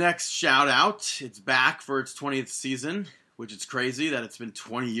gets the next shout-out. It's back for its 20th season, which is crazy that it's been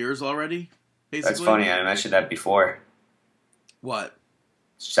 20 years already, basically. That's funny. I mentioned that before. What?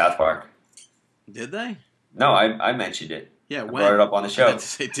 South Park. Did they? No, I mentioned it. Yeah, I when? brought it up on the show. I meant to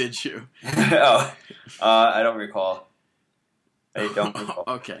say, did you? Oh, I don't recall. I don't recall.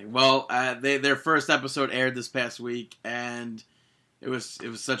 Okay, well, their first episode aired this past week, and it was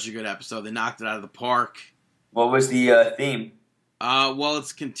such a good episode. They knocked it out of the park. What was the theme? Well,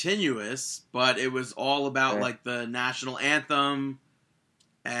 it's continuous, but it was all about like the national anthem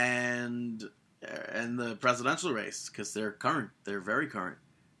and the presidential race because they're current. They're very current.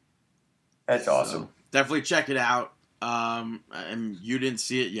 That's awesome. So definitely check it out. And you didn't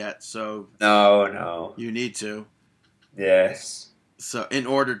see it yet, so no, you need to. Yes. So in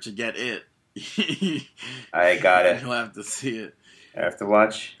order to get it, I got it. You'll have to see it. I have to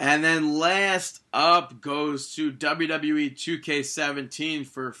watch. And then last up goes to WWE 2K17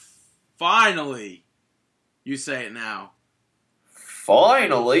 for finally, you say it now.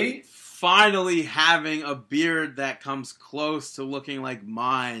 Finally having a beard that comes close to looking like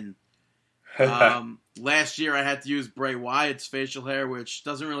mine. Last year I had to use Bray Wyatt's facial hair, which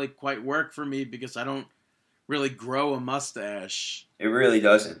doesn't really quite work for me because I don't really grow a mustache. It really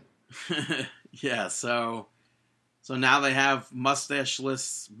doesn't. Yeah, so now they have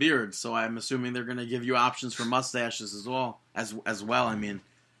mustacheless beards, so I'm assuming they're going to give you options for mustaches as well. I mean.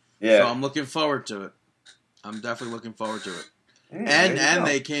 Yeah. So I'm looking forward to it. I'm definitely looking forward to it. Yeah, and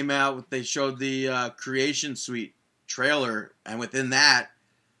they came out, they showed the Creation Suite trailer, and within that,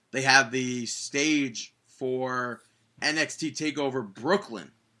 they have the stage for NXT TakeOver Brooklyn.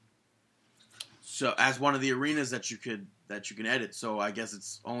 So as one of the arenas that you can edit. So I guess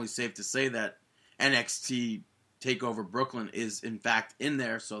it's only safe to say that NXT TakeOver Brooklyn is in fact in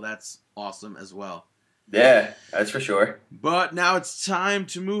there, so that's awesome as well. Yeah, that's for sure. But now it's time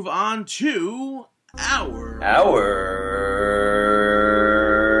to move on to our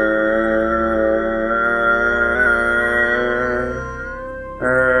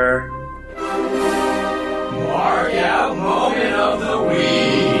Mark Out Moment of the Week.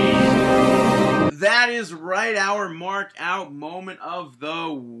 That is right, our Mark Out Moment of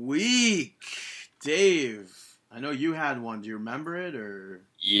the Week. Dave, I know you had one. Do you remember it, or?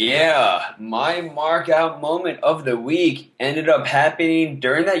 Yeah, my mark out moment of the week ended up happening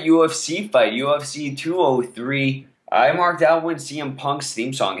during that UFC fight, UFC 203. I marked out when CM Punk's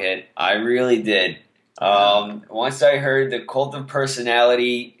theme song hit. I really did. Once I heard the Cult of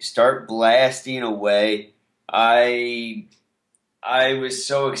Personality start blasting away, I was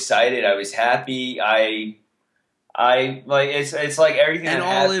so excited. I was happy. I like it's like everything and that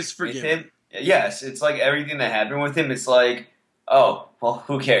all happened is forgiven. with him. Yes, it's like everything that happened with him. It's like, oh, well,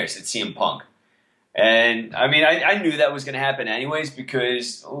 who cares? It's CM Punk. And, I mean, I knew that was going to happen anyways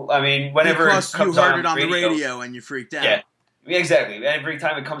because, I mean, whenever because it comes you heard it on the radio and you freaked out. Yeah, exactly. Every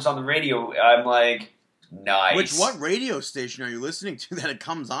time it comes on the radio, I'm like, nice. What radio station are you listening to that it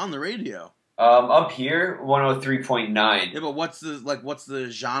comes on the radio? Up here, 103.9. Yeah, but what's the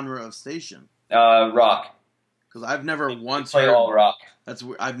genre of station? Rock. Because I've never once play heard all rock.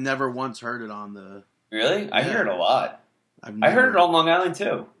 I've never once heard it on the. Really? I hear it a lot. I heard it on Long Island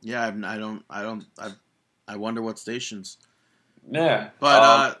too. Yeah, I wonder what stations. Yeah.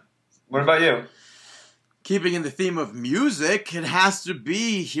 But what about you? Keeping in the theme of music, it has to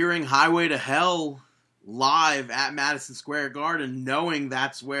be hearing Highway to Hell live at Madison Square Garden, knowing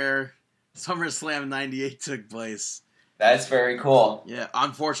that's where SummerSlam 98 took place. That's very cool. Yeah,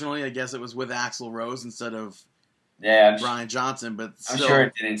 unfortunately, I guess it was with Axl Rose instead of Brian Johnson, but still, I'm sure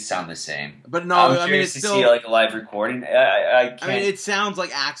it didn't sound the same. But no, I'm I mean it's to still see like a live recording. I can't. I mean, it sounds like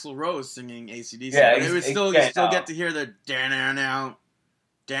Axl Rose singing AC/DC, Yeah, but it was still yeah, you still no. get to hear the down out,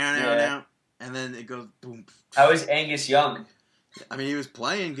 and then it goes boom. How is Angus Young? I mean, he was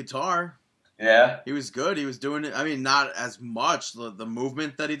playing guitar. Yeah. He was good. He was doing it. I mean, not as much the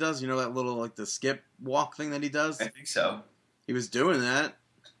movement that he does. You know that little like the skip walk thing that he does. I think so. He was doing that.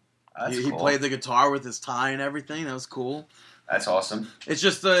 That's He cool. played the guitar with his tie and everything. That was cool. That's awesome. It's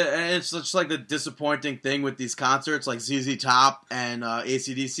just like the disappointing thing with these concerts, like ZZ Top and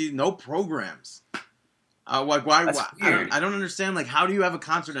AC/DC. No programs. Like why? That's weird. I don't understand. Like, how do you have a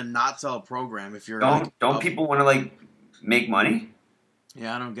concert and not sell a program if you're Don't people want to like make money?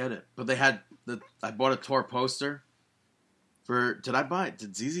 Yeah, I don't get it. But they had I bought a tour poster for. Did I buy it?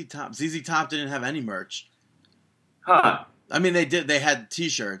 Did ZZ Top? ZZ Top didn't have any merch. Huh? I mean, they did. They had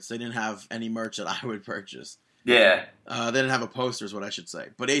T-shirts. They didn't have any merch that I would purchase. Yeah. They didn't have a poster, is what I should say.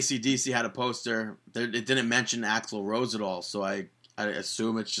 But AC/DC had a poster. It didn't mention Axl Rose at all, so I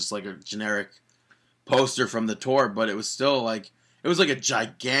assume it's just like a generic poster from the tour. But it was still like it was like a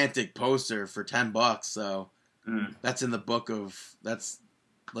gigantic poster for $10. So that's in the book of that's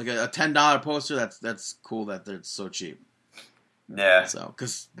like a $10 poster. That's cool that it's so cheap. Yeah. So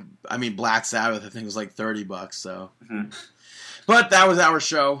because I mean Black Sabbath I think was like $30. So, but that was our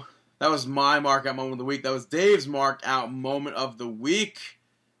show. That was my Mark Out moment of the week. That was Dave's Mark Out moment of the week.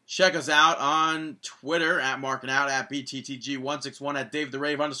 Check us out on Twitter at Markin Out, at BTTG161, at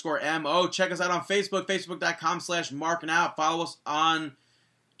DaveTheRave_MO. Check us out on Facebook, Facebook.com/MarkinOut. Follow us on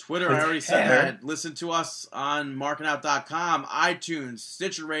Twitter. I already said that. Listen to us on MarkinOut.com, iTunes,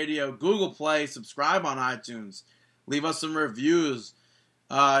 Stitcher Radio, Google Play. Subscribe on iTunes. Leave us some reviews.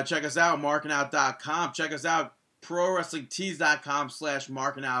 Check us out, MarkinOut.com. Check us out,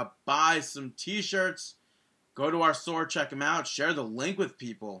 ProWrestlingTees.com/MarkinOut. Buy some t-shirts. Go to our store, check them out. Share the link with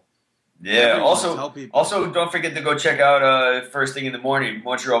people. Yeah. Everyone, tell people. Also, don't forget to go check out First Thing in the Morning,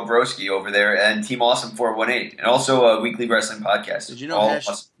 Montreal Broski over there, and Team Awesome 418, and also a weekly wrestling podcast. Did you know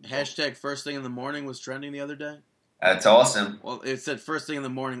hashtag First Thing in the Morning was trending the other day? That's awesome. Well, it said First Thing in the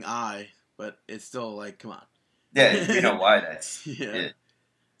Morning but it's still like, come on. Yeah, you know why that's. Yeah.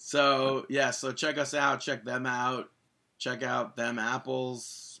 So check us out. Check them out. Check out them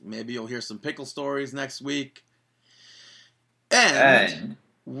apples. Maybe you'll hear some pickle stories next week. And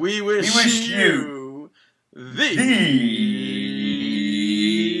we wish you the ladies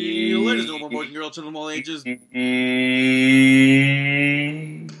and gentlemen, boys and girls, children of all ages,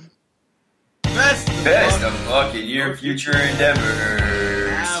 best of luck in your future endeavors.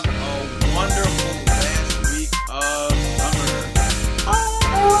 Have a wonderful last week of summer.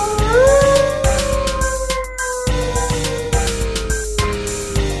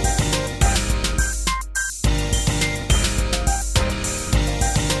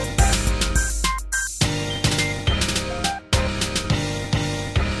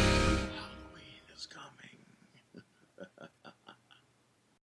 Halloween is coming.